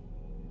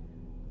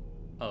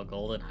 Oh,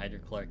 gold and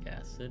hydrochloric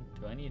acid.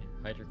 Do I need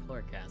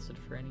hydrochloric acid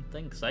for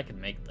anything? Because I could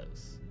make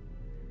those.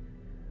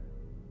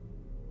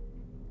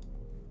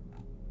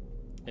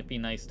 It'd be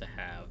nice to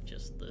have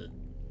just the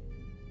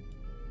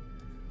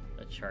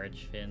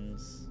charge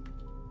fins.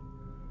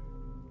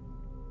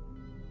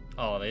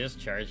 Oh, they just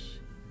charge.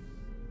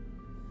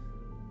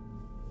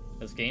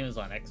 This game is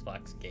on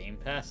Xbox Game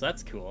Pass.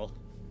 That's cool.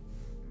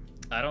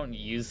 I don't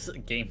use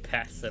Game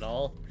Pass at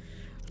all,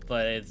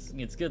 but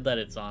it's good that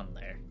it's on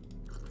there.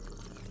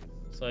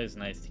 It's always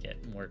nice to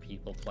get more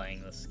people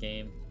playing this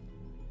game.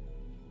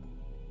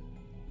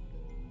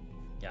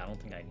 Yeah, I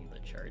don't think I need the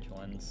charge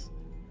ones.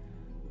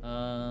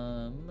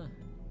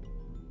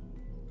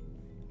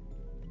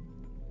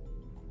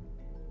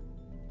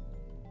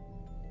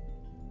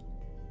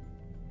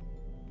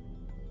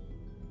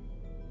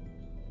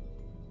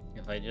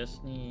 If I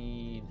just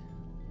need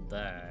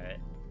that,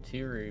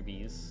 2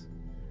 rubies.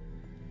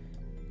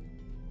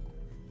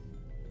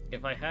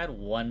 If I had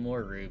one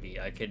more ruby,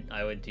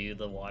 I would do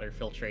the water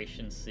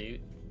filtration suit.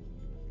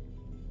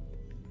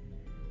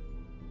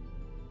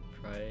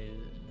 I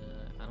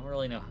don't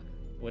really know.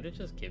 Would it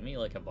just give me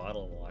like a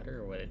bottle of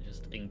water, or would it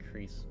just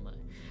increase my...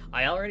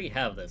 I already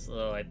have this,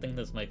 though I think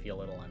this might be a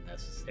little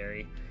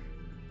unnecessary.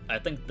 I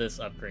think this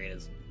upgrade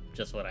is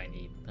just what I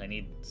need. I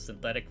need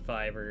synthetic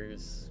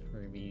fibers,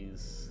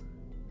 rubies.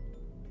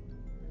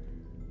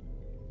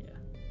 Yeah.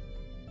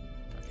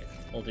 Okay,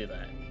 we'll do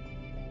that.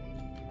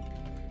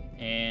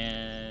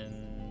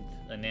 And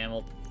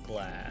enameled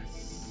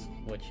glass,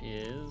 which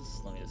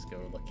is... Let me just go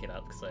look it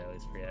up, because I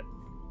always forget.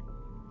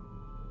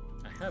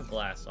 I have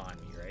glass on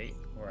me, right?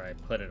 Or I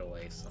put it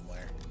away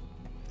somewhere.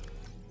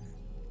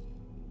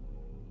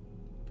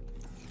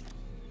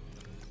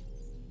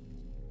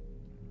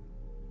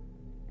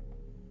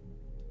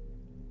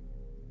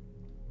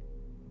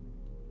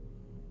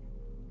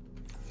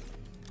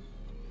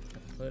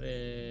 put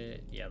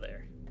it... yeah,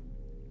 there.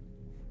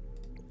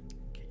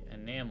 Okay,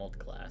 enameled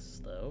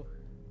glass, though.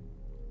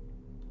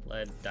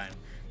 Lead, diamond.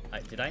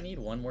 Did I need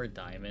one more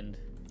diamond?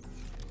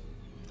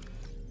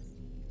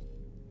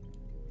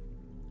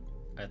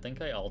 I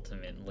think I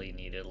ultimately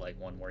needed, like,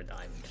 one more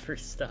diamond for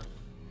stuff.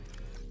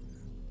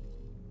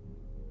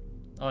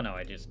 Oh no,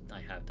 I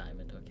have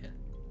diamond, okay.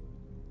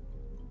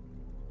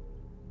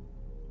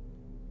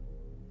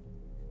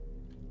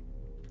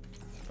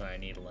 But I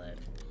need lead.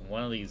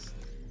 One of these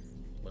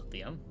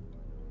lithium.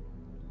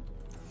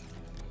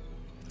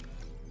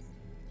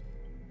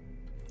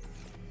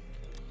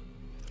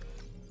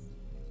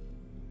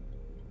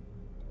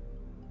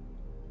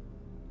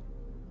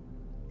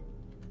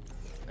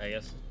 I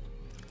guess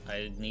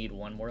I need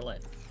one more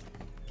lead.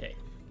 Okay.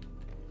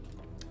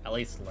 At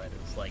least lead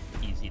is, like,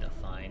 easy to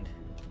find.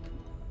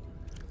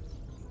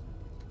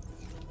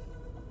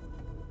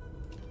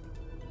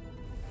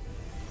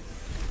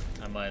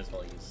 I might as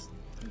well use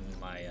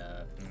my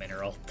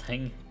mineral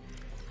thing.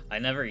 I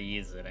never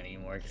use it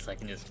anymore because I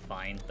can just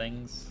find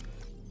things.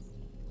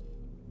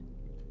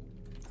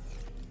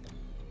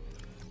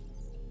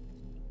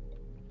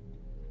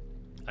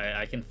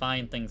 I can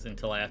find things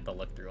until I have to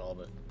look through all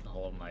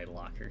of my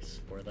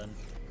lockers for them.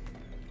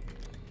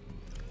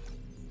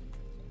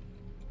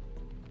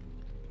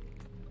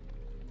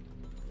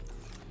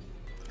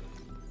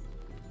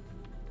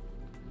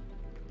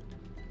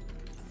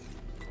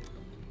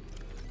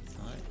 It's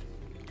not.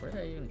 Where did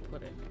I even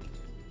put it?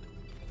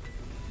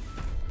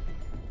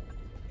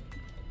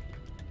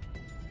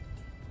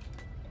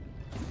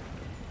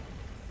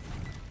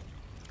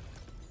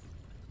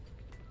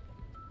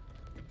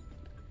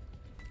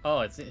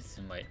 Oh, it's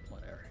in my,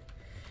 whatever.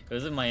 It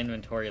was in my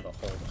inventory the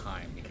whole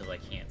time because I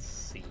can't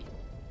see.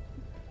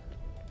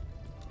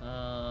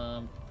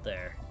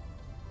 There.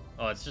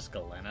 Oh, it's just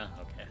Galena?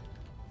 Okay.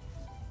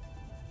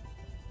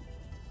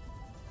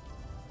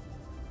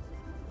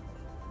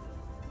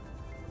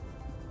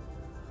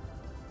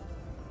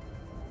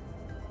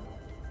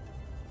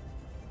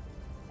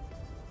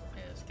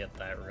 Yeah, just get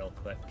that real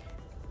quick.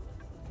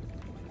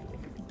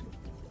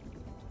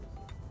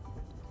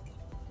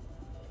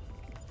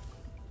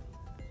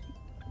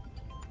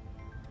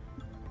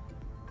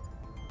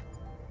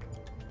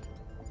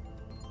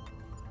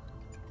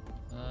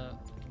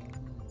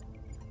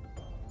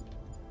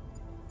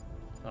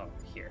 Oh,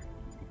 here.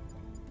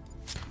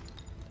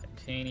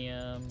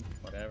 Titanium,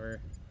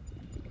 whatever.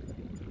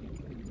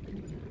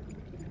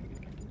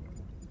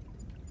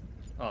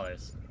 Oh,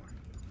 there's some more.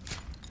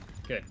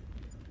 Good.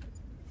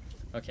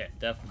 Okay,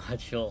 def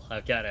module.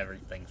 I've got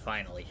everything,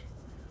 finally.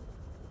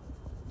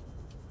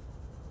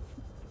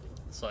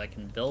 So I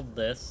can build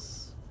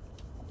this.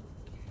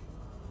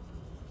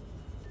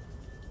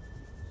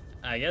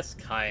 I guess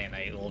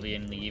kyanite will be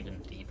in the even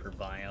deeper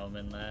biome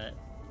in that.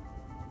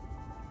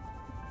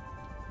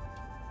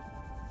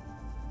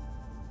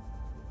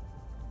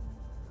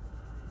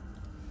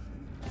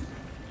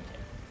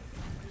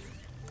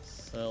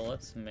 So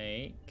let's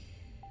make...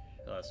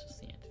 oh, that's just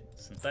the end.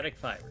 Synthetic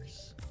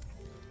fibers.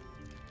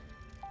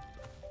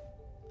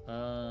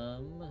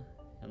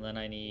 And then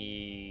I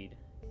need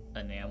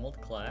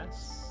enameled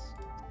glass.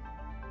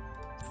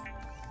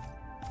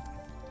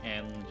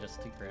 And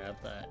just to grab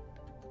that.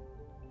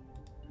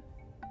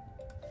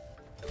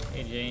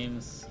 Hey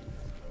James.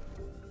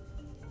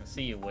 I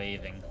see you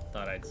waving.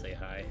 Thought I'd say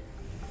hi.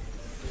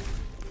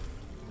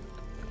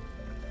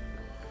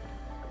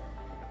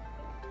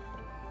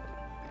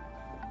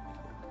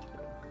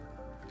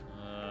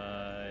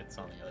 It's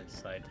on the other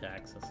side to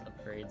access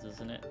upgrades,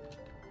 isn't it?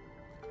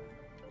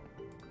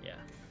 Yeah.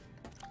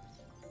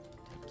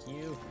 Thank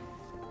you.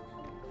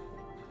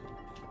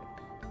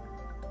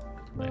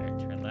 There,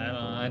 turn that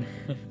on.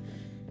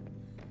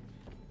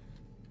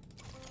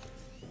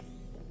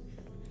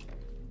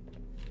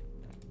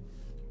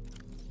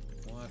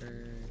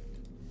 Water.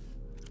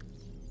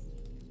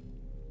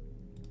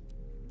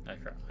 I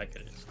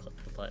could have just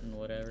clicked the button,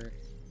 whatever.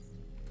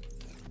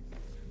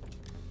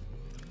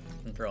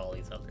 And throw all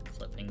these other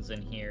clippings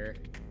in here.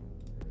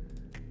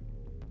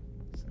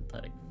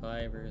 Synthetic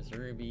fibers,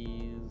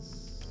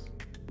 rubies.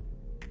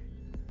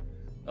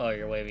 Oh,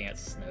 you're waving at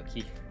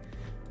Snooky.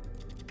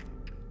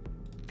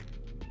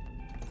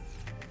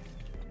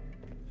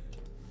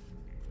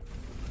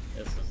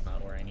 This is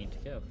not where I need to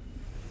go.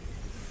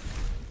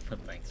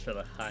 But thanks for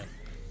the hi.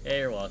 Yeah,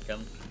 you're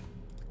welcome.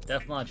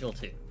 Def Module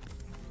 2.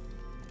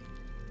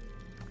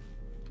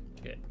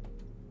 Good.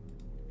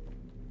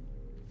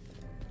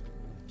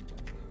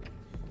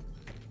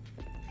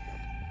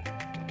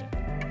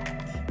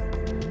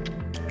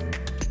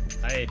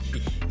 Hi, Chi.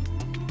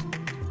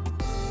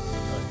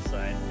 Other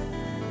side.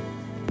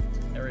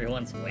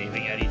 Everyone's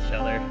waving at each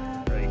other.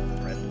 Very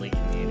friendly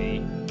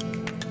community.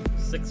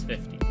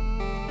 650.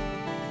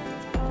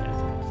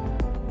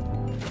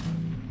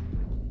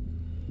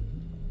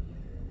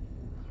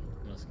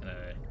 I'm just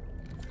gonna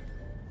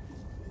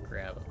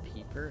grab a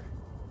peeper.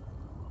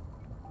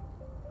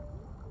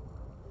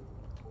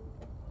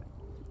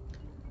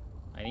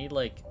 I need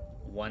like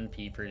one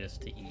peeper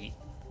just to eat.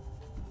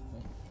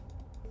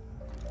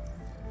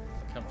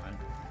 Come on.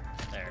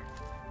 There.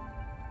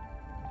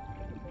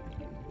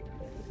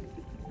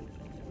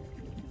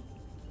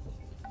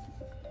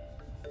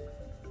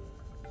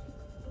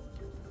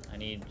 I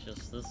need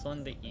just this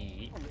one to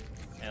eat,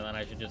 and then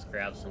I should just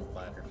grab some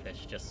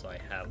bladderfish just so I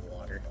have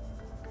water.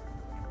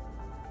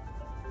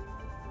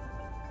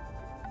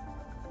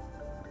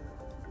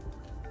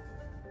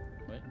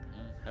 What?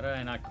 How did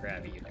I not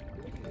grab you?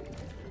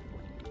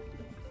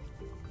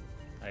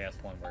 I guess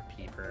one more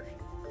peeper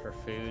for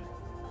food.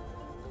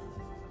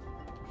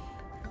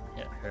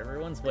 Yeah,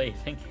 everyone's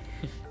waving.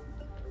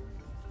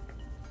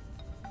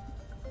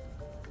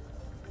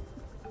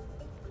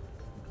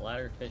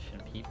 Bladderfish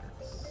and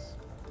peepers.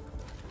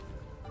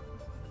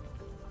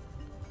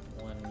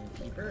 One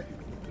peeper.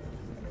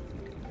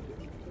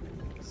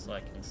 So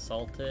I can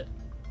salt it.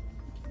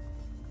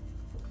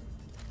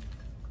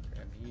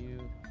 Grab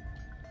you.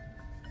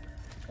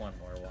 One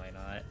more, why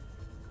not?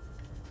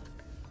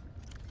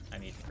 I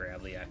need to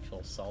grab the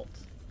actual salt.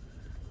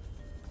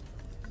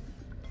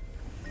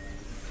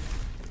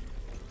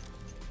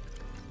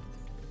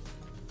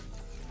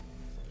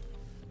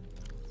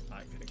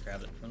 I could have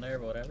grabbed it from there,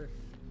 but whatever.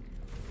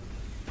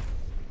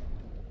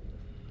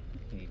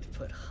 You need to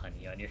put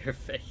honey on your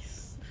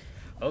face.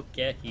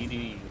 Okay, you do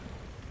you.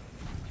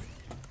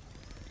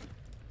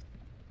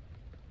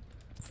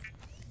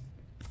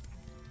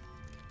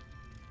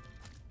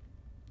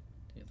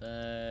 Do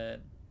that.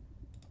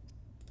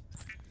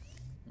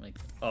 Like,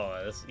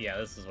 oh, this, yeah,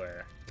 this is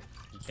where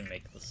you can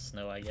make the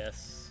snow, I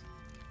guess.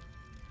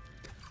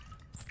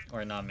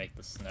 Or not make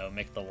the snow,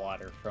 make the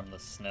water from the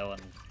snow.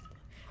 And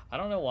I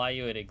don't know why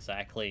you would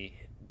exactly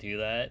do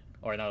that.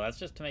 Or no, that's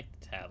just to make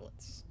the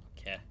tablets.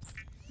 Okay.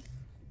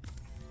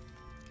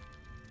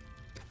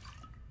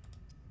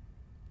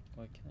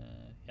 What can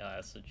I... Yeah,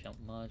 that's a jump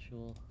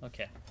module.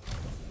 Okay.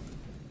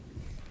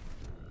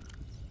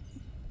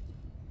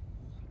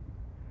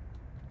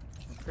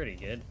 Pretty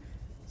good.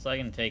 So I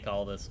can take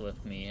all this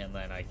with me, and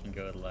then I can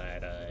go to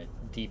that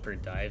deeper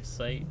dive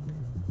site.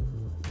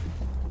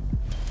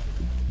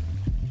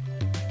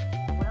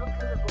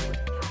 Welcome aboard,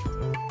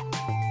 Captain.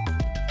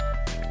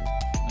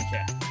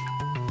 Okay.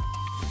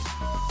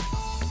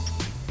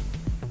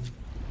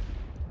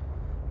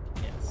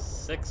 Yeah,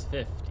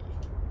 650.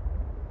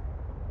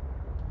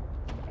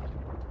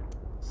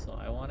 So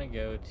I want to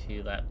go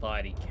to that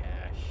body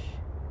cache.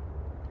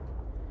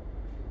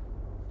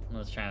 I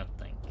was trying to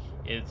think.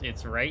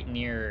 It's right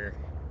near.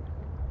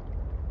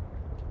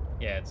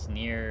 Yeah, it's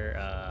near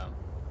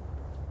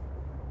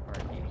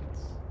Arcades.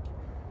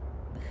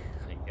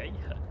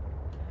 Yeah.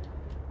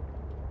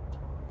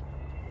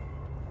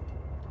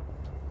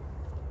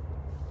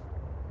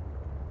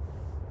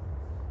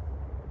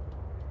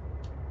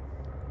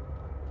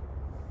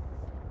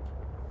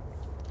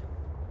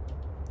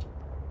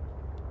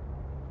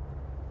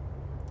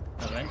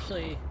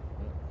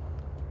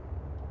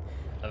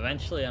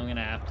 Eventually I'm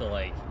gonna have to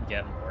like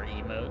get more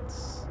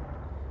emotes.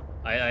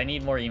 I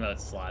need more emote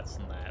slots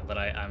than that, but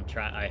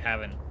I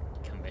haven't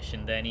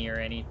commissioned any or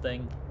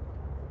anything.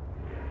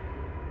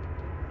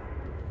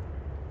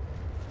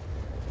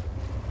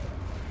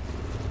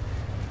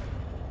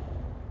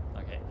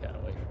 Okay, got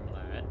away from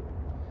that.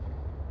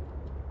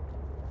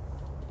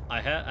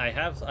 I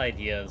have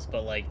ideas,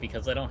 but like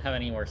because I don't have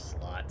any more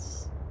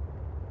slots,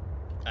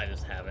 I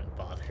just haven't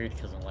bothered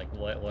because I'm like,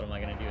 what am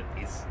I gonna do with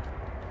these?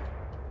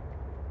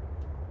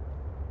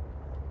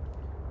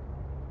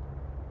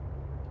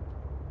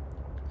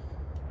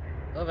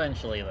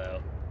 Eventually,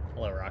 though.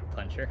 Hello, Rock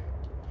Puncher.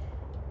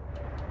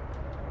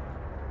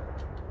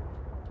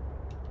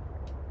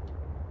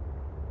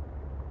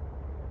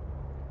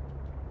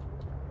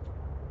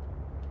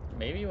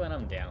 Maybe when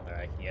I'm down there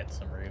I can get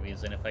some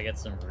rubies, and if I get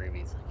some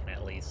rubies I can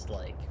at least,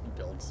 like,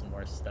 build some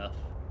more stuff.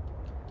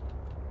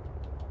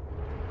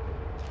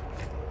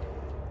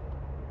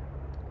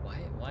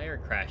 Why are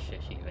crash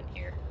fish even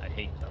here? I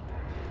hate them.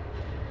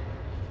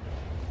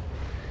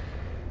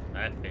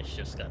 That fish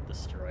just got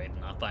destroyed,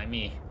 not by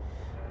me.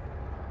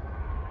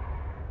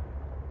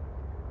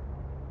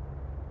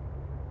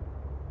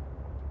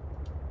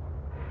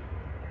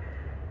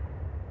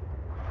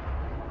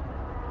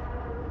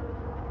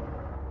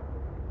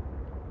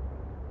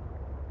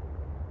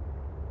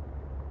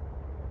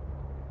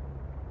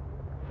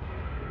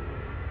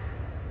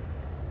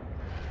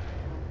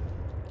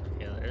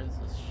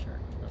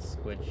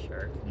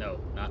 Shark. No,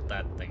 not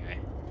that thing.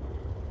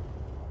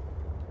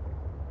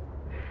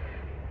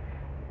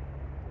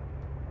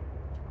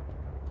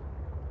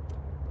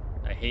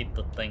 I hate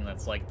the thing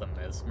that's like the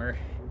mesmer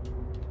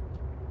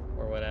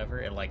or whatever.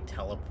 It like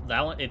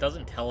that one. It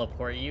doesn't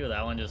teleport you.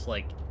 That one just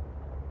like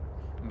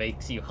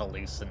makes you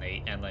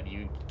hallucinate, and then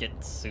you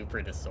get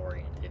super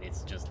disoriented. It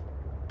just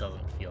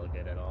doesn't feel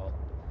good at all.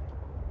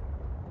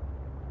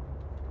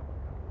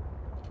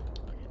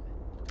 Okay.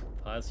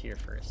 Pause here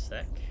for a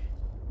sec.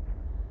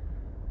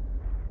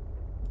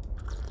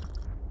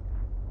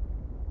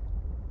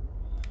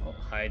 Oh,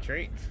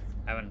 hydrate.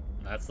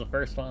 That's the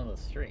first one on the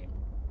stream.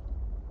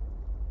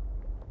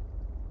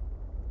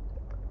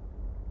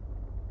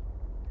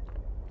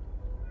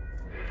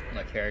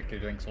 My character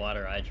drinks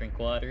water, I drink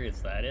water,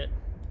 is that it?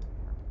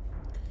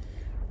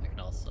 I can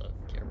also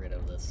get rid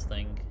of this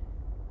thing.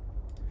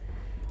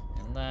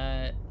 And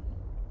that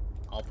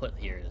I'll put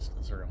here just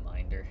as a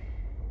reminder.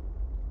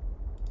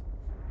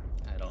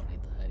 I don't need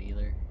that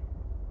either.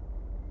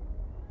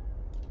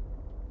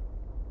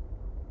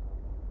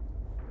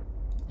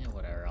 Yeah,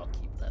 whatever, I'll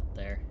keep that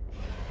there.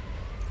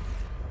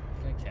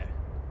 Okay.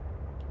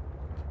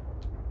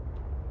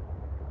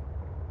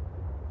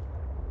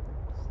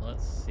 So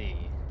let's see.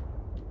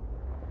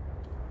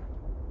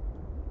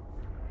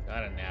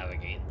 Gotta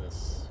navigate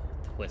this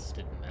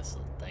twisted mess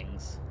of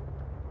things.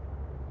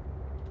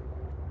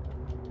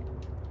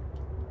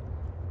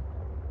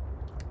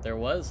 There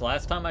was,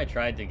 last time I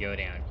tried to go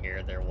down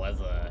here, there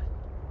was a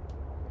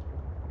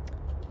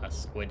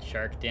squid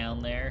shark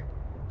down there.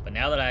 But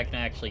now that I can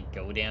actually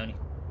go down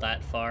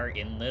that far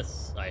in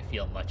this, I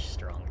feel much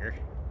stronger.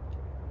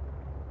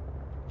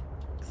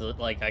 So,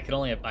 like,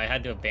 I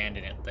had to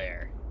abandon it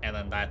there, and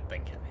then that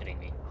thing kept hitting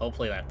me.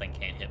 Hopefully that thing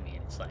can't hit me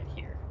inside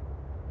here.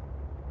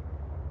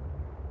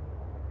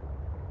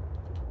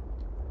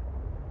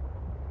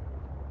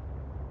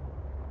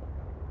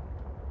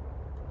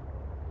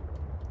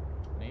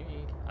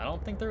 Maybe, I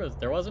don't think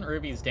there wasn't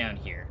rubies down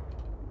here.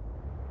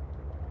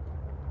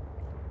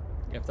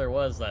 If there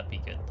was, that'd be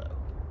good, though.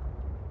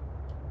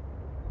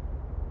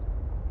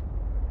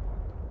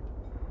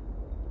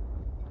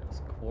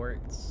 There's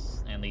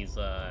quartz, and these,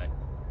 I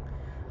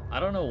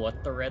don't know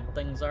what the red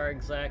things are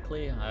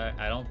exactly.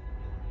 I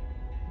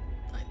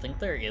think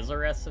there is a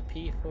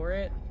recipe for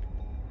it.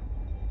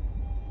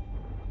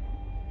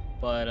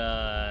 But,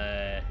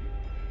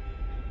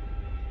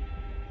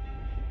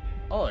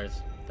 oh,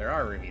 there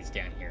are rubies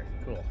down here.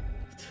 Cool.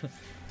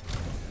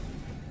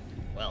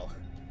 Well.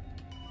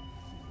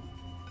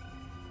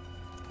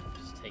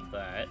 Just take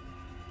that.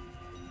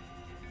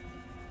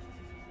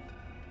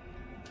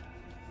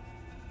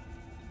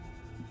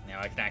 Now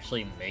I can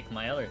actually make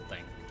my other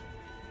thing.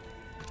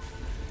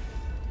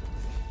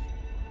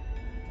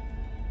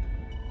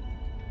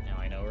 Now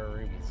I know where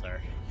rubies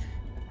are.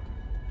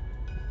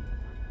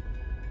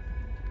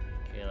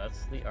 Okay,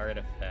 that's the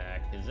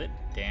artifact. Is it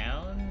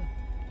down?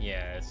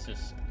 Yeah, it's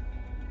just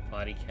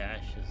body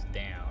cache is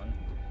down.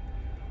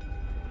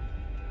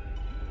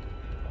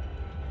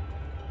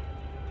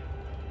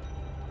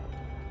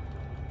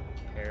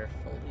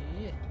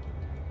 Carefully.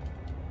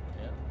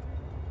 Yep.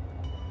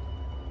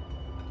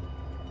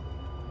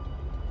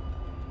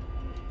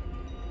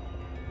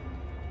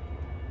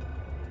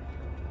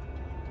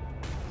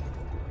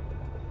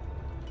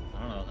 I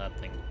don't know if that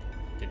thing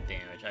did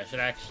damage. I should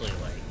actually,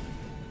 like,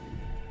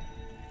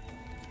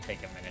 take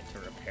a minute to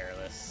repair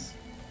this.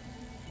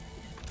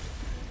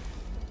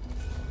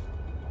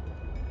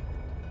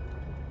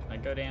 I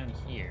go down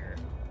here.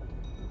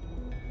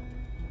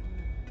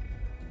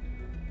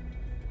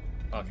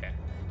 Okay.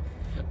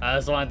 I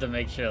just wanted to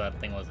make sure that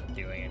thing wasn't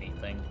doing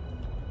anything.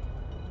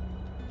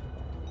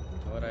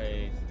 Would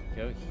I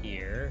go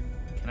here?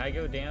 Can I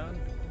go down?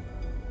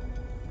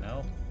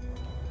 No?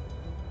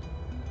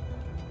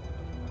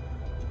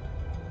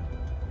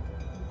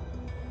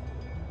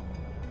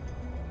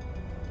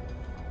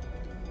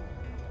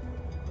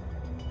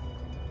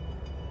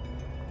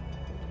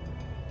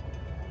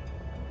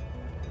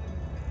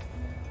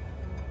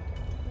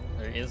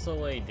 There is a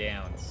way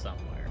down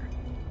somewhere.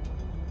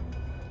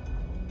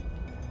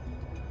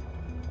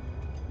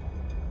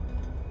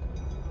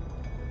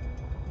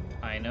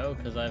 I know,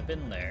 because I've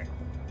been there.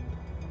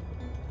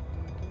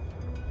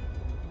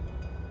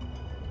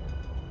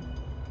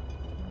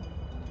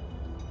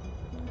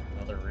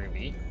 Another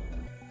ruby.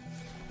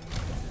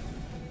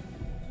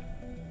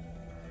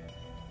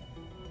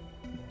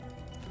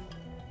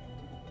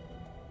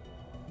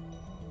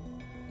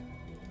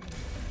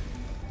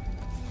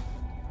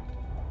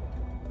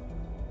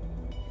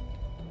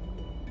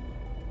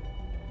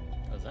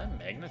 Was that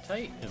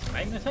magnetite? Is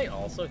magnetite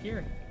also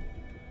here?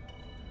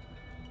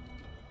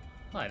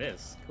 Oh, it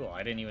is. Cool,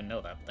 I didn't even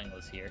know that thing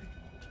was here.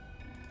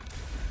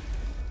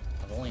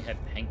 I've only had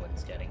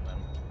penguins getting them.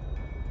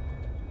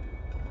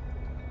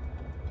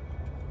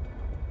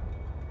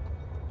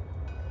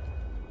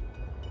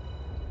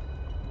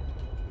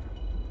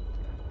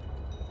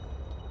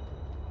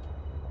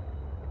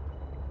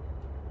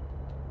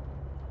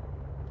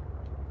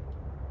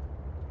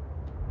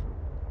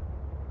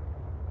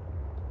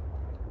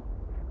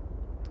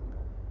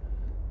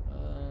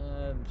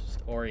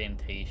 Just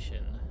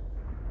orientation.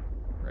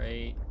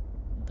 Right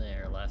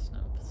there, last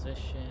known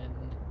position.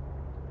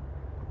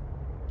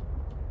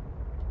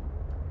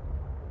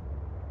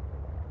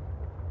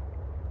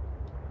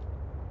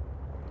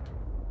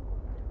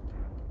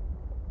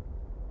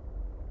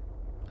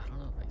 I don't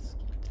know if I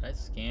scanned. Did I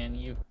scan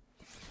you?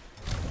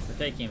 For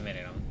taking a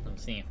minute, I'm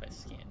seeing if I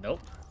scanned.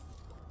 Nope.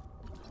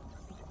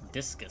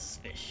 Discus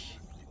fish.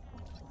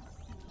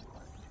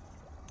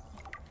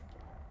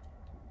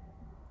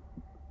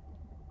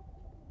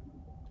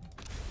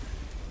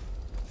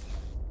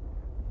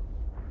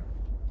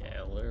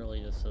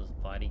 Literally just says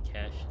body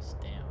cache is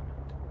down.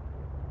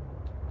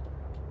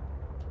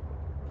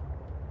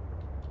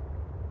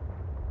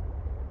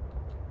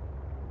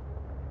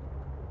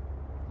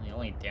 The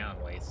only down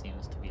way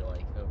seems to be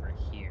like over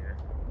here.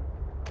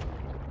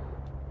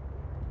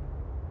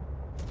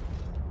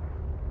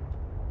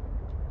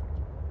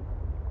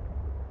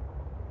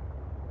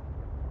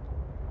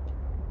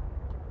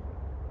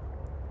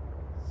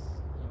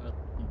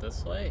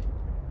 This way?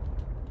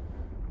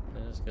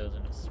 It just goes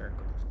in a circle.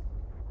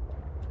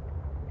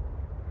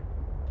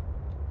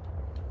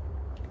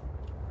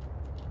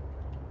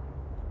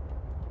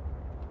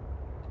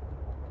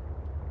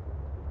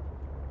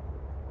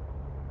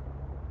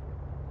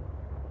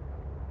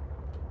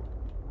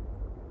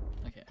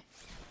 Okay.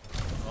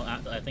 Well,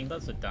 I think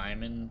that's a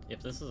diamond.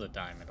 If this is a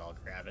diamond, I'll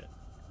grab it.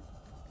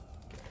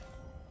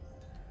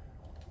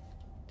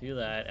 Do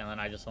that, and then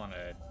I just want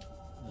to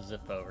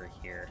zip over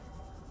here.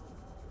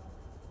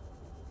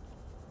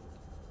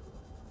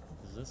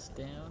 Is this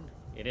down?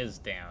 It is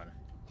down.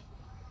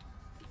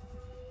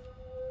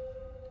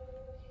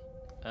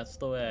 That's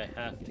the way I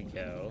have to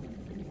go.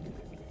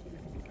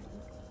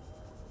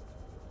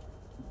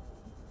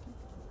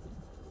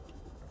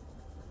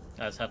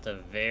 I just have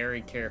to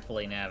very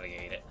carefully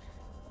navigate it.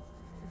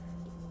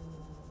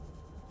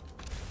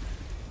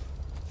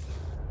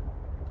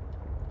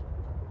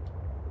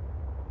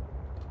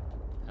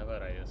 How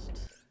about I just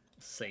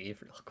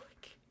save real quick?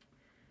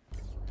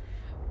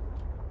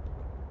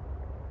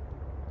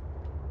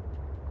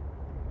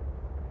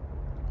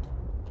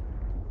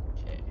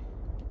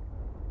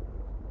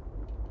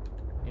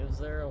 Is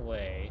there a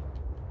way?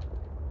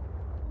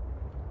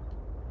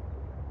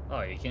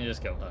 Oh, you can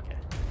just go. Okay.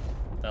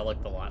 That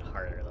looked a lot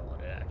harder than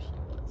what it actually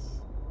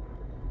was.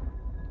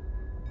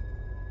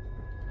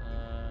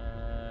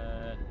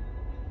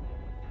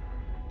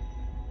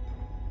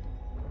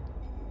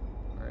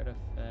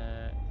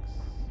 Artifacts.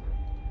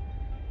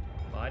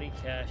 Body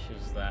cache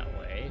is that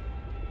way.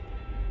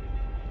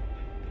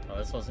 Oh,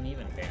 this wasn't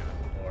even down.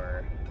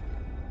 Or...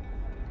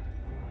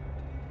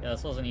 yeah,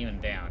 this wasn't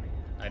even down.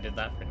 I did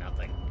that for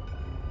nothing.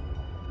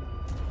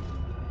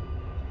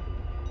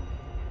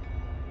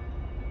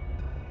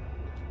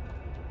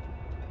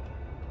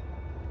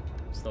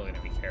 Still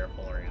gonna be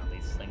careful around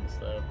these things,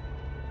 though.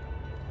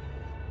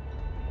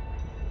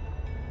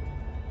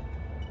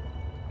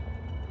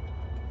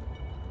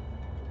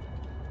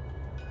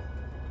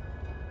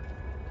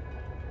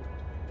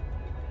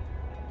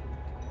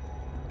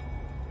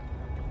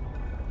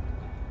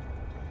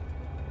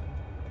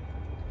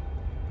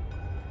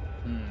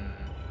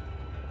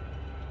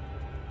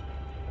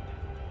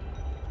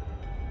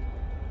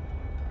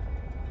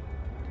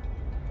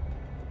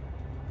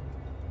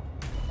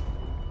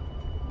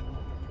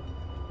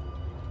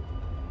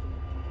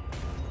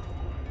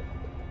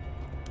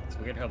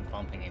 Weird how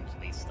bumping into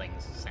these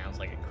things sounds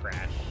like a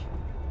crash.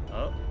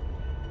 Oh.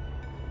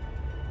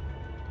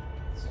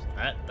 So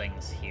that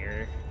thing's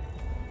here.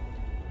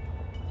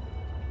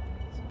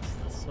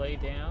 So is this way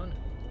down?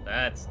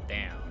 That's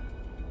down.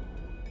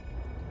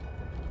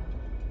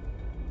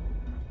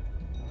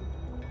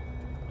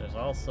 There's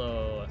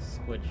also a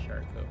squid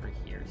shark over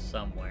here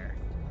somewhere.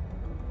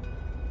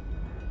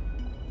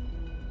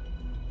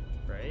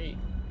 Right?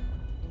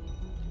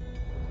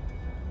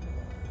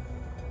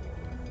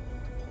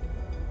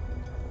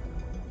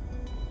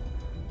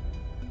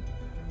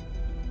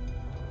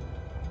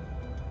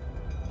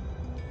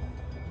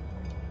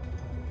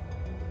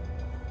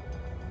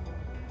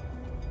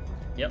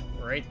 Yep,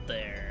 right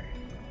there.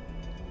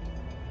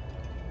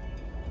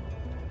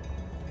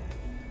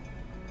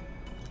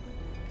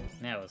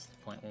 Now is the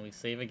point when we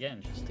save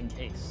again, just in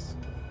case.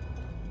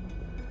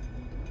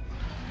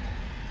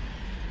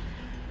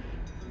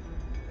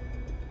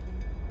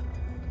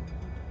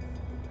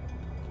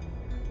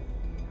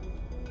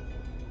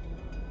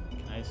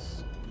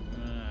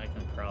 I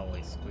can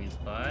probably squeeze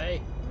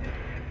by.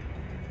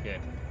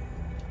 Good.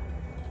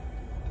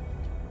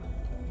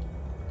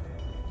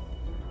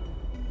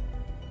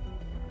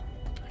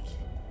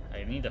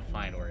 I need to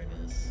find where it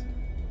is.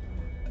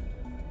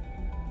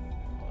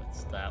 Oh,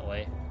 it's that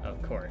way?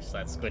 Of course,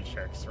 that squid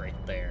shark's right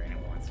there and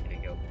it wants me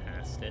to go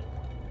past it.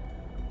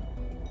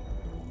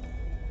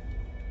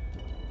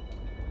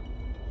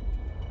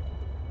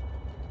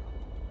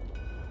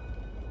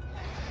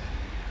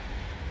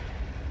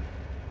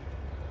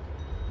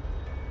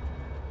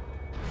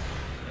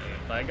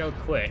 If I go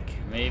quick,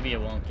 maybe it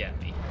won't get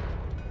me.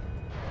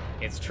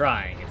 It's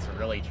trying, it's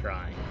really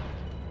trying.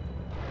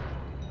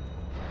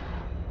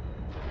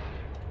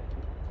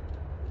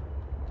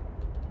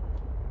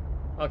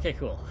 Okay,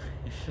 cool.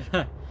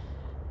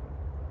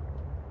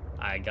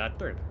 I got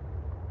through.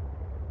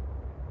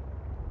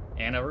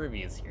 And a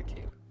ruby is here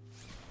too.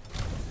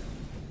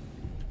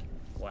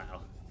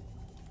 Wow.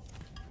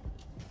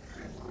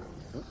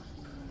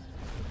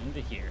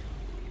 Into here.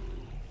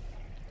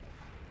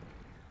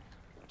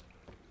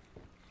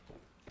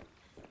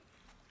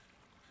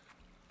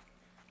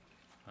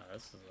 Oh,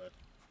 this is a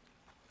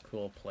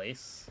cool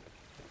place.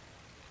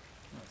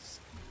 Oh,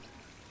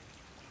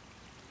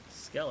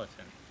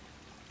 skeleton.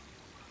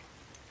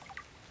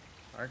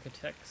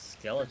 Architect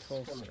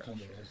skeletal skeleton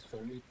structure. is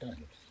very dense,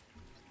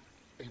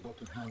 able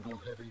to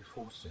handle heavy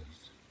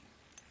forces.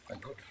 A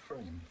good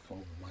frame for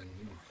my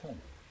new form.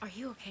 Are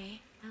you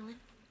okay, Alan?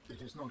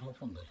 It is not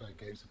often that I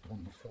gaze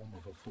upon the form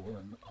of a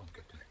fallen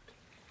architect.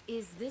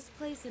 Is this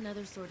place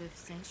another sort of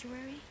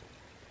sanctuary?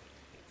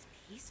 It's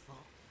peaceful.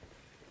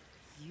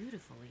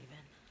 Beautiful,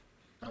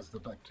 even. As the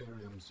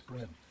bacterium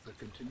spread, the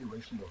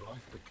continuation of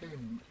life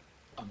became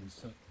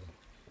uncertain.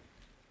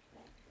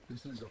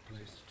 This is a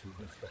place to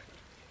reflect.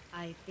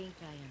 I think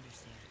I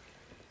understand.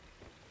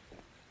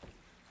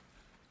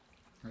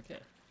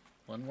 Okay.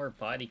 One more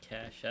body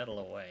cache out of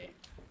the way.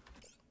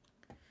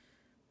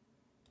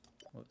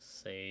 Let's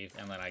save,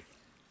 and then I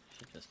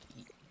should just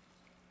eat.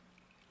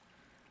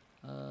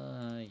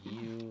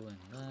 You and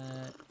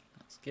that.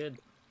 That's good.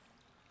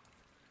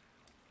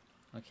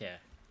 Okay.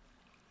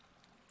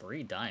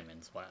 3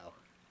 diamonds, wow.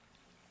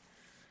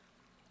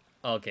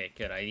 Okay,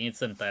 good. I need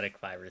synthetic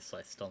fibers, so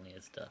I still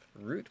need stuff.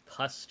 Root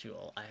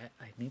pustule. I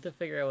need to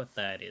figure out what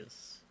that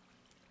is.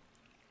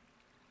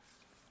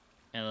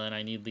 And then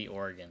I need the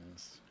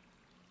organs.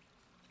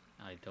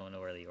 I don't know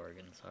where the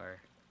organs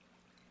are.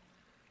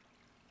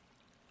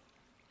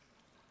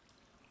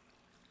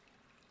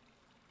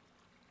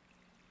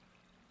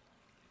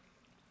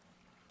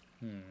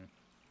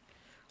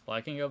 Well,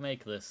 I can go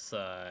make this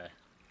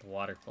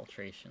water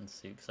filtration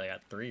suit because I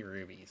got 3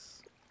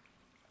 rubies.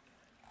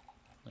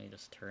 Let me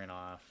just turn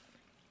off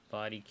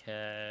body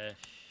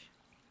cache.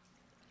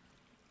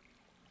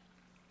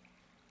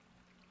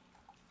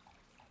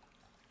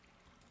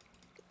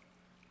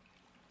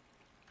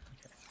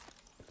 Okay.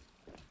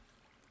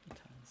 What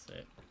time is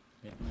it?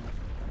 Midnight?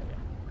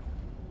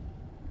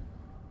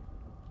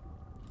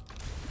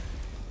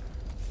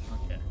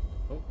 Okay.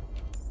 Oh.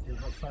 You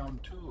have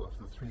found 2 of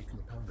the 3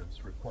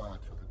 components required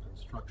for the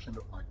construction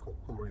of my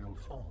corporeal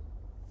form.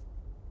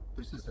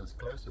 This is as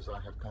close as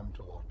I have come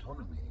to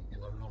autonomy in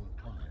a long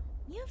time.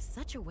 You have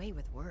such a way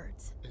with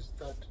words. Is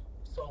that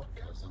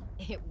sarcasm?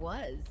 It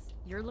was.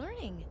 You're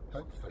learning.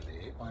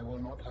 Hopefully, I will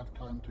not have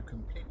time to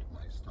complete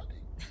my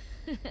study.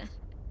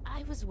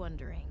 I was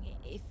wondering,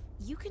 if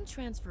you can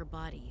transfer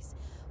bodies,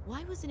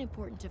 why was it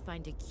important to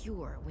find a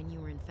cure when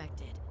you were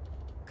infected?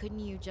 Couldn't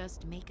you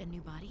just make a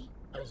new body?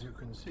 As you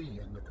can see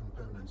in the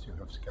components you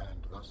have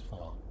scanned thus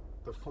far,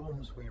 the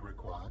forms we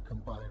require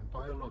combine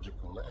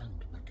biological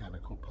and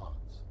mechanical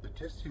parts. The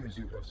tissues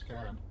you have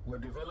scanned were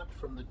developed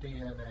from the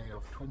DNA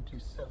of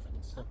 27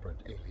 separate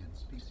alien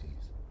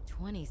species.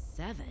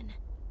 27?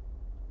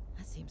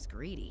 That seems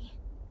greedy.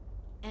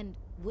 And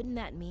wouldn't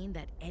that mean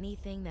that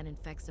anything that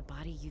infects a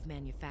body you've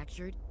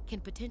manufactured can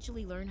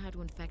potentially learn how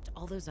to infect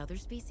all those other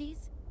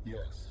species?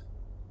 Yes.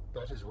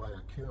 That is why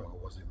a cure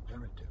was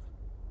imperative.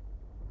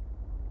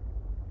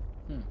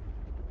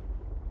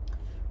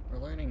 We're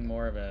learning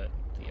more about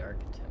the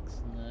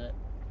architects and that.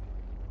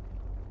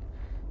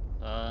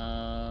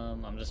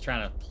 I'm just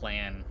trying to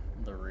plan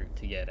the route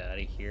to get out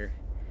of here.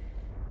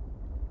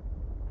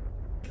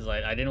 Because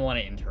I didn't want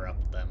to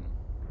interrupt them.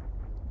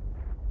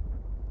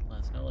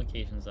 Last no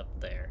locations up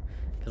there.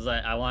 Because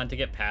I wanted to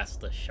get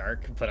past the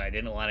shark, but I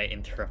didn't want to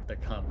interrupt their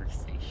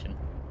conversation.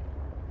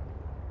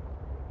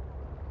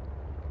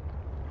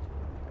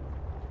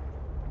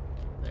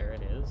 There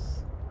it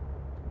is.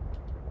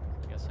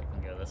 I guess I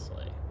can go this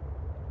way.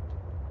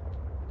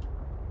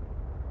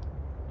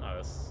 Oh,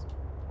 this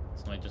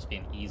might just be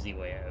an easy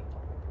way out.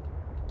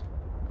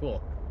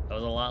 Cool. That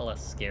was a lot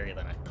less scary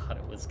than I thought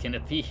it was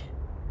gonna be.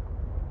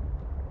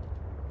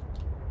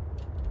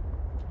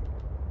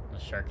 The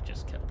shark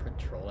just kept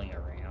patrolling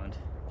around.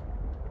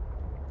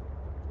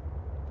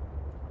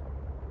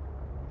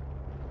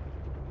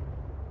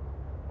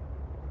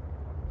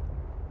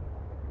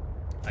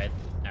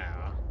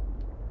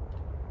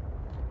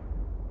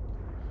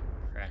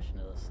 Crash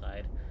into the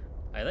side.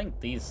 I think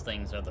these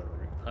things are the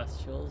root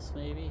pustules,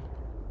 maybe?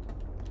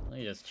 Let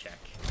me just check.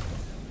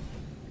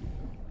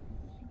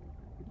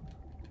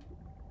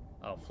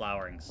 Oh,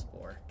 flowering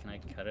spore. Can I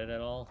cut it at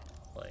all?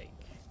 Like...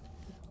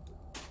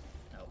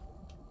 no.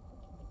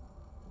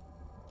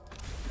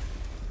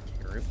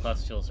 Okay, root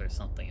pustules are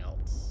something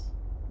else.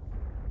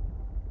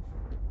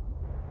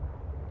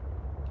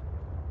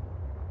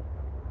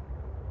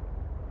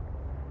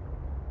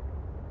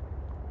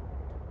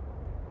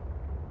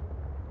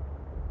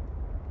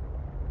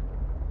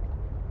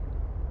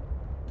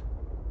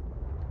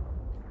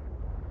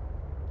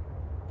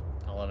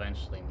 I'll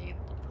eventually need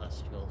the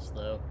pustules,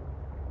 though.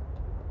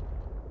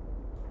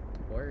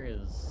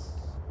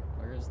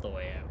 Where's the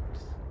way out?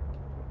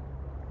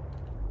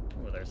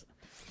 Oh,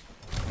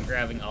 I'm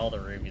grabbing all the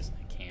rubies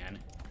I can.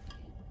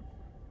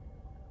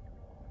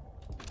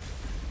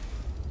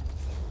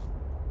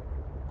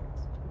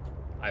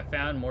 I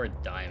found more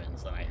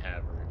diamonds than I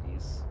have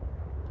rubies.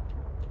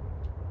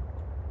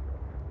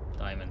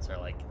 Diamonds are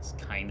like, it's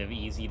kind of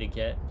easy to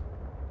get.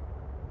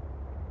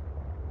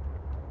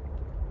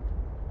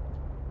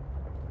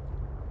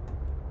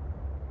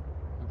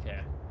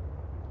 Okay.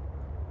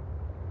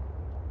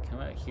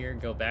 Come out here,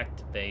 go back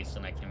to base,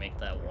 and I can make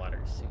that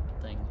water suit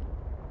thing.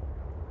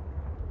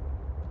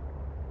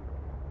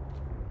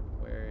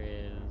 Where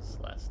is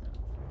last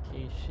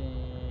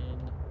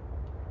notification?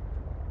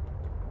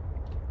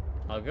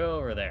 I'll go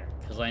over there,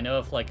 because I know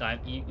if, like,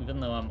 even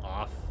though I'm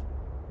off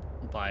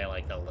by,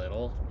 like, a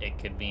little, it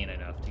could mean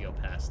enough to go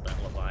past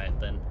that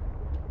Leviathan.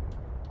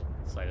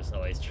 So I just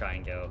always try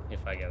and go,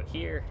 if I go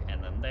here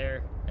and then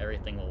there,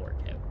 everything will work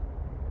out.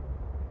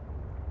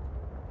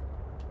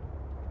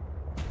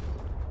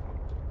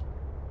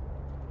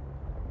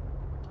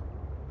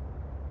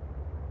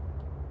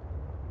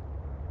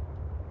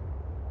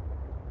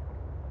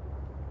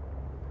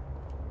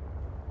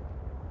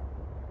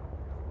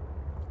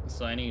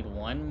 So I need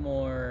one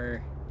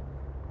more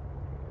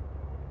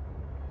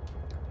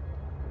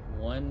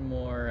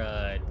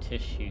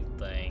tissue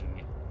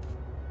thing.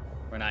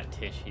 Or not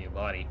tissue,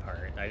 body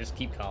part. I just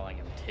keep calling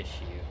him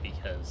tissue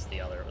because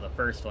the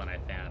first one I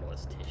found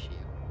was tissue.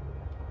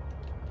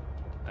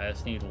 I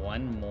just need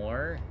one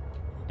more,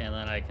 and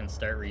then I can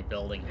start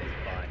rebuilding his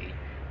body.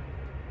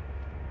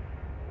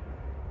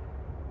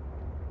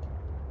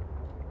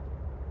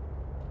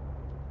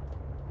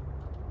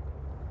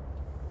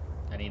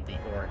 I need the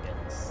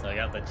organs. So I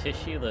got the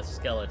tissue, the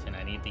skeleton,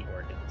 I need the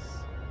organs.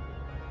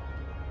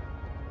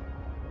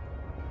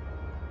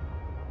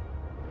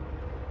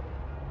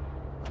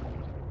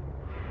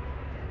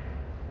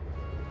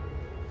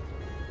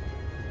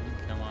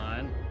 Come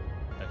on.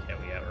 Okay,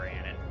 we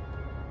outran it.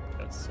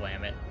 Let's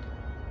slam it.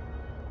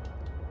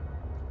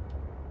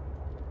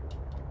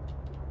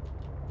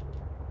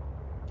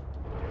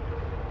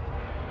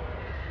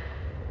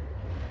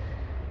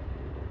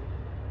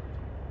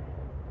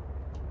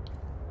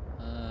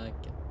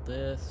 Get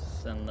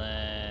this, and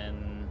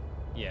then...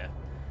 yeah.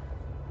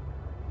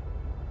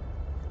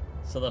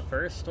 So the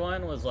first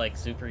one was, like,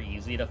 super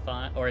easy to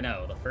find. Or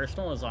no, the first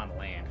one was on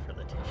land for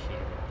the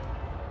tissue.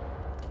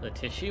 The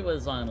tissue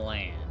was on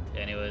land,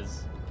 and it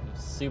was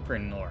super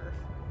north.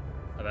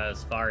 About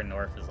as far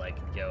north as I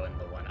could go in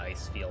the one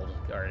ice field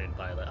guarded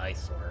by the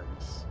ice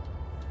worms.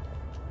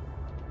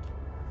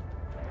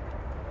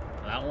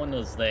 That one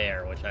was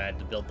there, which I had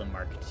to build the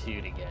Mark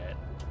II to get.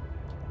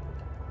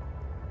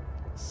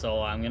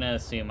 So I'm gonna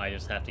assume I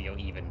just have to go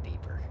even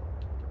deeper.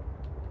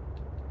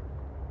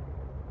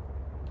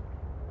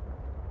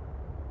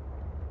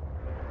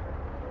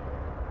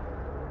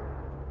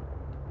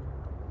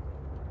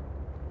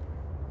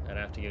 I'd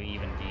have to go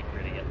even deeper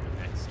to get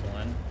the next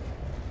one.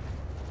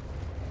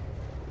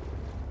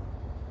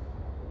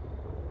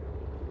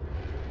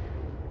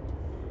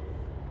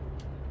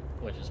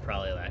 Which is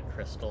probably that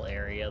crystal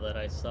area that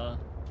I saw.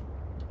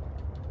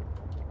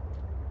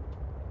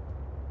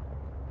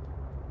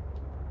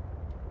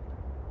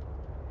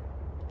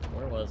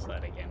 Where was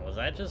that again? Was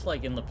that just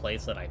like in the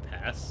place that I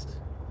passed?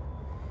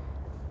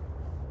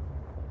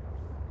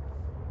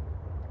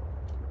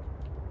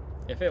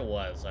 If it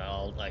was,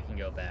 I can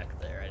go back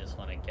there. I just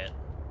want to get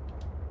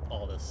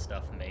all this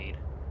stuff made.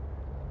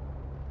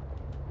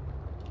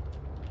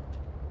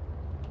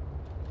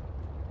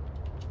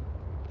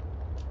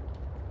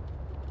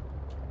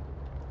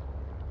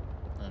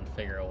 And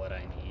figure out what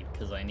I need,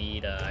 because I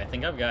need, I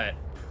think I've got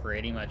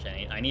pretty much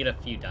I need a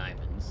few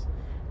diamonds,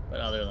 but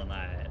other than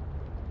that,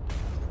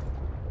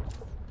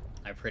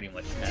 I pretty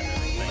much have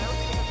everything.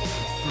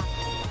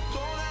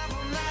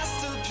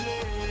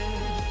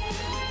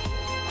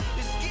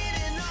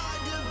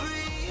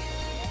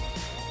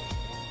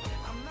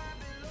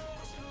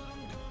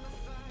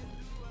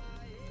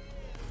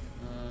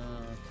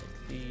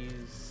 Take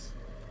these.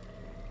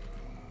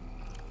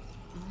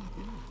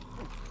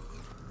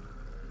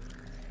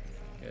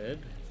 Good.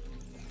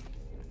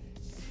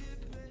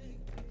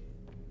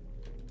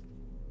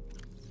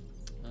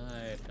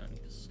 I don't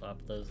need to swap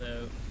those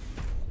out.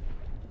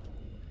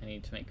 I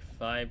need to make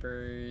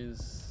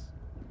fibers.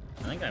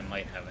 I think I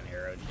might have an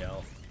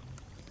aerogel.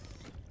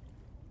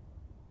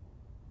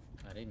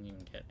 I didn't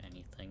even get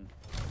anything.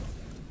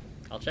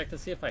 I'll check to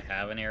see if I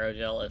have an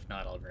aerogel. If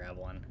not, I'll grab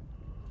one.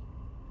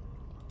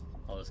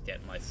 I'll just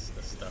get the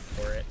stuff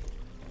for it.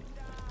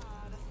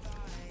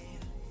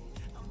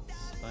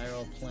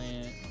 Spiral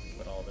plant.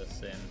 Put all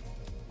this in.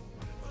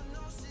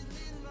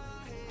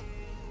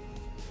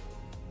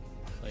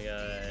 So I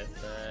got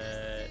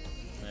that.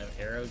 I have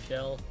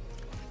aerogel.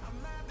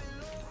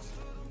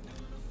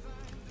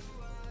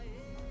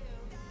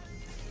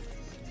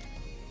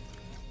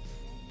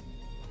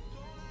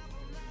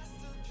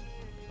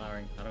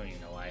 Flowering. I don't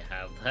even know why I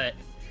have that.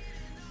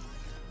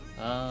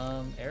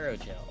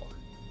 Aerogel.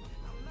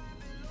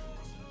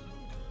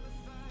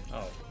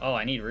 Oh,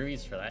 I need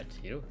rubies for that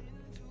too.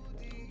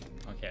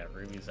 Okay,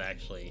 ruby's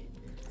actually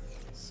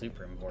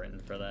super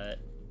important for that.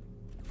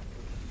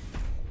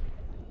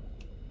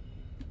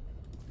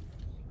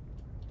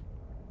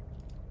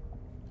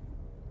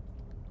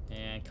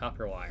 And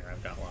copper wire,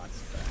 I've got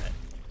lots of that.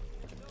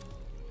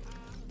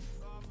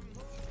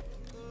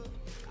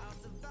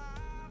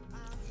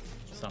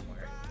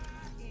 Somewhere.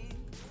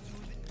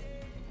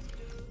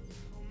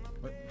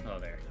 What? Oh,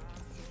 there.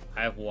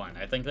 I have one.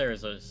 I think there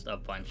is a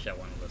bunch at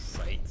one of the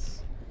sites.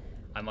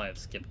 I might have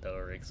skipped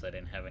over because I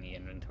didn't have any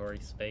inventory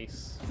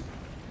space.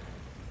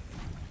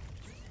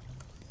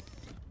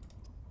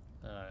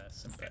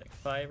 Synthetic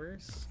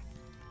fibers.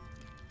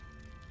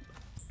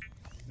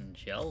 And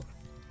gel.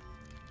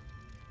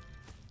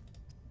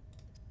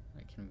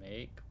 can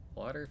make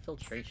water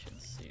filtration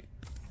suit.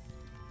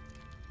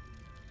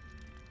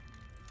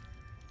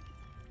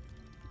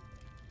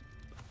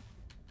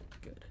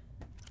 Good.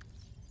 Let's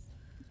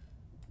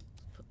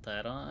put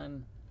that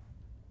on.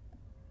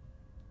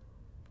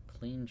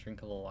 Clean,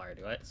 drinkable water.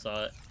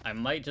 So I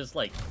might just,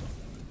 like,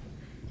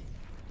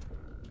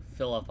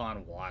 fill up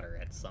on water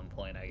at some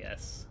point, I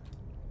guess.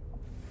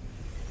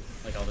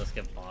 Like, I'll just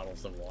get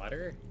bottles of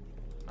water?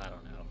 I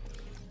don't know.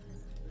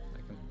 I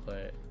can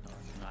put... Oh,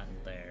 it's not in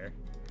there.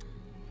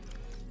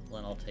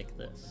 Then I'll take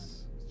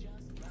this.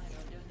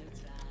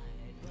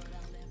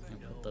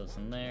 And put those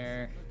in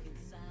there.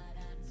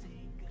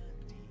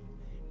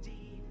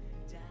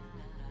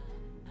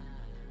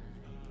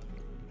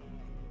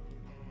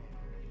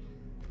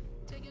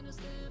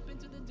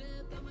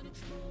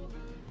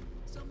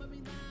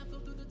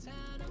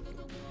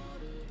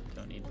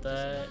 Don't need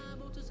that.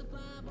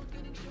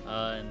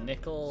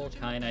 Nickel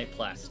kyanite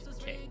plastic.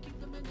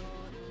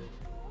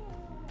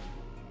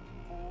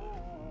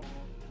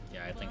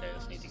 Yeah, I think I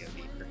just need to go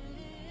deeper.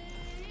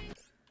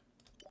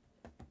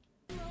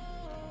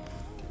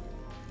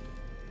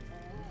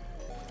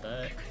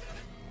 That.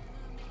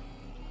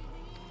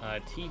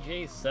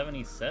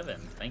 TJ77,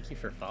 thank you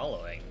for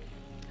following.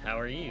 How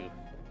are you?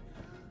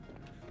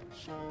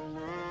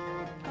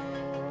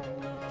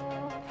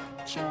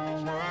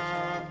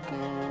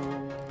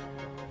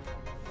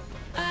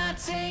 I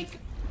take.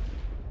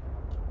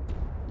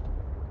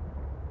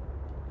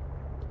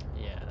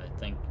 Yeah, I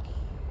think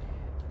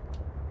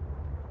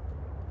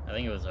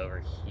it was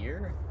over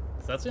here.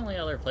 So that's the only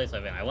other place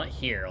I've been. I went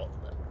here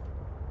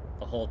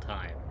the whole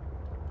time.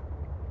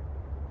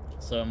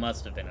 So it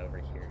must have been over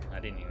here. I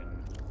didn't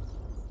even...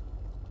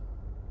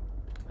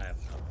 I have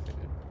enough food.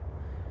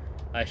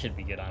 I should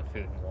be good on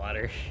food and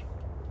water.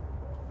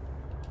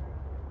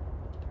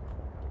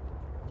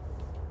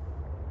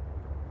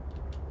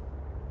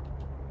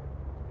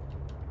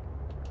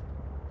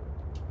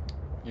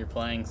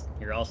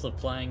 You're also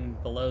playing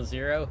Below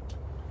Zero?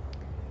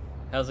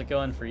 How's it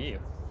going for you?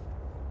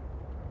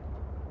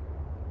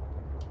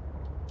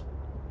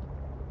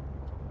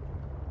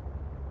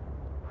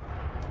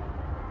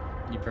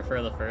 You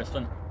prefer the first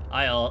one?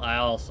 I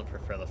also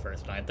prefer the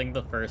first one. I think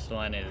the first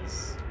one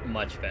is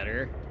much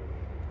better.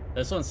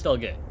 This one's still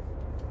good.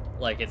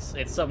 Like, it's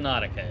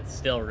Subnautica. It's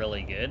still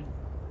really good.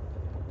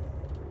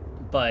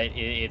 But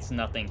it's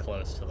nothing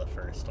close to the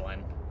first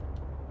one.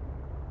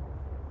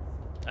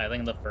 I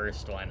think the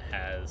first one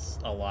has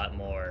a lot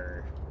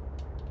more...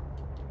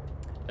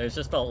 There's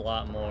just a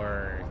lot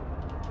more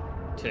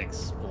to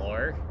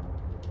explore.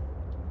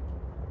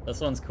 This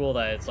one's cool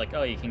that it's like,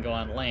 oh, you can go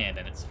on land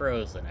and it's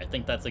frozen. I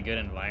think that's a good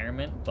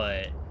environment,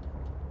 but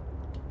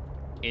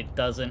it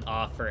doesn't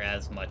offer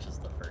as much as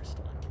the first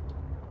one.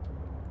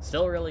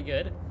 Still really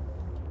good,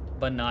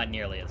 but not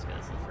nearly as good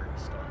as the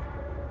first one.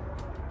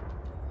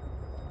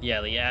 Yeah,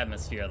 the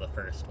atmosphere of the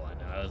first one.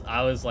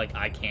 I was like,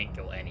 I can't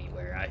go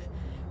anywhere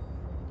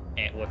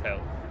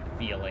without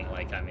feeling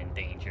like I'm in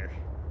danger.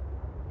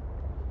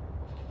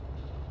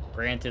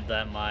 Granted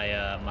that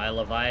my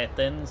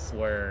Leviathans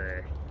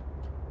were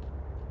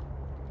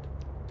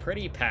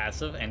pretty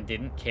passive and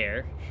didn't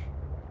care.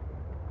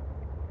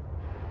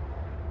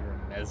 We were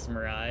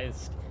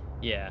mesmerized.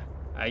 Yeah,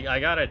 I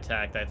got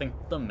attacked. I think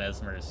the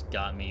mesmers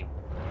got me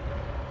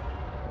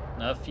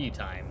a few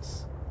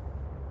times.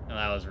 And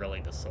that was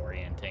really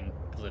disorienting,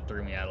 because it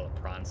threw me out of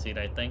the prawn seat,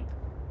 I think.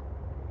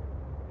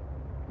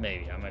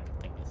 Maybe, I might be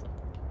thinking something.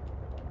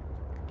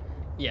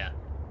 Yeah,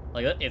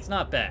 like, it's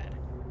not bad.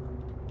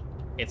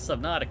 It's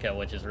Subnautica,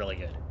 which is really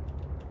good.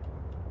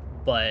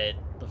 But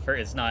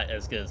it's not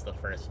as good as the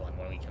first one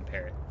when we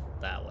compare it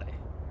that way.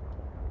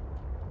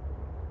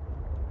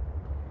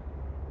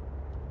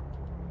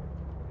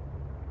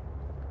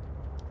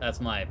 That's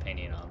my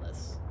opinion on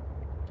this.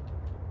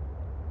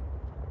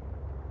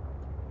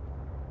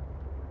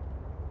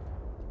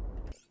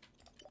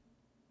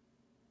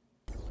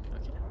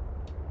 Okay.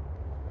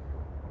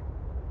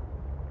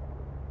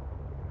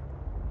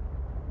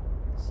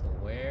 So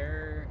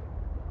where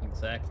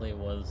exactly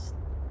was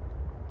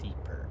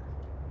deeper?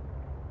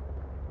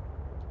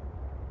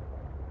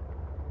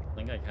 I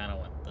think I kind of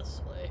went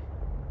this way.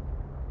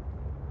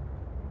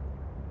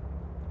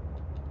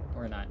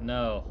 Or not.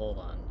 No, hold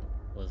on.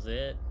 Was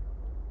it?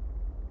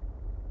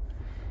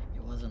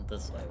 It wasn't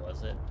this way,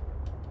 was it?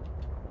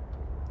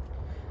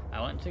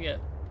 I went to get...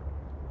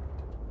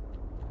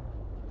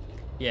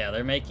 Yeah,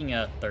 they're making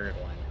a third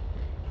one.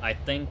 I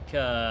think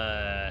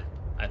the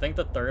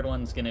third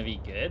one's gonna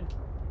be good.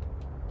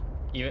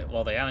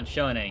 Well, they haven't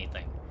shown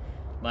anything.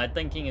 My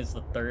thinking is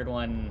the third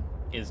one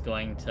is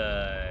going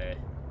to...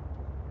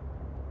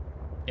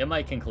 It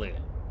might conclude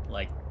it.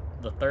 Like,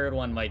 the third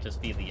one might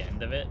just be the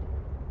end of it.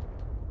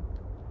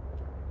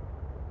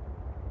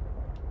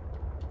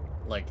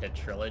 Like a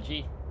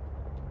trilogy.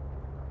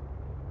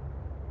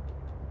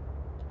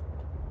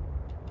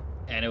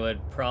 And it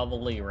would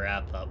probably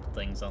wrap up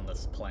things on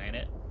this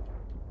planet.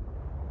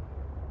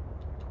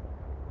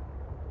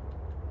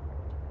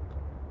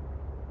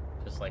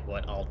 Just like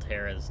what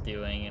Altera's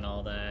doing and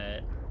all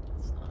that.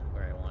 That's not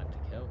where I want to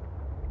go.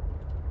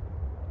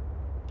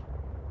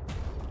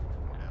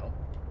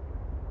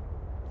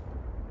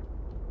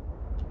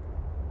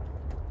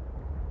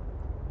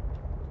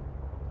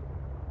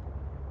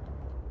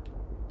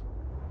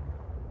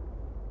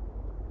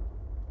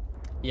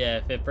 Yeah,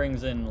 if it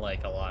brings in,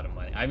 like, a lot of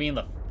money. I mean,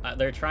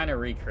 they're trying to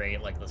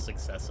recreate, like, the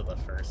success of the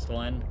first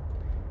one.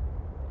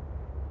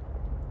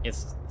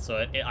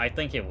 I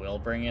think it will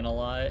bring in a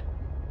lot.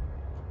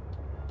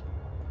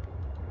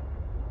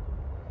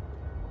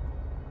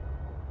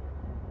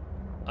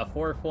 A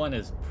fourth one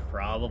is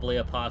probably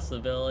a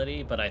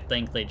possibility, but I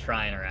think they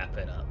try and wrap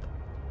it up.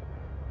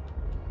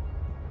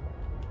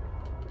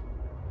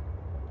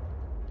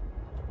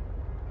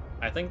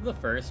 I think the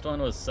first one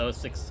was so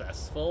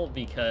successful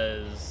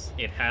because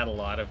it had a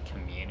lot of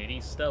community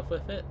stuff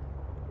with it.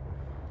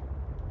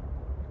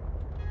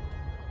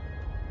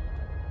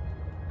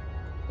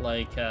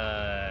 Like,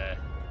 I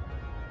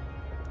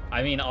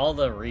mean, all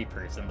the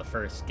Reapers in the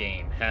first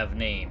game have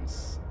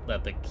names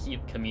that the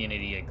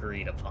community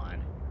agreed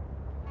upon.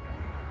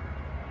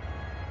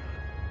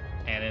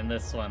 And in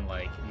this one,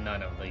 like,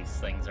 none of these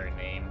things are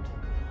named.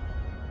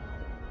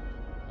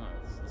 Oh,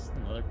 is this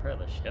another part of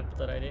the ship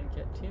that I didn't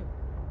get to?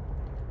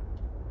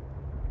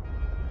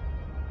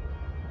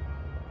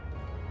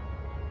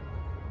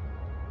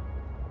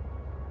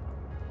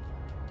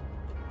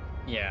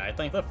 Yeah, I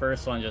think the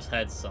first one just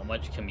had so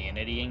much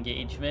community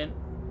engagement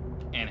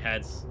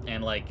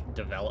and like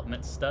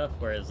development stuff,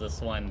 whereas this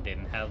one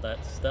didn't have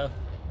that stuff.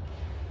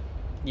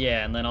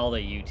 Yeah, and then all the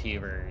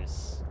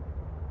YouTubers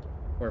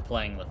were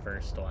playing the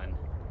first one.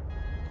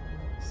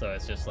 So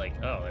it's just like,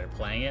 oh, they're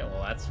playing it?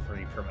 Well, that's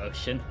free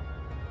promotion.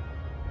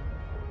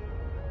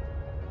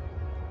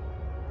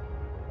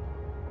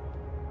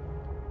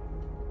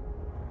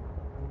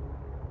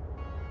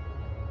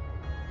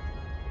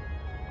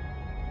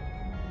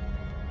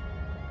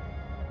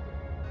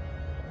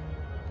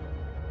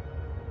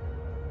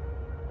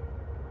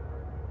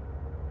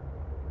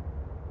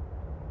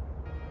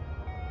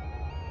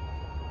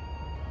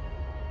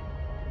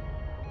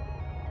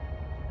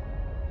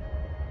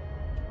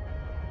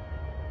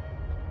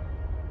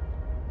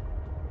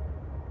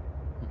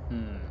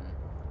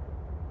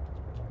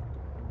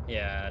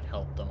 Yeah, it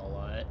helped them a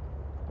lot.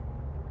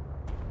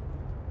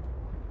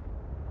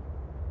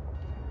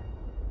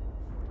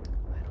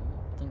 I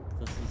don't think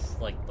this is,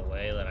 like, the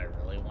way that I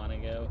really want to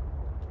go.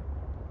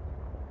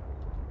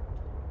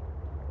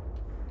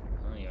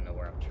 I don't even know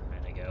where I'm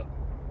trying to go.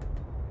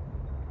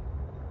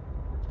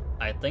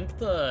 I think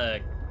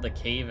the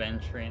cave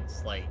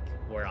entrance, like,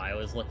 where I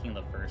was looking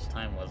the first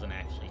time wasn't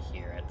actually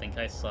here. I think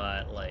I saw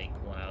it, like,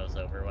 when I was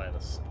over by the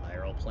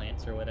spiral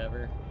plants or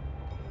whatever.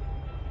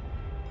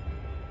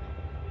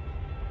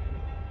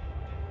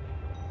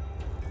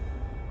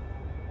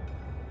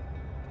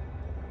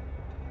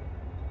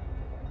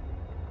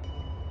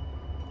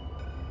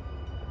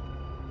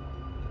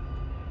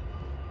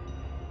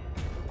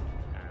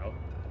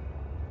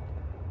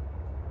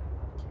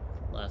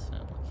 Last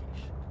known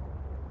location.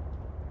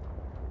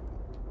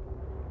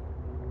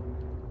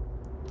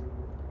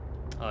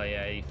 Oh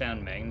yeah, you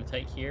found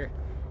magnetite here?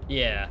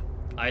 Yeah,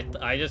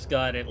 I just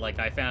got it, like,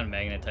 I found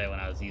magnetite when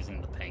I was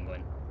using the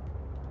penguin.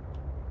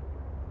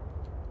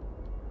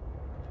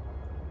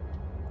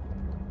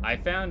 I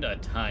found a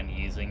ton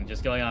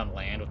just going on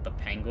land with the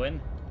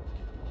penguin.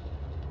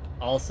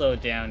 Also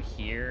down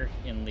here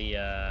in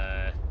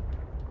the,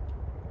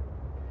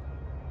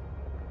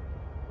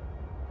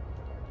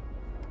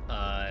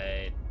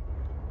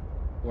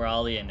 where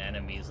all the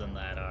anemones in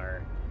that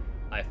are,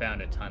 I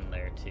found a ton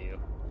there too.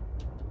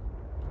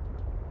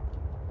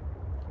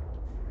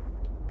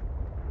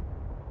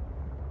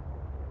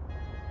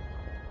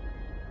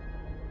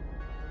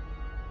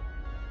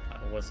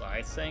 Was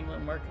I saying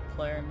that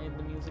Markiplier made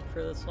the music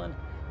for this one?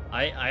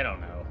 I don't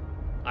know.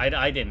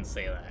 I didn't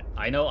say that.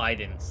 I know I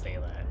didn't say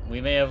that.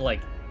 We may have,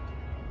 like,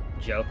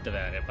 joked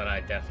about it, but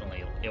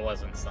it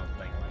wasn't something,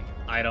 like,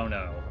 I don't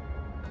know.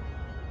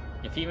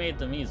 If he made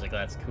the music,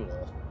 that's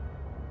cool.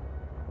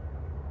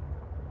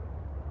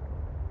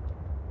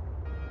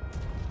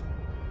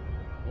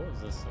 What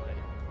was this way?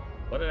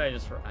 What did I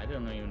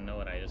don't even know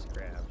what I just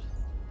grabbed.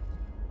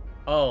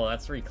 Oh,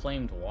 that's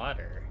reclaimed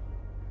water.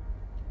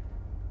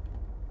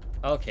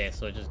 Okay,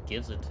 so it just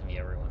gives it to me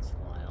every once in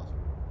a while.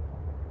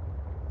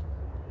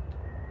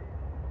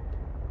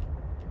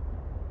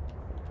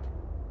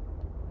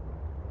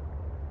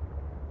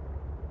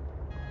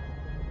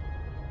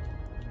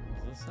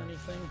 Is this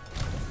anything?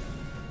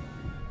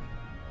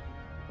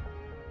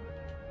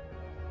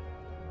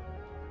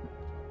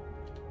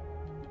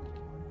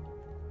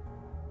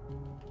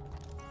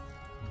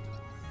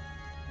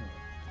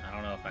 I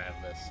don't know if I have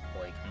this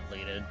fully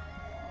completed.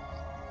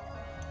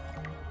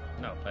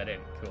 No, I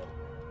didn't. Cool.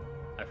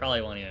 I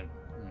probably won't even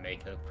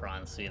make a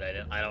prawn suit. I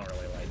don't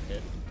really like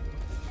it.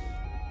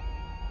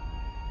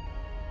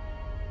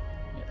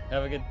 Yeah,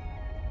 have a good...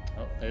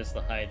 Oh, there's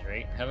the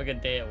hydrate. Have a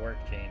good day at work,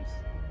 James.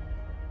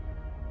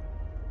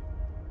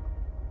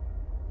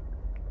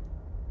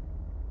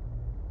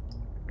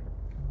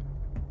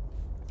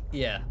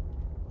 Yeah.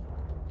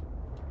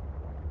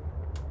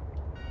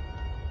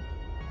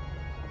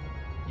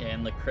 Yeah,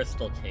 in the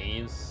crystal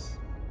caves,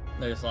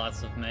 there's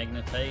lots of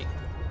magnetite.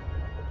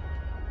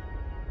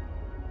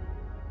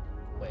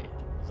 Wait,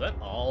 is that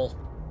all?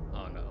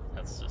 Oh no,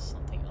 that's just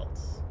something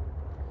else.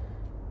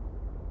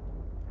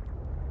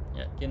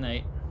 Good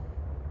night.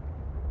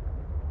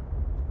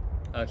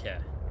 Okay.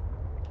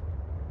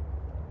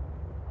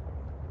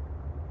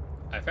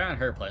 I found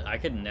her place. I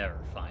could never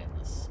find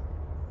this.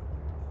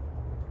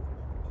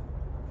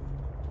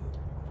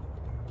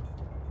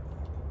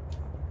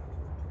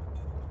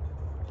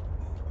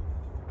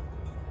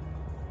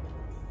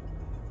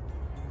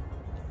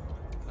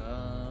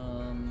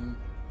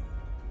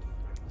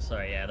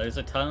 Sorry, yeah, there's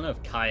a ton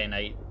of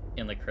kyanite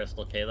in the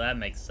crystal cave. That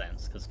makes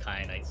sense, because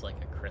kyanite's like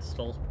a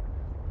crystal.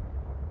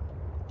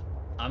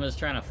 I'm just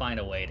trying to find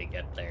a way to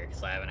get there,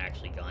 because I haven't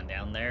actually gone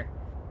down there.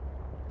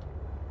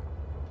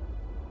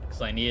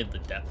 Because I needed the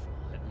depth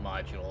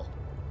module.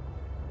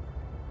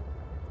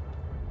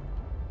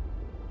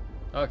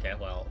 Okay,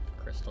 well,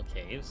 crystal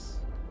caves.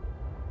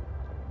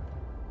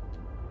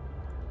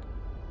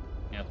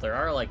 Now, if there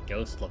are, like,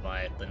 ghost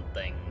leviathan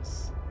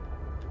things...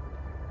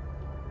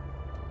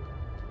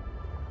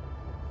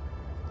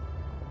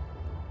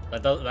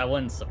 That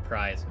wouldn't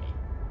surprise me.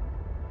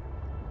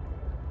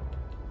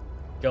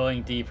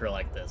 Going deeper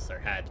like this, there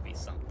had to be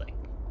something.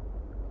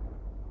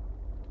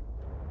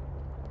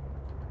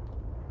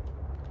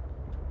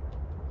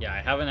 Yeah, I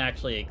haven't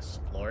actually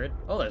explored...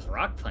 Oh, there's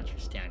rock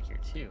punchers down here,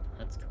 too.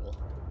 That's cool.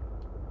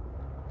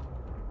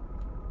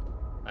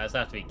 I just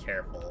have to be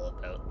careful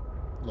about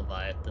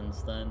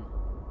leviathans, then.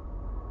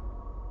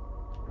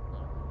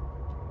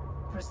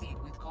 Proceed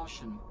with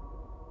caution.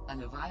 A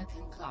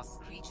Leviathan-class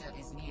creature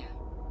is near.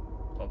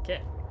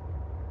 Okay.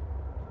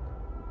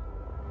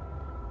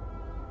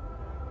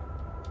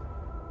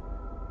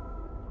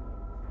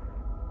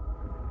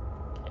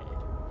 Okay.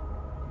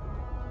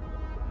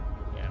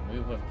 Yeah,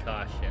 move with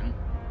caution.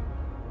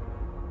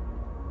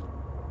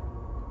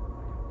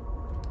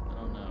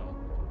 Oh no.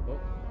 Oh.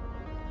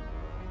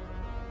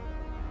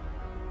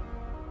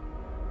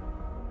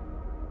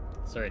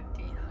 Is there a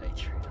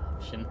dehydrate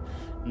option?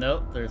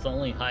 Nope, there's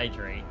only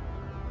hydrate.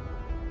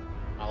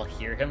 I'll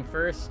hear him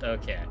first?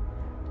 Okay.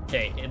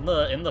 Okay, in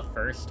the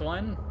first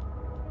one...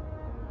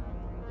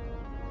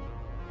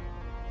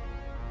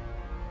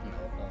 No,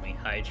 only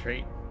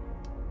hydrate.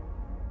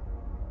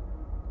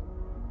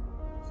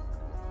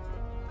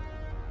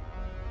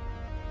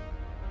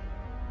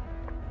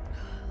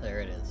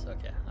 There it is,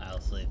 okay. I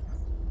also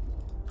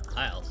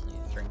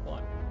need to drink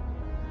water.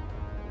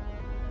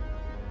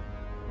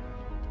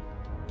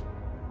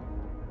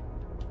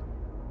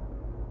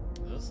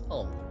 Is this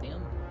all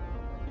lithium?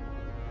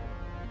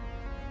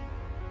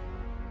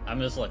 I'm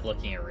just, like,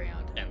 looking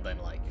around and then,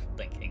 like,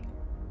 thinking.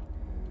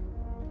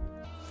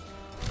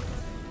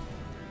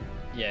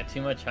 Yeah,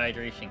 too much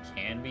hydration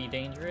can be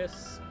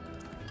dangerous.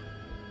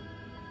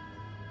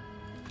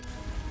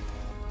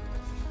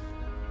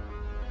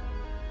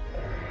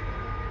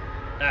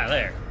 Ah,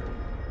 there.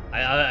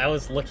 I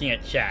was looking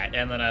at chat,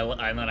 and then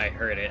I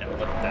heard it and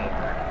looked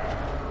over.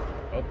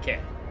 Okay.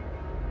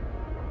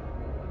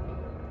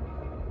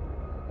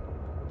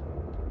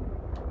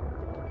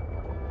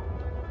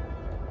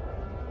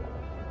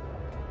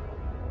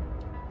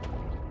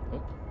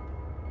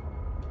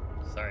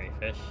 Sorry,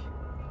 fish.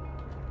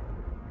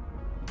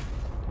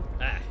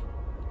 Ah.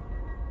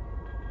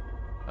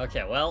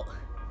 Okay, well,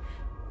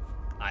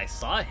 I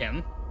saw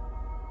him,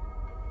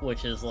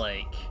 which is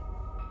like,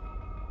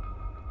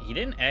 he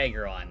didn't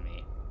aggro on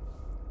me.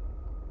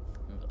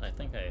 I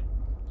think I,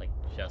 like,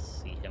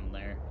 just see him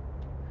there.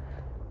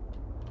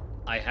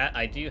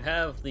 I do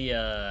have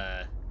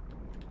the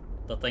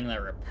thing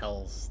that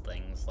repels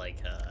things, like,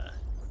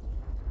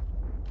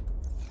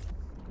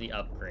 the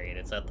upgrade.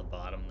 It's at the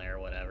bottom there,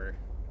 whatever.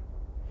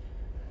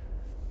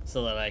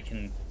 So that I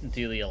can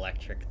do the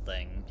electric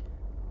thing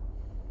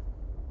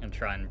and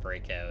try and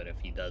break out if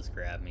he does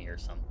grab me or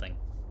something.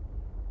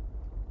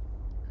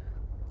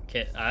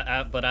 Okay,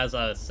 but as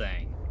I was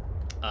saying,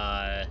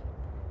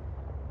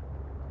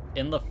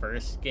 in the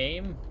first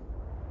game,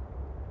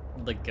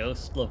 the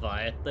ghost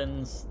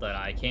leviathans that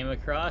I came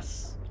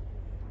across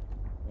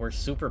were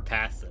super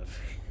passive.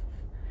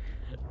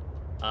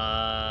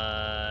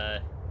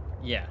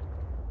 Yeah.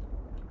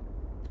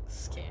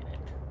 Scan it.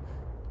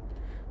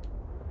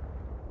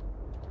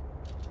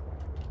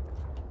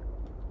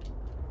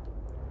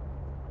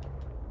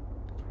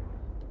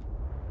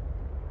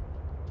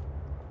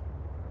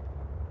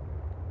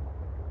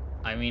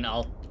 I mean,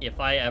 if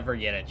I ever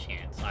get a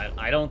chance.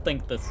 I don't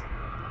think this...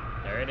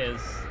 There it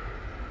is.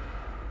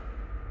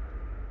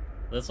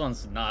 This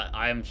one's not...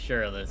 I'm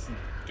sure this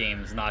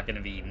game's not going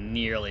to be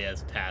nearly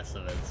as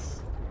passive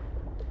as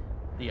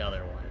the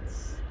other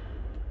ones.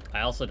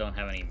 I also don't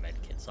have any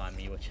medkits on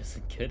me, which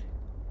isn't good.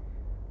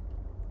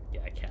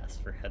 Yeah,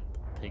 Casper had the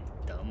big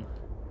dumb.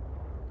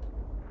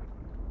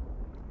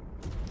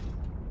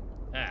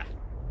 Ah.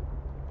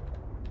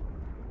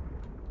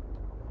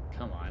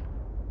 Come on.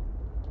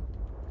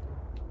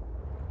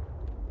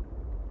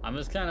 I'm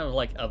just kind of,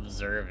 like,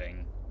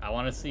 observing. I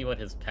want to see what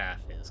his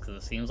path is,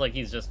 because it seems like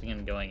he's just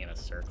been going in a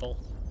circle.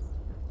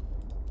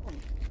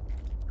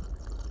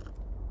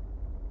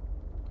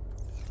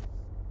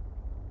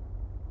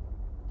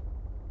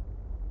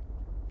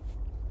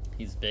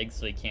 He's big,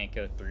 so he can't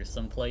go through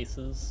some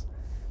places.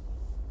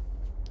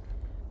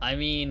 I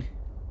mean,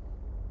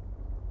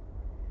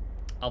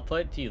 I'll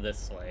put it to you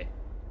this way.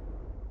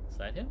 Is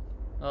that him?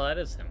 Oh, that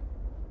is him.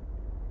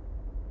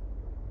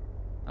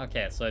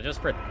 Okay, so it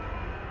just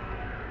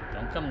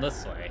don't come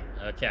this way.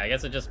 Okay, I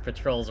guess it just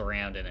patrols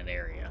around in an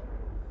area.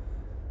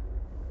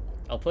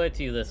 I'll put it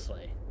to you this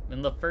way.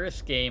 In the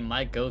first game,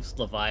 my ghost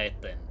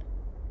Leviathan...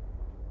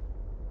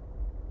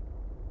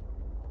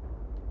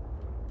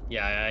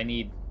 Yeah, I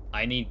need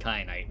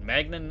kyanite.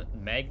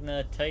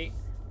 Magnetite,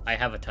 I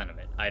have a ton of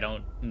it. I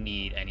don't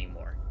need any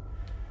more.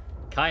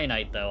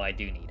 Kyanite, though, I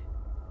do need.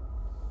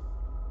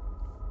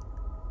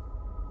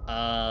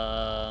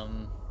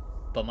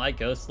 But my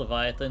ghost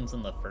Leviathans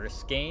in the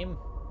first game,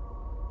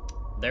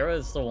 there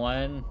was the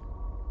one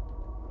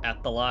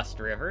at the Lost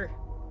River,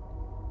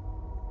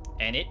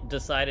 and it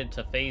decided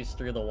to phase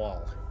through the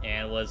wall,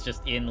 and was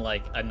just in,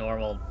 like, a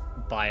normal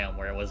biome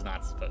where it was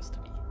not supposed to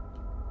be.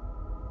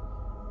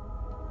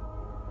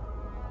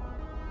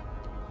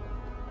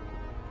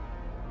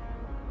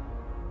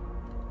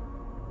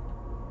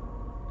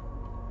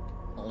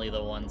 Only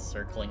the ones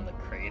circling the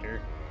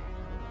crater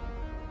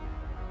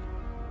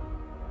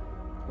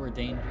were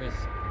dangerous.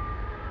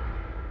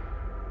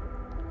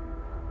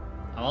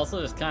 I'm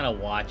also just kind of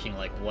watching,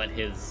 like, what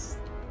his...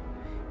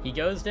 He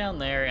goes down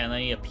there, and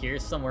then he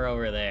appears somewhere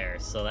over there,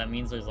 so that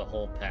means there's a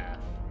whole path.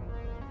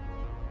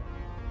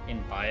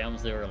 In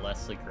biomes, they were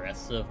less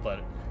aggressive,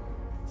 but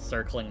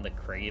circling the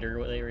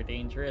crater, they were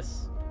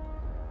dangerous.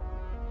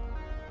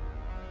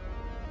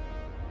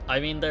 I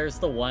mean, there's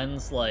the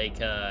ones, like,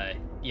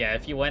 yeah,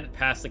 if you went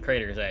past the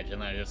crater's edge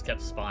and then it just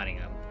kept spawning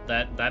them,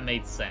 that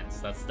made sense.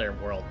 That's their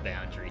world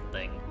boundary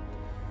thing.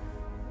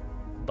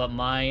 But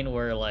mine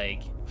were,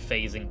 like,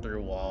 phasing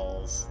through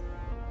walls,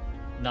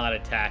 not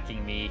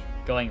attacking me,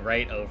 going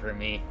right over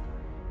me.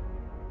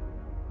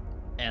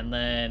 And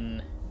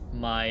then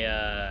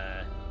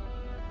my,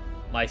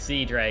 my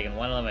sea dragon,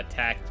 one of them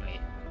attacked me.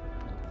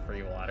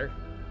 Free water.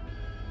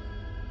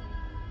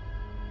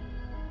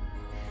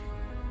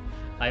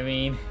 I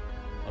mean,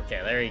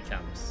 okay, there he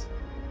comes.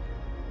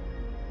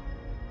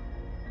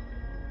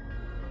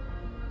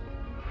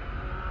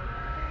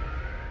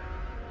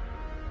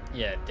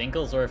 Yeah,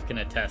 Dinklesworth can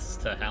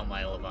attest to how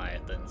my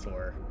Leviathans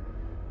were.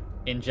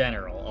 In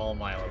general, all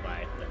my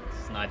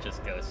Leviathans, not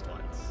just ghost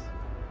ones.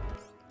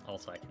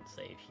 Also, I can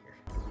save here.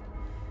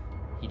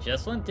 He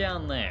just went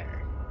down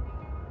there.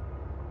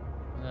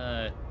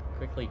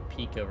 Quickly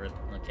peek over.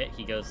 Okay,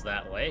 he goes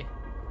that way.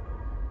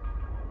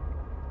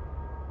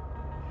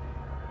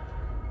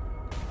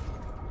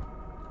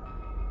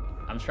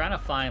 I'm trying to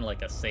find,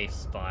 like, a safe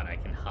spot I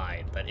can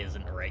hide that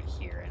isn't right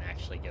here and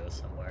actually go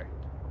somewhere.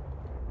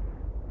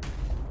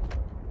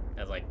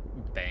 As I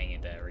bang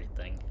into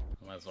everything.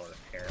 Might as well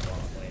repair it while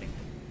I'm waiting.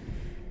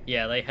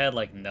 Yeah, they had,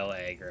 like, no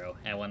aggro,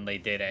 and when they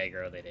did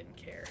aggro, they didn't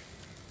care.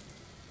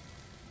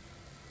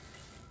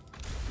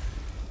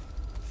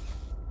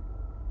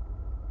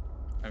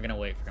 I'm gonna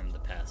wait for him to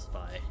pass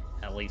by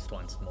at least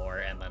once more,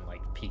 and then,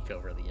 like, peek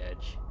over the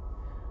edge.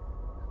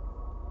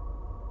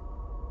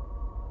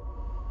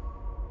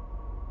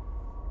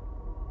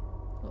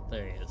 Oh,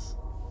 there he is.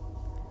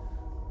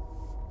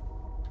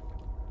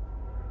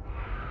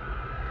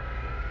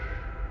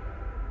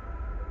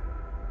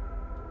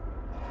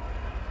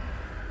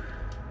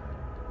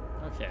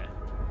 Okay.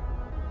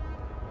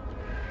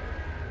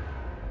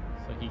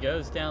 So he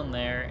goes down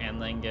there and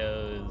then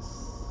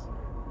goes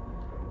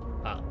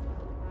up.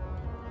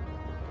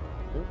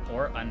 Ooh,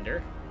 or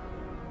under.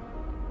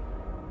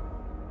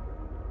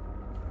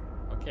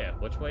 Okay,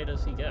 which way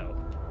does he go?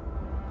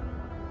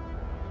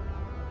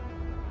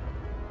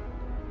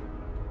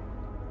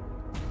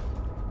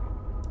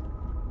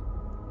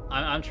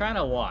 I'm trying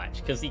to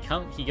watch, because he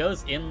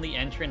goes in the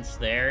entrance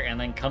there and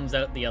then comes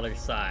out the other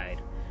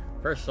side.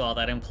 First of all,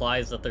 that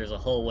implies that there's a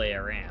whole way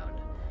around.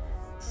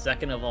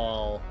 Second of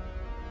all,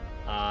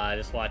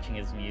 just watching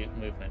his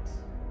movements.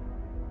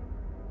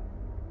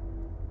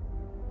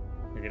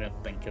 You're gonna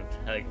think of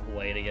a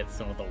way to get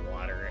some of the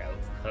water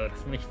out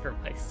of me for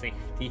my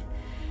safety.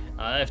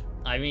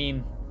 I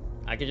mean,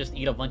 I could just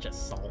eat a bunch of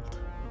salt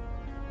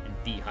and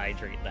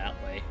dehydrate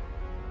that way.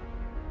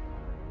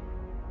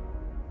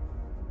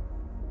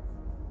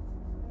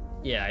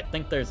 Yeah, I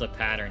think there's a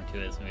pattern to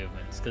his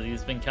movements, because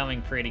he's been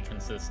coming pretty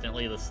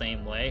consistently the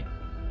same way.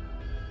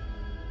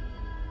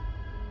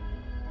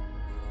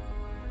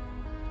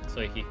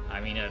 So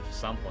I mean, at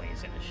some point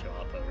he's gonna show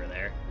up over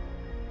there.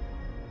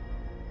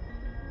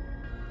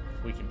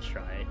 We can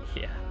try it,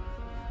 yeah.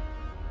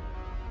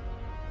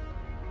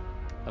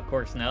 Of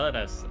course, now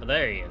that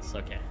there he is,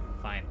 okay,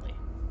 finally.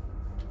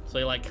 So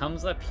he, like,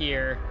 comes up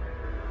here,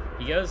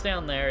 he goes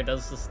down there,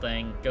 does this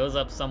thing, goes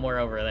up somewhere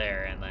over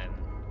there, and then,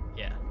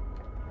 yeah.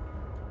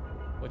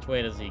 Which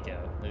way does he go?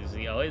 Does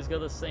he always go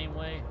the same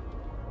way?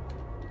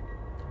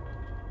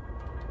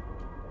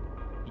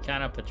 He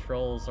kind of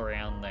patrols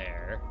around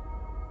there.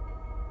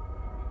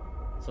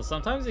 So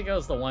sometimes he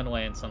goes the one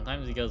way and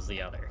sometimes he goes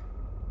the other.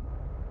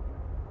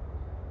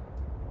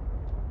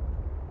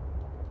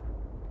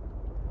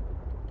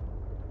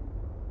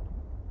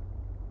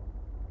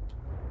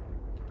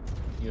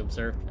 You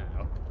observed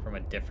now from a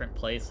different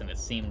place and it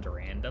seemed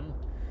random.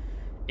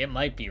 It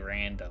might be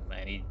random,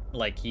 and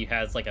he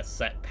has like a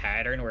set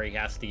pattern where he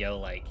has to go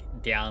like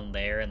down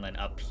there and then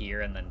up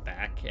here and then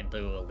back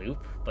into a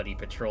loop, but he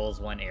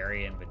patrols one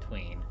area in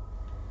between.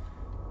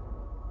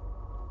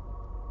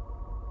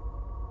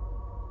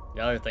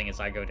 The other thing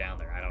is I go down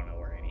there, I don't know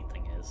where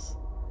anything is.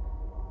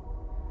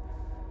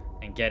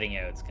 And getting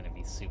out is gonna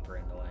be super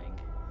annoying.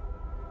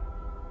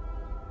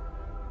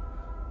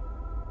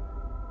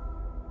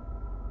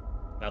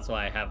 That's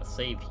why I have a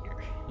save here,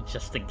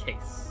 just in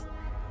case.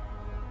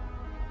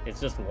 It's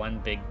just one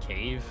big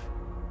cave.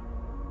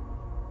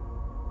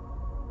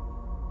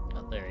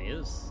 Oh, there he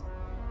is.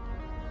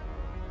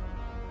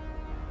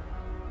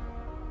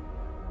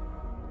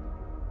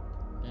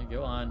 Yeah,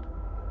 go on.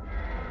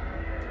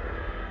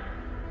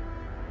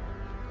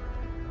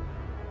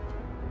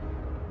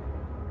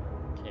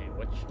 Okay,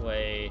 which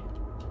way?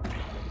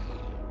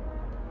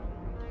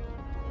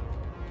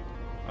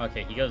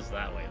 Okay, he goes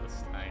that way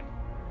this time.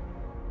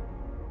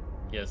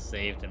 He just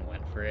saved and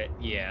went for it.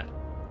 Yeah.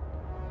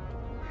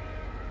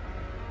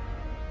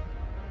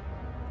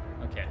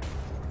 Okay.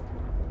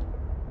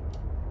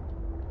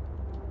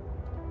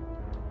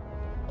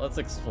 Let's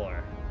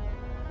explore.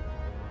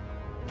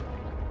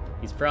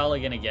 He's probably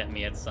gonna get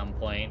me at some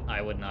point.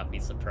 I would not be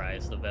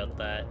surprised about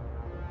that.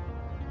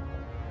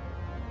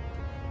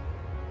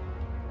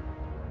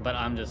 But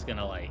I'm just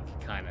gonna, like,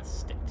 kind of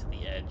stick to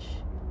the edge.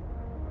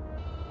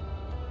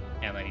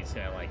 And then he's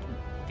gonna, like,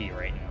 be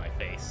right in my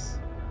face.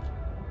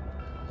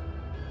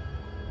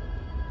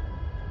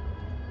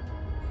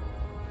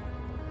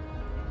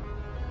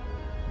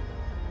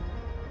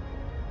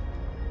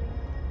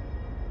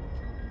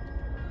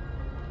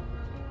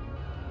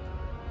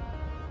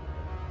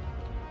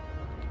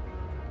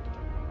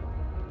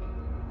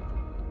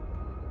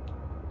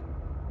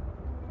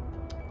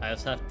 I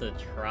just have to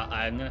try.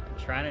 I'm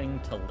trying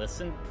to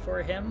listen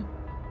for him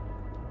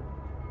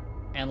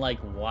and like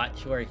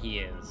watch where he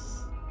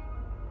is.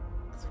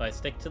 So if I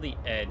stick to the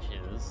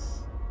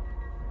edges,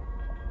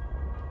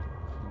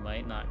 he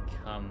might not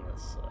come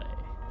this way.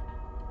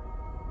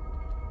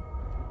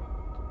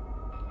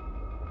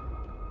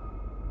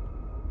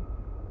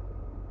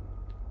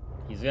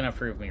 He's gonna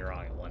prove me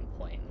wrong at one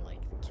point and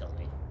like kill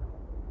me.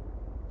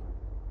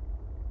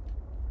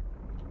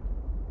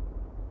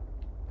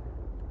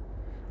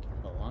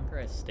 The longer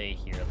I stay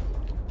here,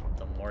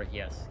 the more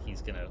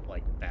he's gonna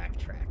like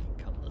backtrack and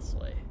come this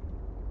way.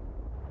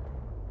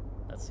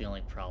 That's the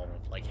only problem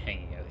with like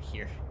hanging out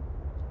here.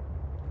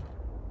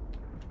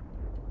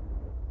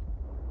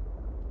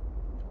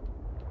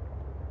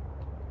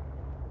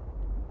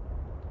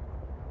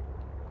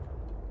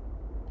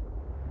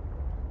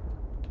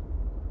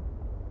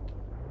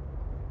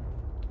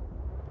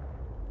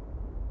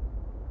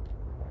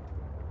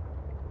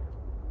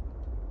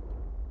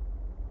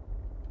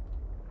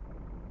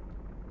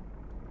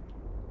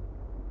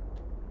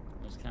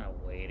 Kind of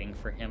waiting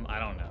for him. I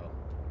don't know.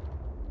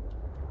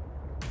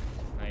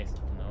 Nice.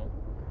 No.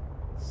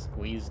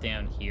 Squeeze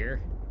down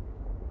here.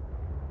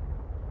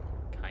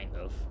 Kind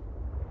of.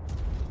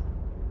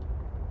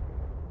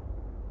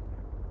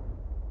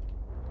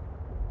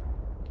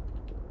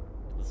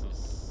 This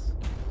is...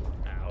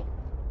 Ow.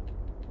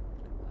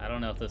 I don't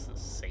know if this is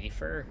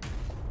safer.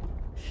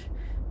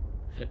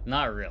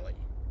 Not really.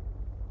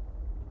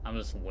 I'm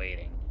just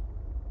waiting.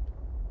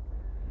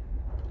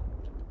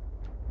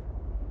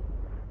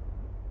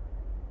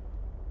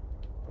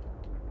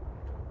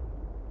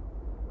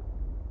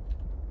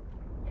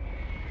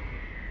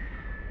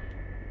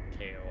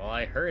 Well,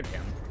 I heard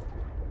him.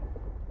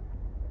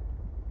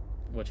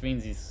 Which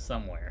means he's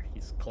somewhere.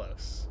 He's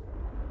close.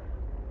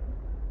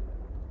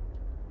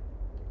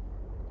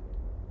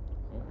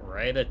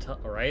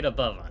 Right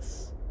above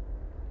us.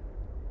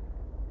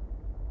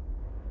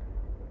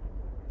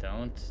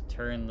 Don't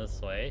turn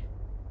this way.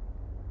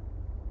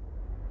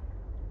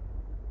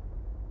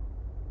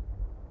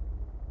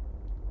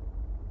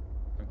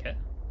 Okay,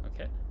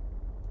 okay.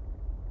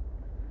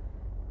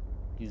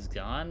 He's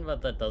gone,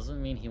 but that doesn't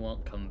mean he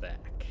won't come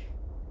back.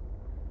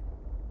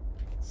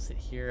 Sit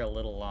here a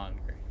little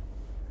longer.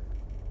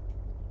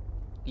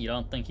 You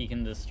don't think he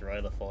can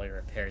destroy the fully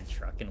repaired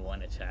truck in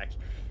one attack?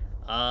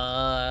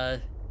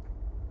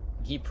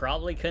 He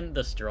probably couldn't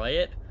destroy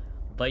it,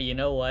 but you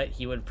know what?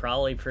 He would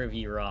probably prove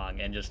you wrong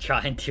and just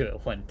try and do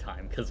it one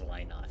time, because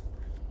why not?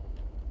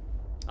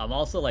 I'm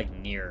also, like,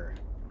 near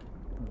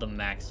the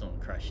maximum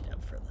crush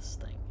depth for this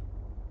thing,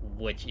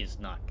 which is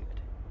not good.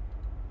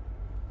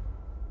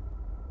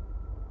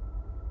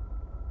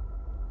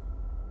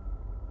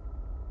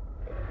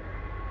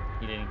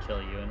 He didn't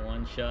kill you in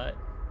one shot?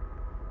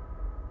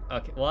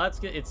 Okay, well that's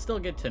good. It's still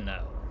good to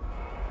know.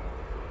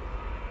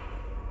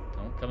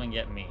 Don't come and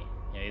get me.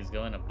 Yeah, he's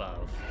going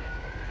above.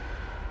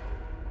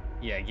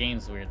 Yeah,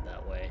 game's weird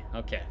that way.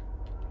 Okay.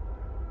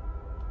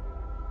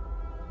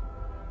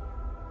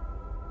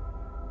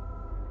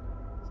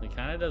 So he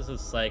kind of does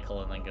his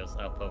cycle and then goes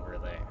up over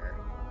there.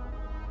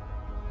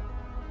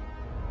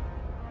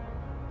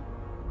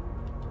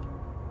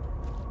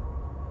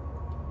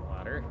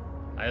 Water.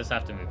 I just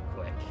have to move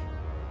quick.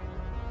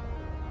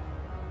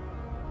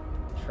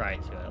 Try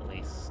to, at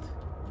least.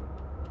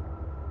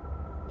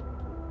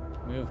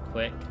 Move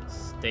quick,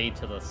 stay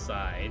to the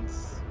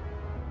sides.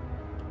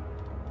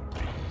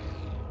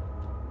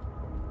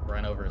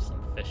 Run over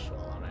some fish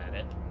while I'm at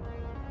it.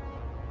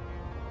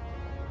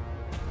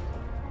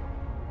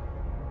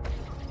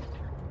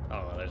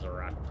 Oh, there's a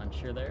rock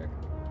puncher there.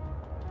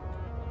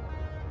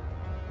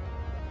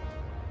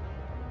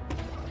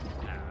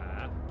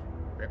 Ah,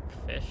 rip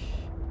fish.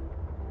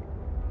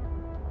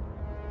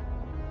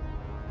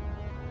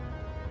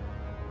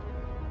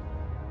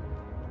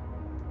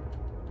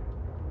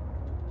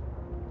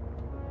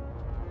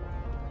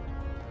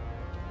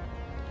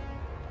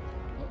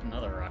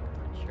 Another rock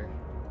puncher.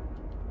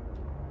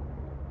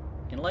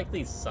 And like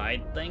these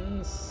side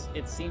things,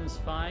 it seems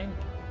fine.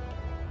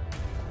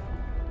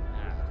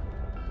 Ah.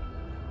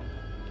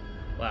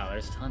 Wow,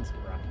 there's tons of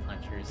rock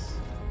punchers.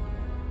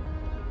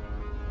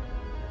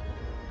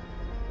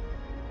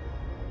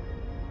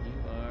 You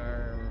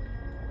are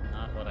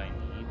not what I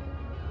need.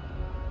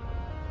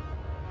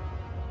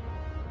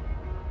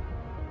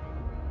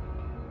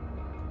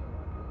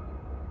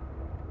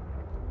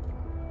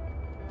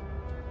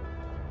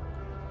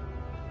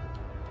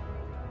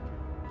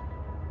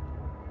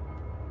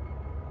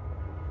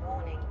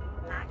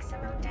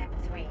 Maximum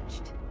depth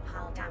reached.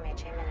 Hull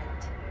damage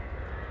imminent.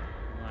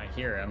 Oh, I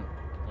hear him.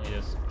 Let me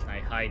just... Can I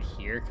hide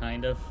here,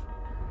 kind of?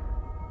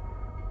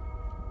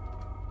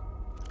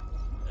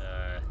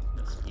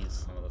 Let's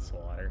use some of this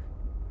water.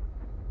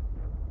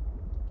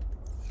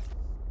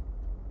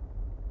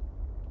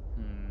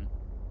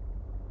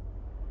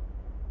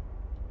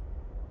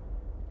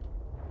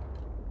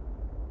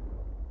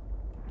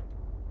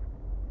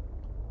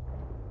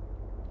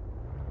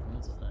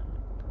 What's that?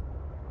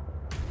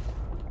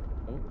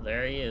 Oh,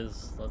 there he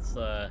is. Let's,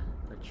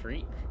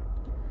 retreat.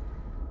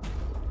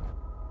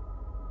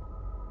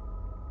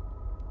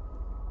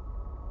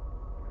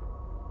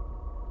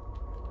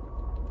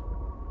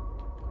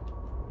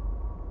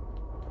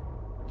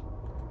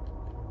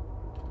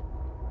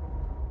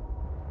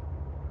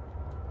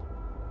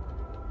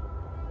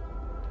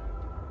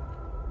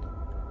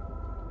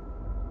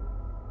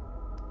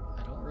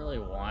 I don't really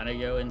want to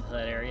go into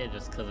that area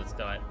just because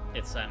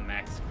it's at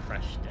max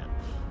crush depth.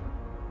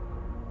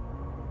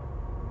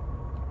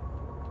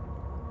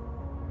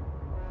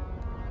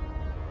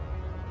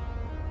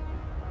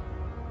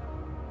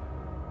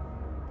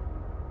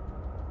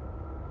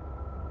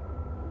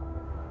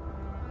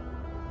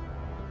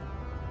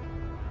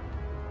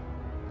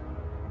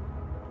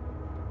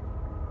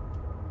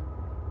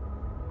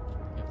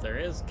 If there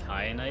is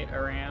kyanite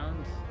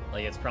around,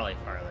 like, it's probably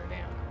farther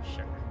down, I'm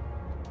sure.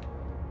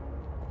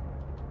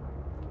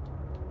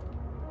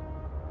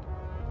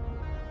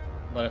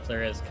 But if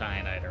there is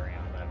kyanite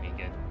around, that'd be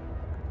good.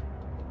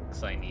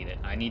 Because I need it.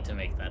 I need to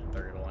make that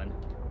third one.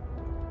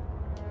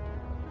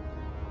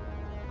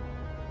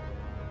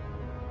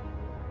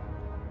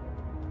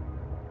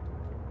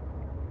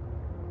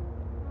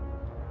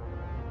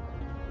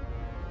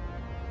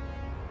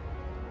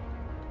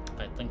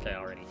 I think I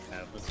already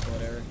have this,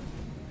 whatever.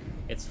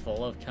 It's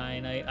full of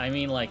kyanite. I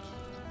mean, like,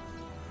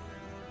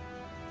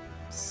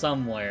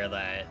 somewhere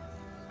that...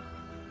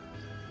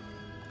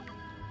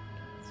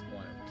 It's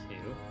one or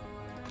two.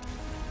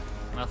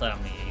 Not that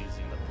I'm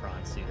using the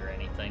prawn suit or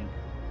anything.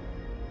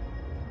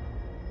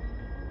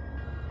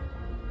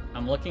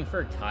 I'm looking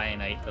for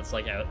kyanite that's,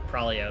 like,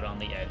 probably out on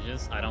the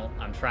edges.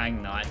 I'm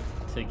trying not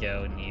to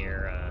go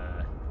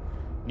near,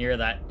 near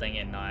that thing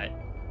and not...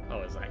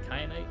 Oh, is that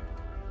kyanite?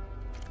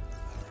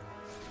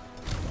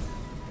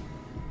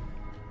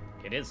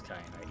 It is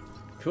kyanite.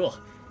 Cool.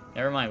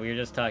 Never mind, we were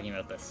just talking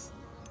about this.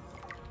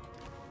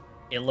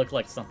 It looked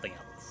like something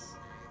else.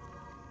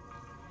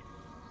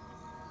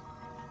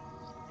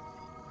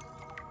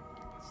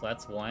 So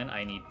that's one.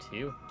 I need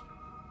two.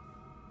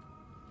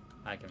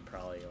 I can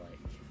probably, like,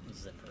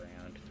 zip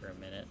around for a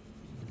minute.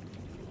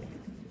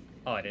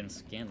 Oh, I didn't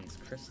scan these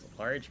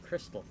large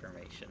crystal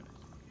formation.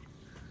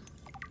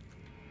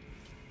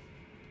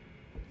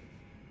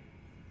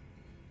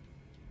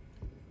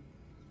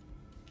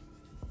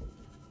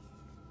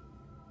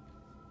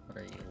 What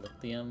are you,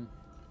 lithium?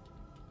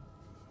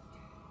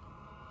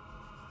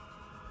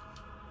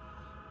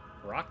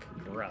 Rock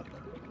grub.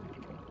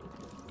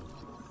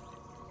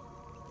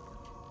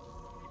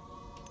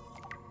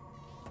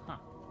 Huh.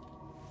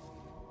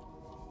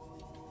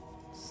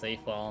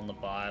 Safe wall on the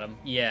bottom.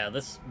 Yeah,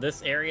 this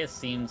area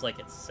seems like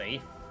it's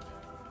safe.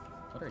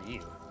 What are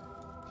you?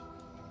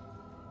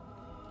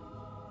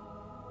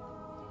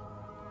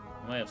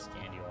 I might have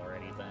scanned you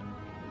already then.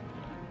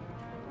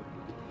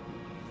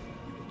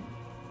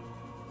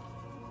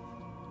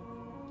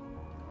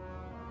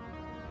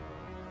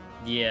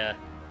 Yeah,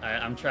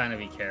 I'm trying to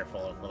be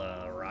careful of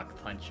the rock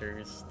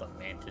punchers, the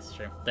mantis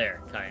shrimp. There,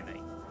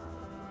 kyanite.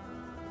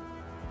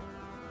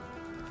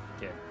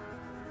 Good.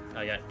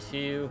 I got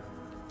two.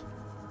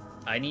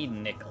 I need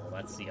nickel,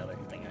 that's the other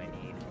thing I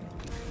need.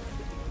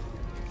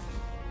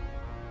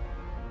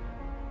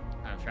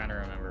 I'm trying to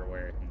remember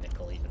where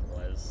nickel even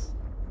was.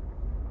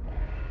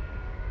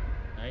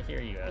 I hear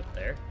you out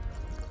there.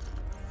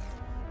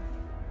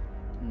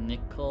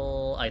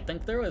 Nickel... I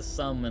think there was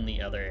some in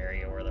the other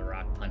area where the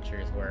rock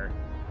punchers were.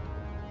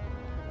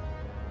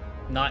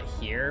 Not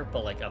here,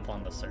 but like up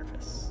on the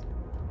surface.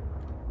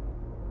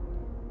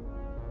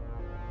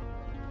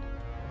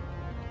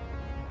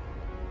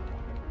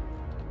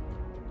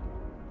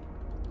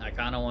 I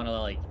kind of want to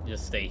like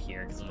just stay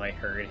here, because if I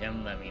heard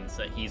him, that means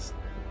that he's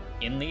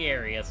in the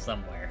area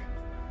somewhere.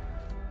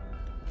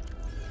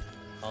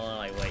 While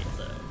I wait,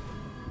 though.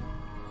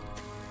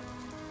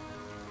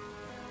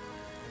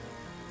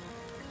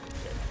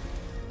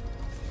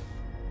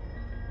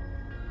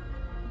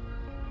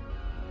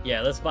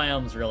 Yeah, this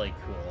biome's really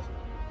cool.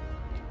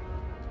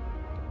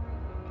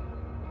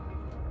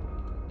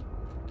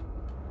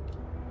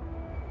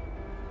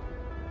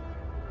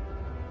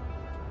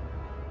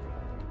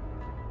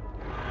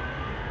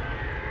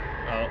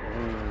 Oh,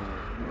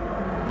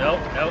 ooh.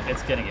 Nope, nope,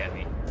 it's gonna get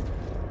me.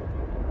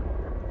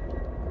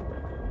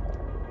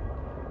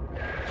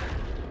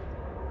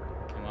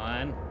 Come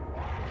on.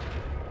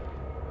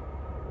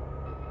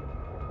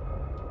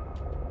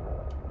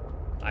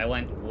 I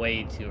went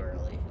way too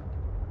early.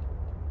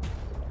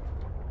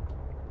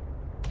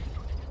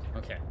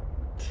 Okay.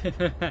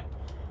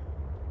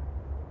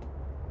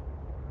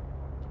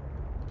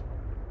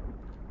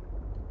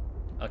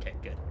 Okay,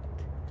 good.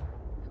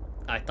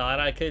 I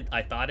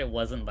thought it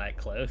wasn't that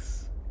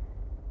close.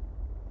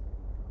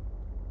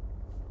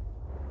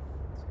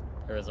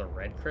 There was a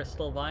red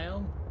crystal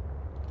biome?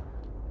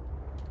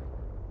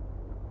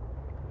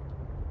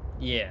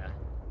 Yeah.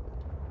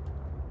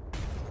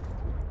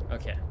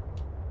 Okay.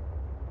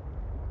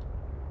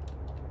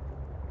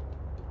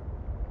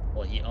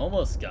 Well, he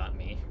almost got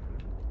me.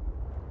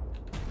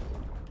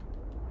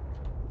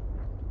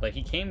 But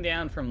he came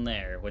down from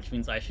there, which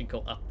means I should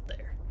go up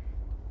there.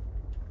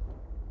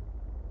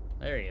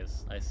 There he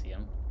is. I see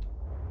him.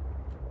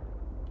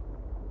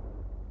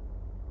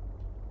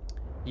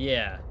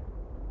 Yeah.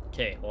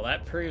 Okay, well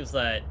that proves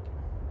that...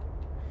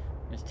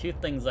 There's two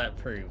things that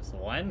proves.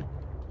 One,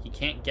 he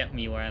can't get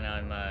me when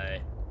I'm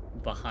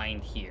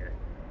behind here.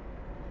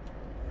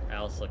 I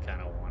also kind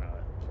of want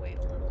to wait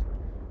a little.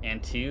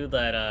 And two,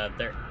 that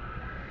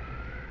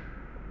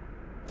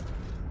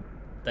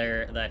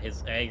that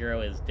his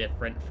aggro is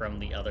different from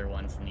the other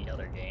ones in the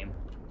other game.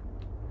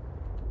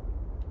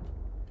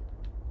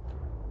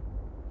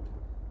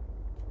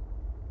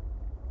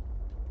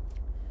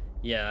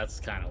 Yeah, that's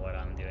kind of what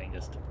I'm doing,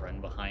 just to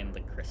run behind the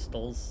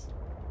crystals.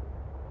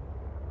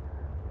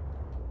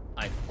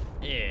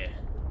 Yeah.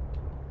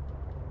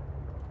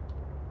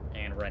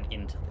 And run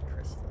into the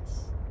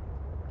crystals.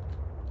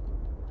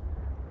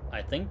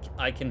 I think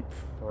I can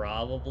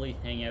probably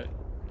hang out.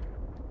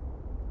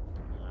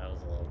 That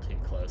was a little too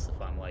close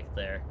if I'm like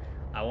there.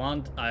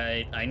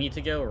 I need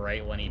to go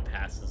right when he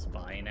passes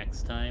by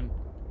next time.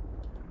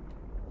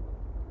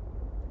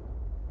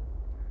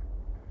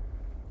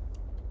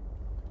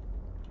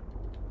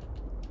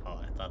 Oh,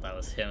 I thought that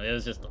was him. It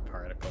was just the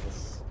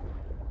particles.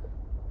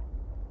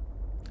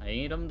 I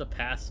need him to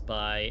pass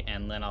by,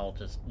 and then I'll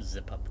just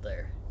zip up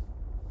there.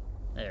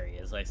 There he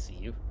is, I see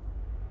you.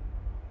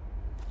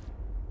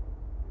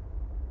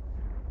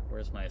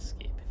 Where's my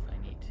escape if I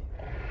need to?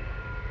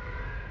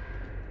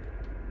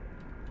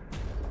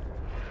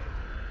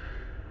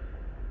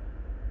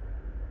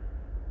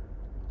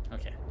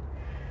 Okay.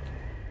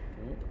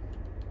 Ooh.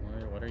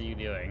 What are you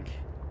doing?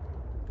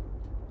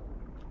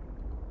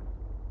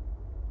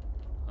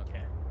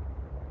 Okay.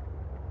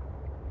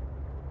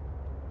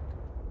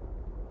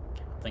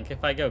 I think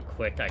if I go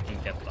quick, I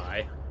can get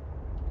by.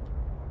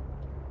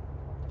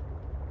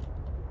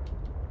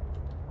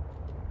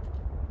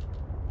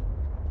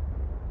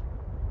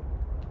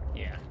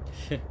 Yeah.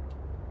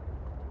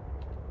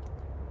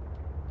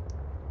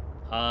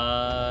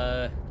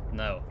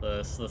 No.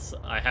 This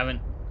I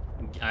haven't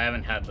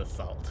had the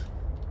salt.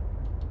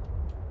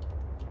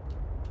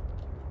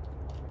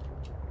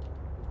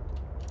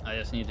 I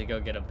just need to go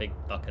get a big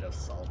bucket of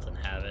salt and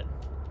have it.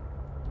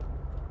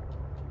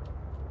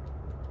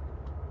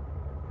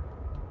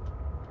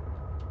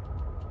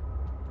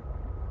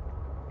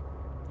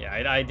 Yeah,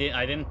 I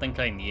didn't think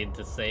I needed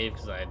to save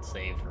because I had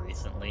saved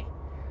recently.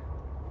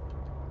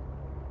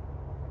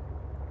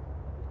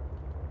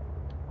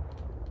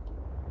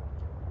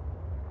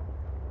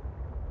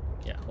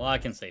 Yeah, well, I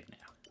can save now.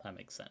 That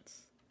makes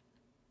sense.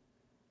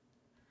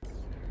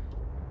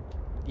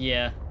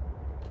 Yeah.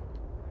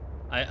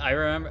 I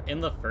remember in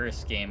the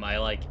first game, I,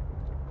 like,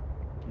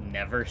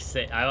 never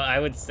I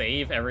would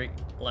save every,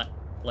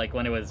 like,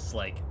 when it was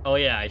like, oh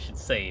yeah, I should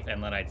save,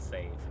 and then I'd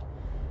save.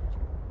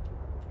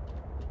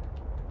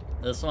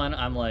 This one,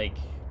 I'm like,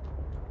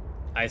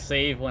 I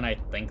save when I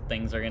think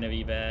things are gonna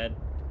be bad.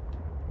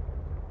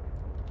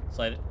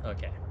 So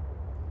okay.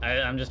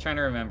 I'm just trying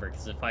to remember,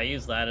 because if I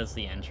use that as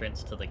the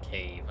entrance to the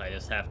cave, I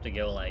just have to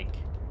go, like,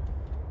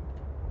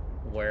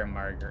 where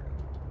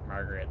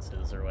Margaret's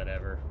is or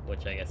whatever,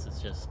 which I guess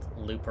is just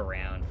loop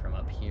around from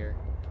up here.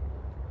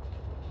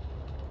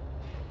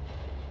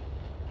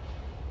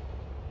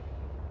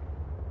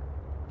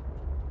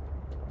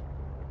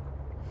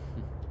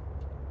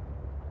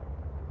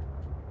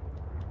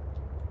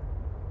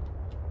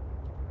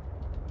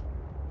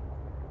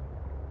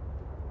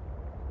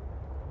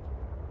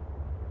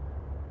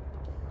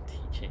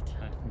 shit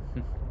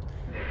time.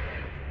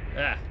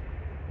 Ah!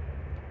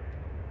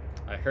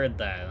 I heard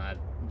that, and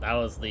that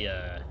was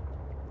the,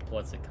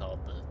 what's it called?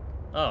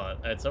 Oh,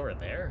 it's over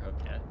there?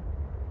 Okay.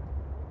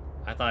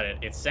 I thought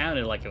it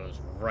sounded like it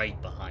was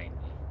right behind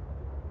me.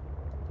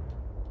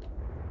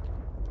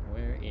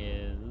 Where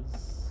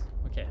is...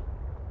 Okay.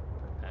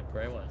 Back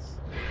where I was.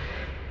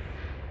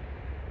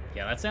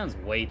 Yeah, that sounds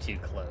way too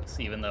close,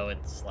 even though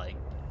it's, like,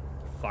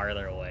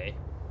 farther away.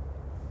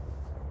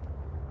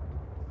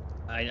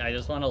 I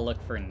just want to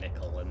look for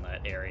nickel in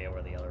that area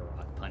where the other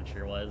rock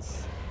puncher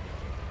was.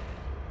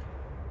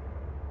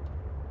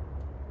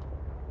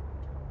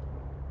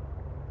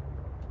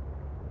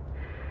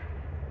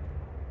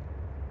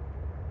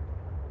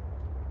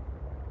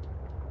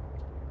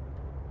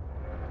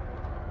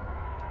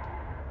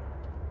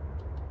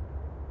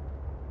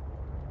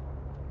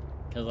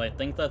 Because I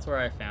think that's where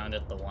I found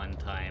it the one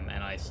time,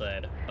 and I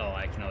said, oh,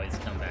 I can always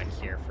come back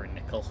here for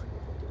nickel.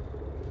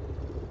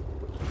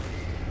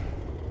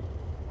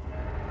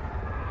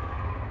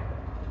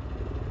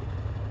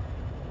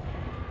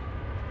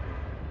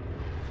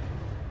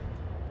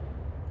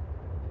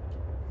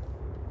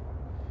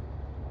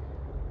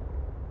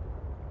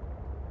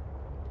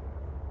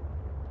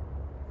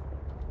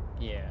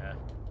 Yeah.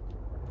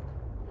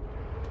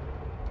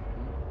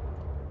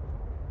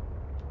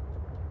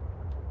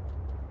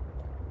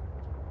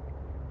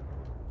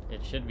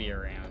 It should be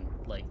around,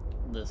 like,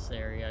 this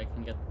area I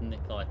can get the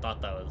nickel. I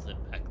thought that was it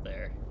back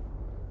there.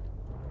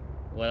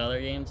 What other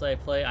games I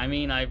play? I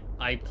mean, I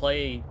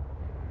play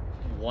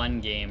one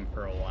game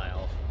for a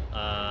while.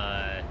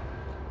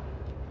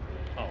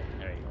 Oh,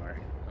 there you are.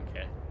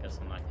 Okay, guess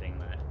I'm not getting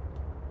that.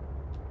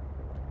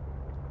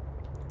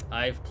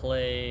 I've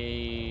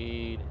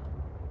played...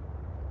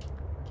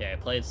 Okay, I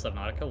played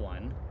Subnautica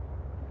 1.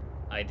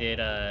 I did,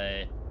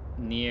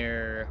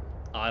 Nier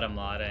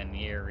Automata and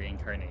Nier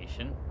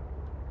Reincarnation.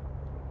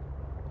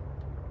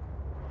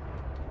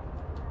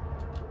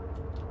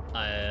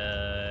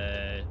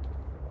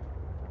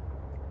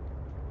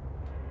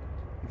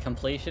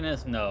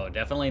 Completionist? No,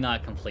 definitely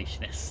not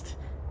completionist.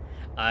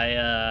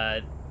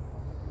 I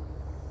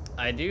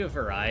do a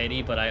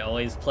variety, but I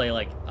always play,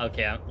 like,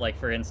 okay, like,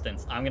 for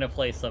instance, I'm gonna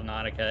play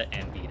Subnautica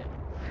and beat it.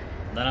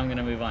 Then I'm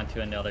gonna move on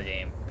to another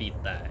game,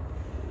 beat that.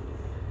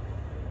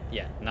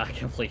 Yeah, not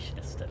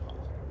completionist at all.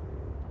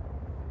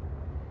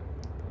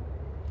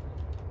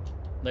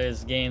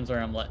 There's games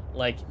where I'm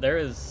like, there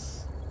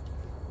is...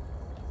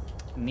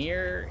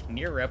 Nier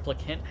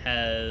Replicant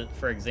has,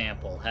 for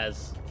example,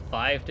 has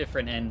 5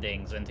 different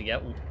endings, and to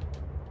get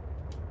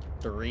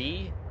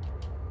 3,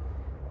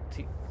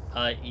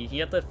 you can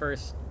get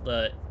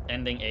the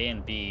ending A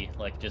and B,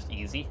 like, just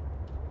easy.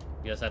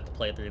 You just have to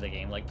play through the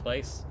game, like,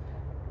 twice.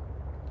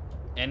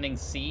 Ending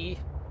C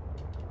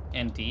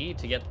and D,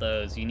 to get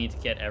those, you need to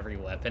get every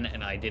weapon,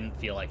 and I didn't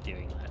feel like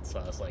doing that, so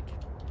I was like,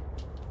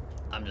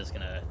 I'm just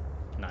gonna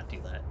not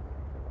do that.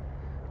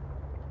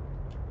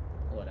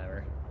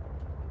 Whatever.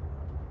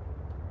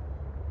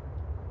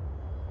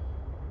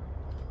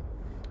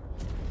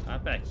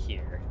 Not back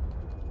here.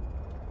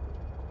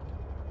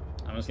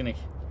 I'm just gonna...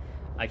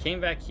 I came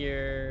back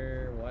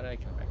here... Why did I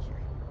come back here?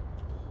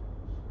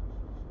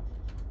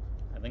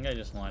 I think I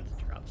just wanted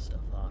to drop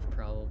stuff off,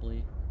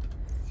 probably.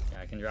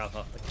 Yeah, I can drop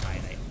off the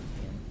kyanite.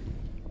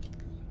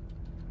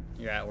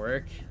 You're at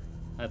work?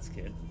 That's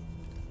good.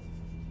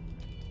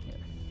 Yeah.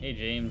 Hey,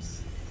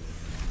 James.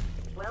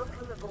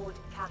 Welcome aboard,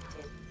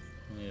 Captain.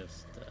 Let me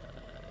just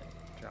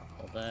drop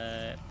all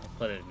that. I'll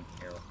put it in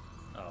here.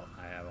 Oh,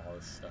 I have all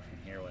this stuff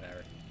in here,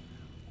 whatever.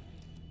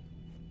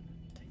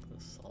 Take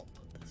the salt,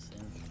 put this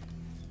in.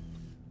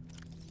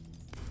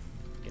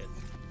 Good.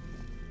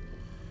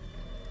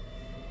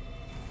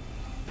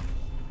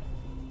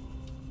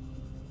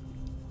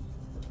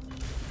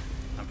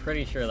 I'm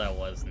pretty sure that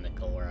was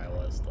nickel where I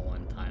was the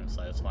one time,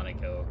 so I just want to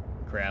go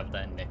grab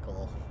that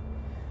nickel,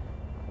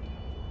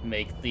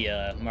 make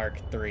the Mark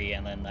III,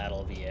 and then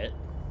that'll be it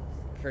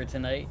for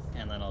tonight,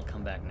 and then I'll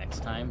come back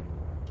next time.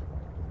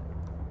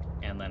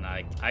 And then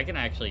I can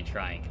actually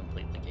try and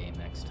complete the game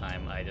next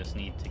time. I just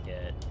need to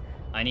get...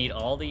 I need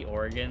all the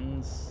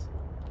organs...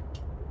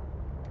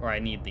 Or I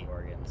need the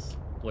organs,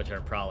 which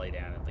are probably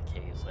down in the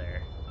caves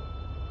there.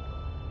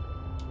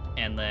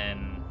 And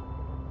then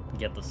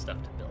get the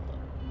stuff to build up.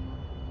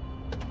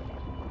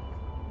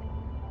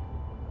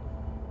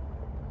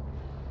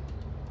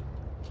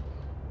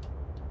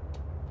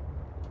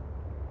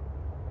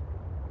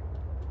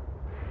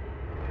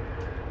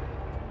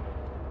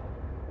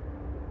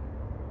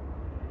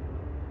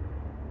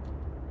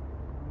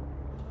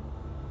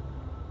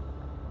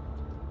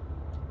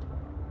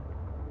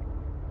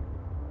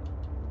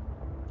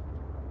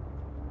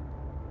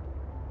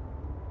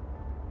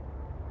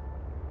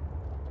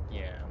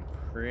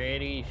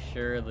 Pretty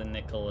sure the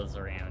nickel is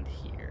around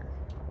here.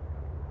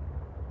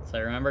 So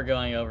I remember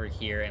going over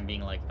here and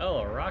being like, oh,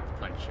 a rock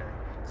puncher.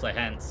 So I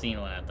hadn't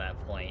seen one at that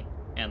point,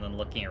 and then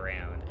looking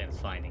around and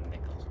finding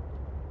nickel.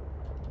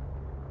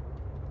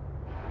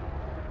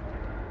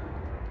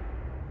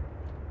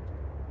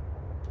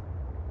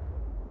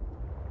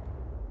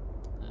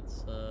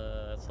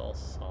 That's That's all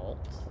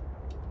salt.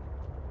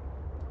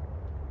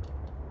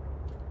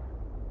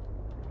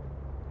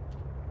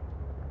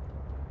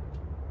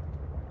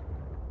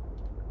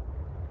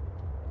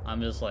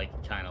 I'm just like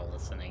kind of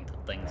listening to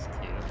things too.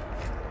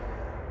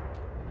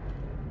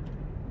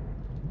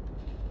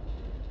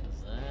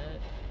 Is that?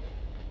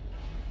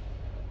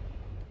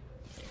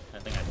 I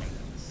think I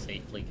can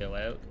safely go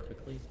out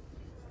quickly.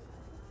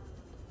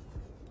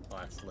 Oh,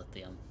 that's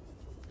lithium.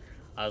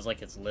 I was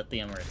like, it's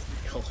lithium or it's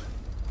nickel.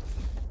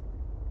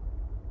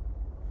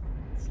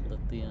 It's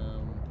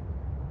lithium.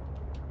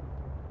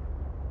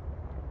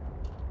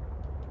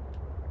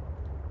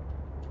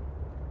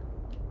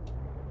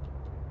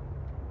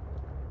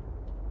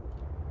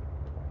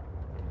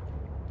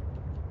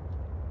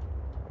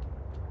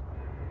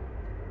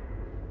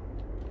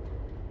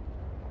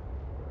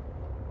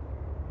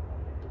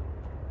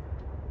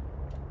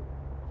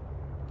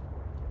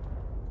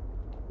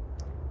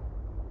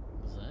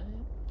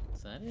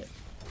 Is that it?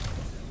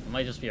 It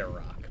might just be a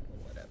rock, but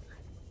whatever.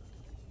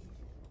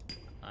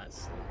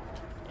 That's,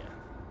 yeah.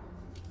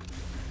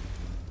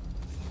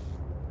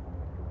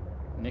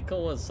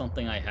 Nickel was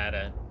something I had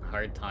a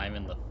hard time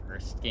in the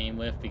first game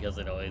with because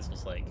it always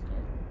was like...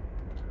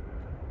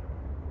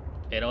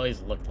 It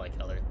always looked like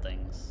other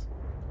things.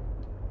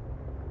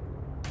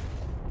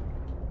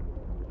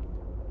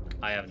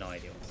 I have no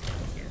idea what's down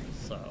here,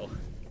 so...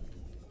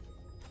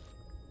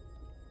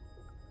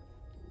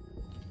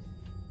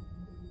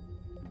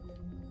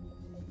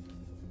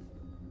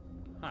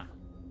 Huh.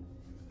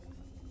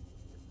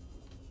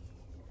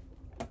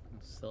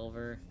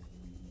 Silver.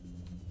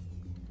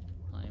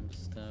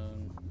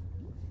 Limestone.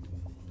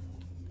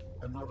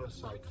 Another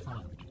site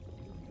found,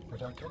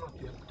 but I cannot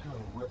yet tell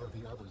whether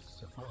the others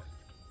survived.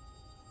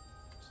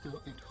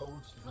 Still, it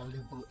holds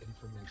valuable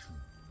information.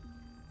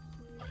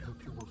 I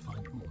hope you will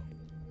find more.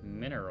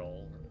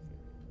 Mineral.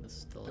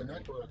 The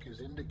network is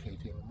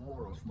indicating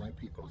more of my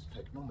people's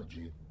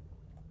technology,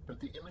 but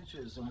the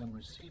images I am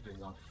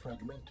receiving are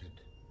fragmented,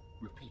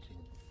 repeating.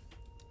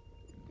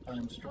 I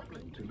am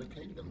struggling to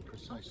locate them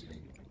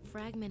precisely.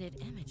 Fragmented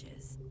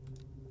images?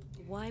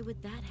 Why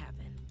would that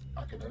happen?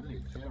 I can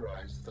only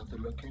theorize that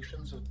the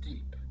locations are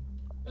deep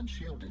and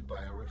shielded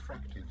by a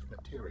refractive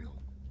material.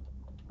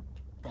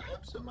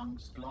 Perhaps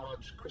amongst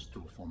large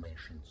crystal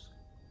formations.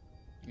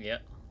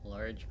 Yep,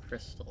 large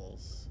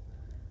crystals.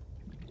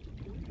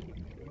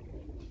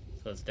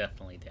 So it's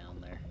definitely down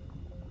there.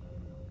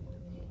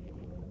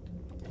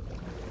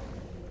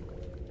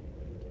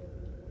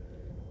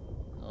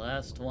 The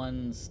last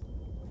one's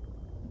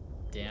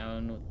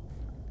down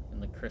in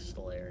the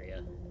crystal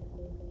area.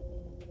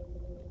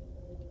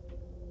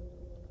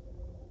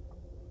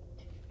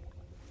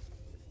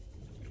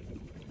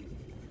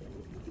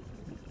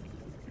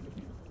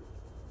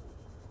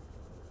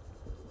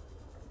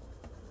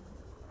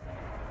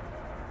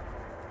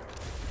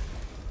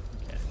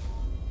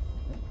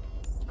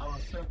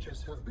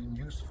 Searches have been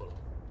useful,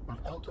 but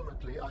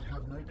ultimately I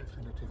have no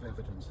definitive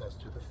evidence as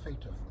to the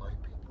fate of my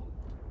people.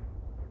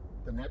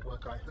 The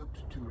network I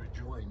hoped to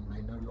rejoin may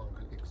no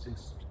longer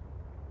exist.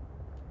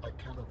 I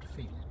cannot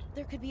feel it.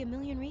 There could be a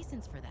million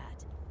reasons for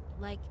that.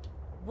 Like,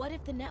 what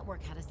if the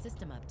network had a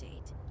system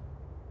update?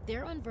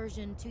 They're on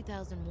version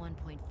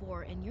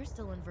 2001.4 and you're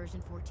still on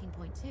version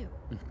 14.2.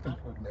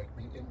 That would make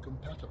me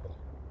incompatible.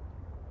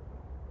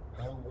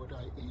 How would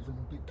I even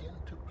begin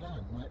to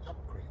plan my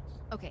upgrades?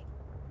 Okay.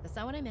 That's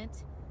not what I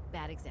meant.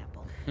 Bad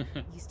example.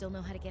 You still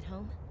know how to get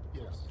home?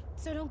 Yes.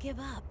 So don't give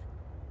up.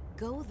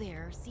 Go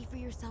there, see for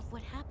yourself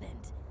what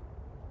happened.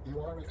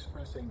 You are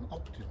expressing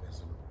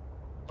optimism,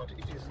 but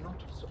it is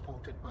not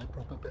supported by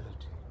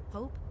probability.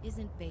 Hope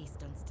isn't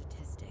based on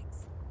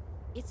statistics.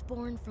 It's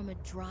born from a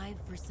drive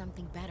for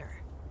something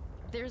better.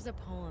 There's a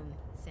poem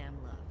Sam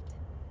loved.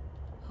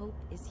 Hope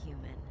is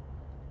human.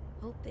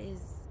 Hope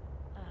is...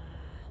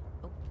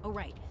 Oh,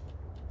 right.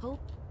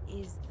 Hope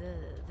is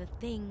the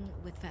thing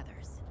with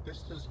feathers.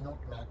 This does not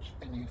match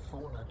any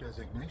fauna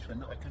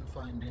designation I can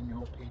find in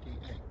your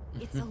PDA.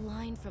 It's a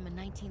line from a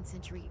 19th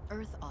century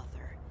Earth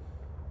author.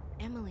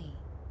 Emily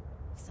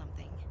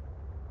something.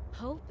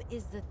 Hope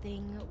is the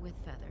thing with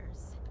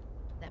feathers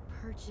that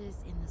perches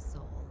in the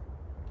soul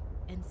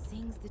and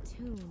sings the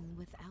tune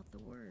without the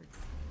words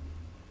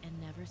and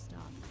never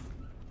stops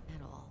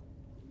at all.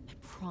 I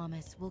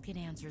promise we'll get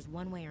answers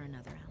one way or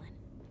another, Alan.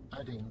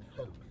 Adding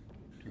hope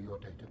to your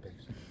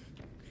database.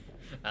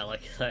 I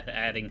like that,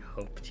 adding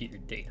hope to your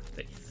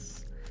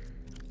database.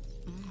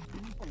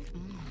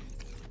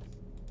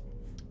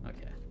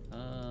 Okay.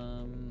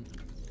 I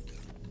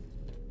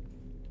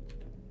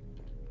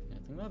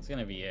think that's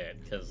gonna be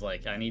it, because,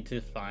 like, I need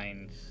to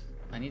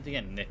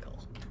get nickel.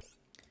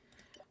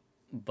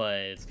 But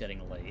it's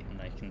getting late,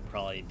 and I can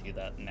probably do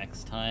that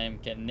next time.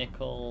 Get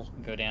nickel,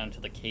 go down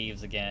to the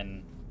caves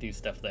again, do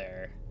stuff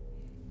there,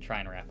 try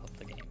and wrap up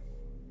the game.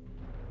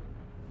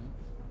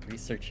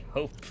 Research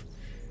hope.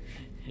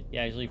 You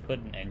actually put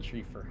an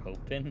entry for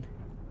hope in?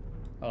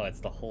 Oh, it's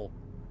the whole...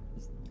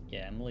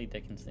 Yeah, Emily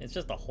Dickinson. It's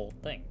just the whole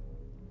thing.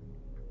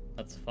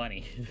 That's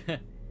funny.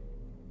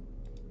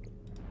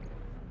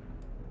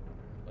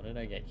 What did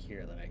I get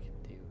here that I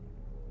could do?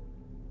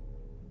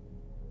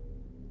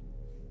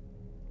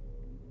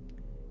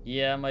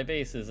 Yeah, my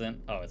base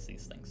isn't... Oh, it's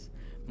these things.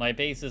 My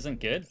base isn't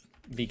good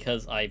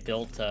because I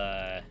built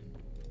a...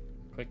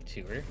 Quick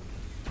tour.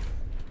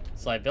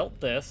 So I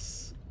built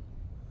this,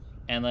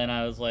 and then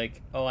I was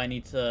like, oh, I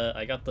need to...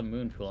 I got the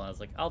moon pool, and I was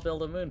like, I'll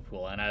build a moon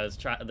pool. And I was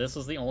trying... This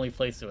was the only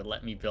place that would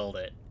let me build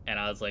it. And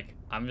I was like,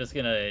 I'm just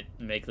gonna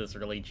make this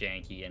really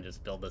janky and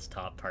just build this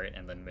top part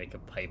and then make a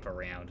pipe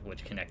around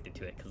which connected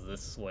to it, because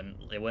this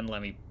wouldn't... It wouldn't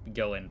let me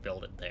go and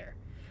build it there.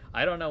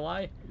 I don't know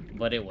why,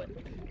 but it wouldn't.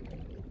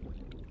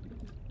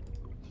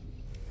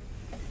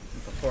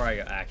 Before I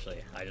go,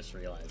 actually, I just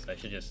realized I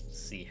should just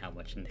see how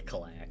much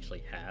nickel I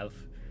actually have.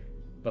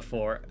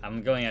 Before,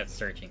 I'm going out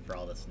searching for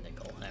all this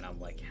nickel, and I'm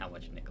like, how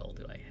much nickel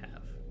do I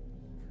have?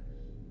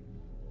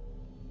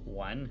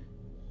 1?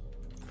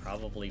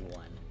 Probably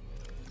 1.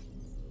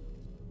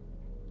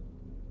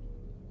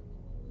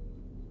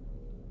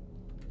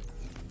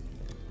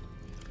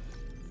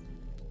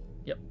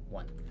 Yep,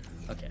 1.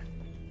 Okay.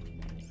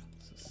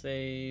 So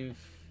save.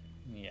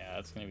 Yeah,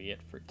 that's gonna be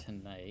it for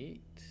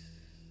tonight.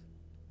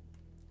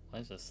 Why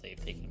is this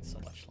save taking so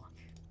much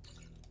longer?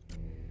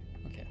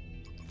 Okay.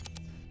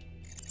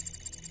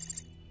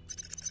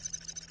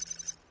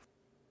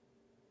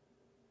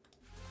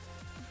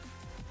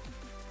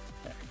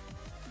 There.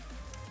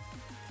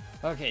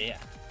 Okay, yeah.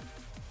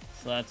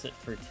 So that's it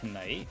for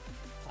tonight.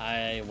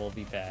 I will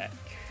be back.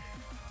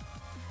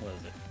 What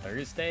is it?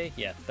 Thursday?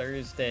 Yeah,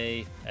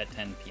 Thursday at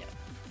 10 p.m.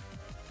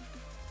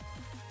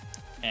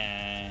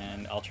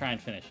 And I'll try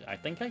and finish it. I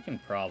think I can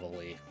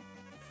probably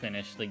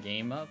finish the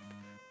game up.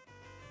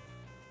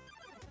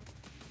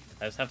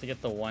 I just have to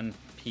get the one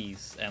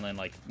piece and then,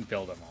 like,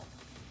 build them all.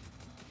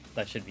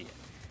 That should be it.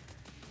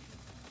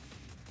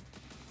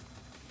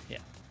 Yeah.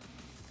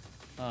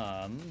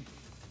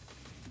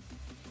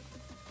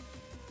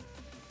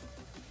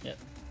 Yep.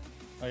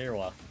 Oh,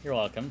 you're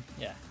welcome.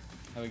 Yeah.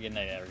 Have a good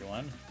night,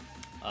 everyone.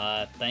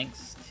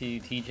 Thanks to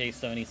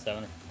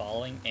TJ77 for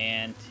following,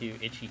 and to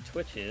Itchy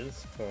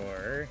Twitches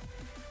for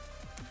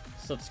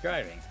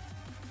subscribing.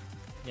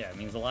 Yeah, it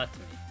means a lot to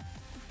me.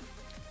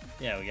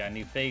 Yeah, we got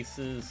new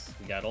faces,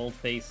 we got old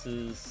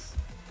faces.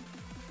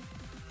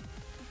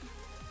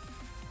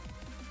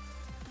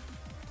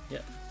 Yeah,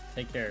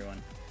 take care,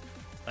 everyone.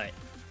 Bye.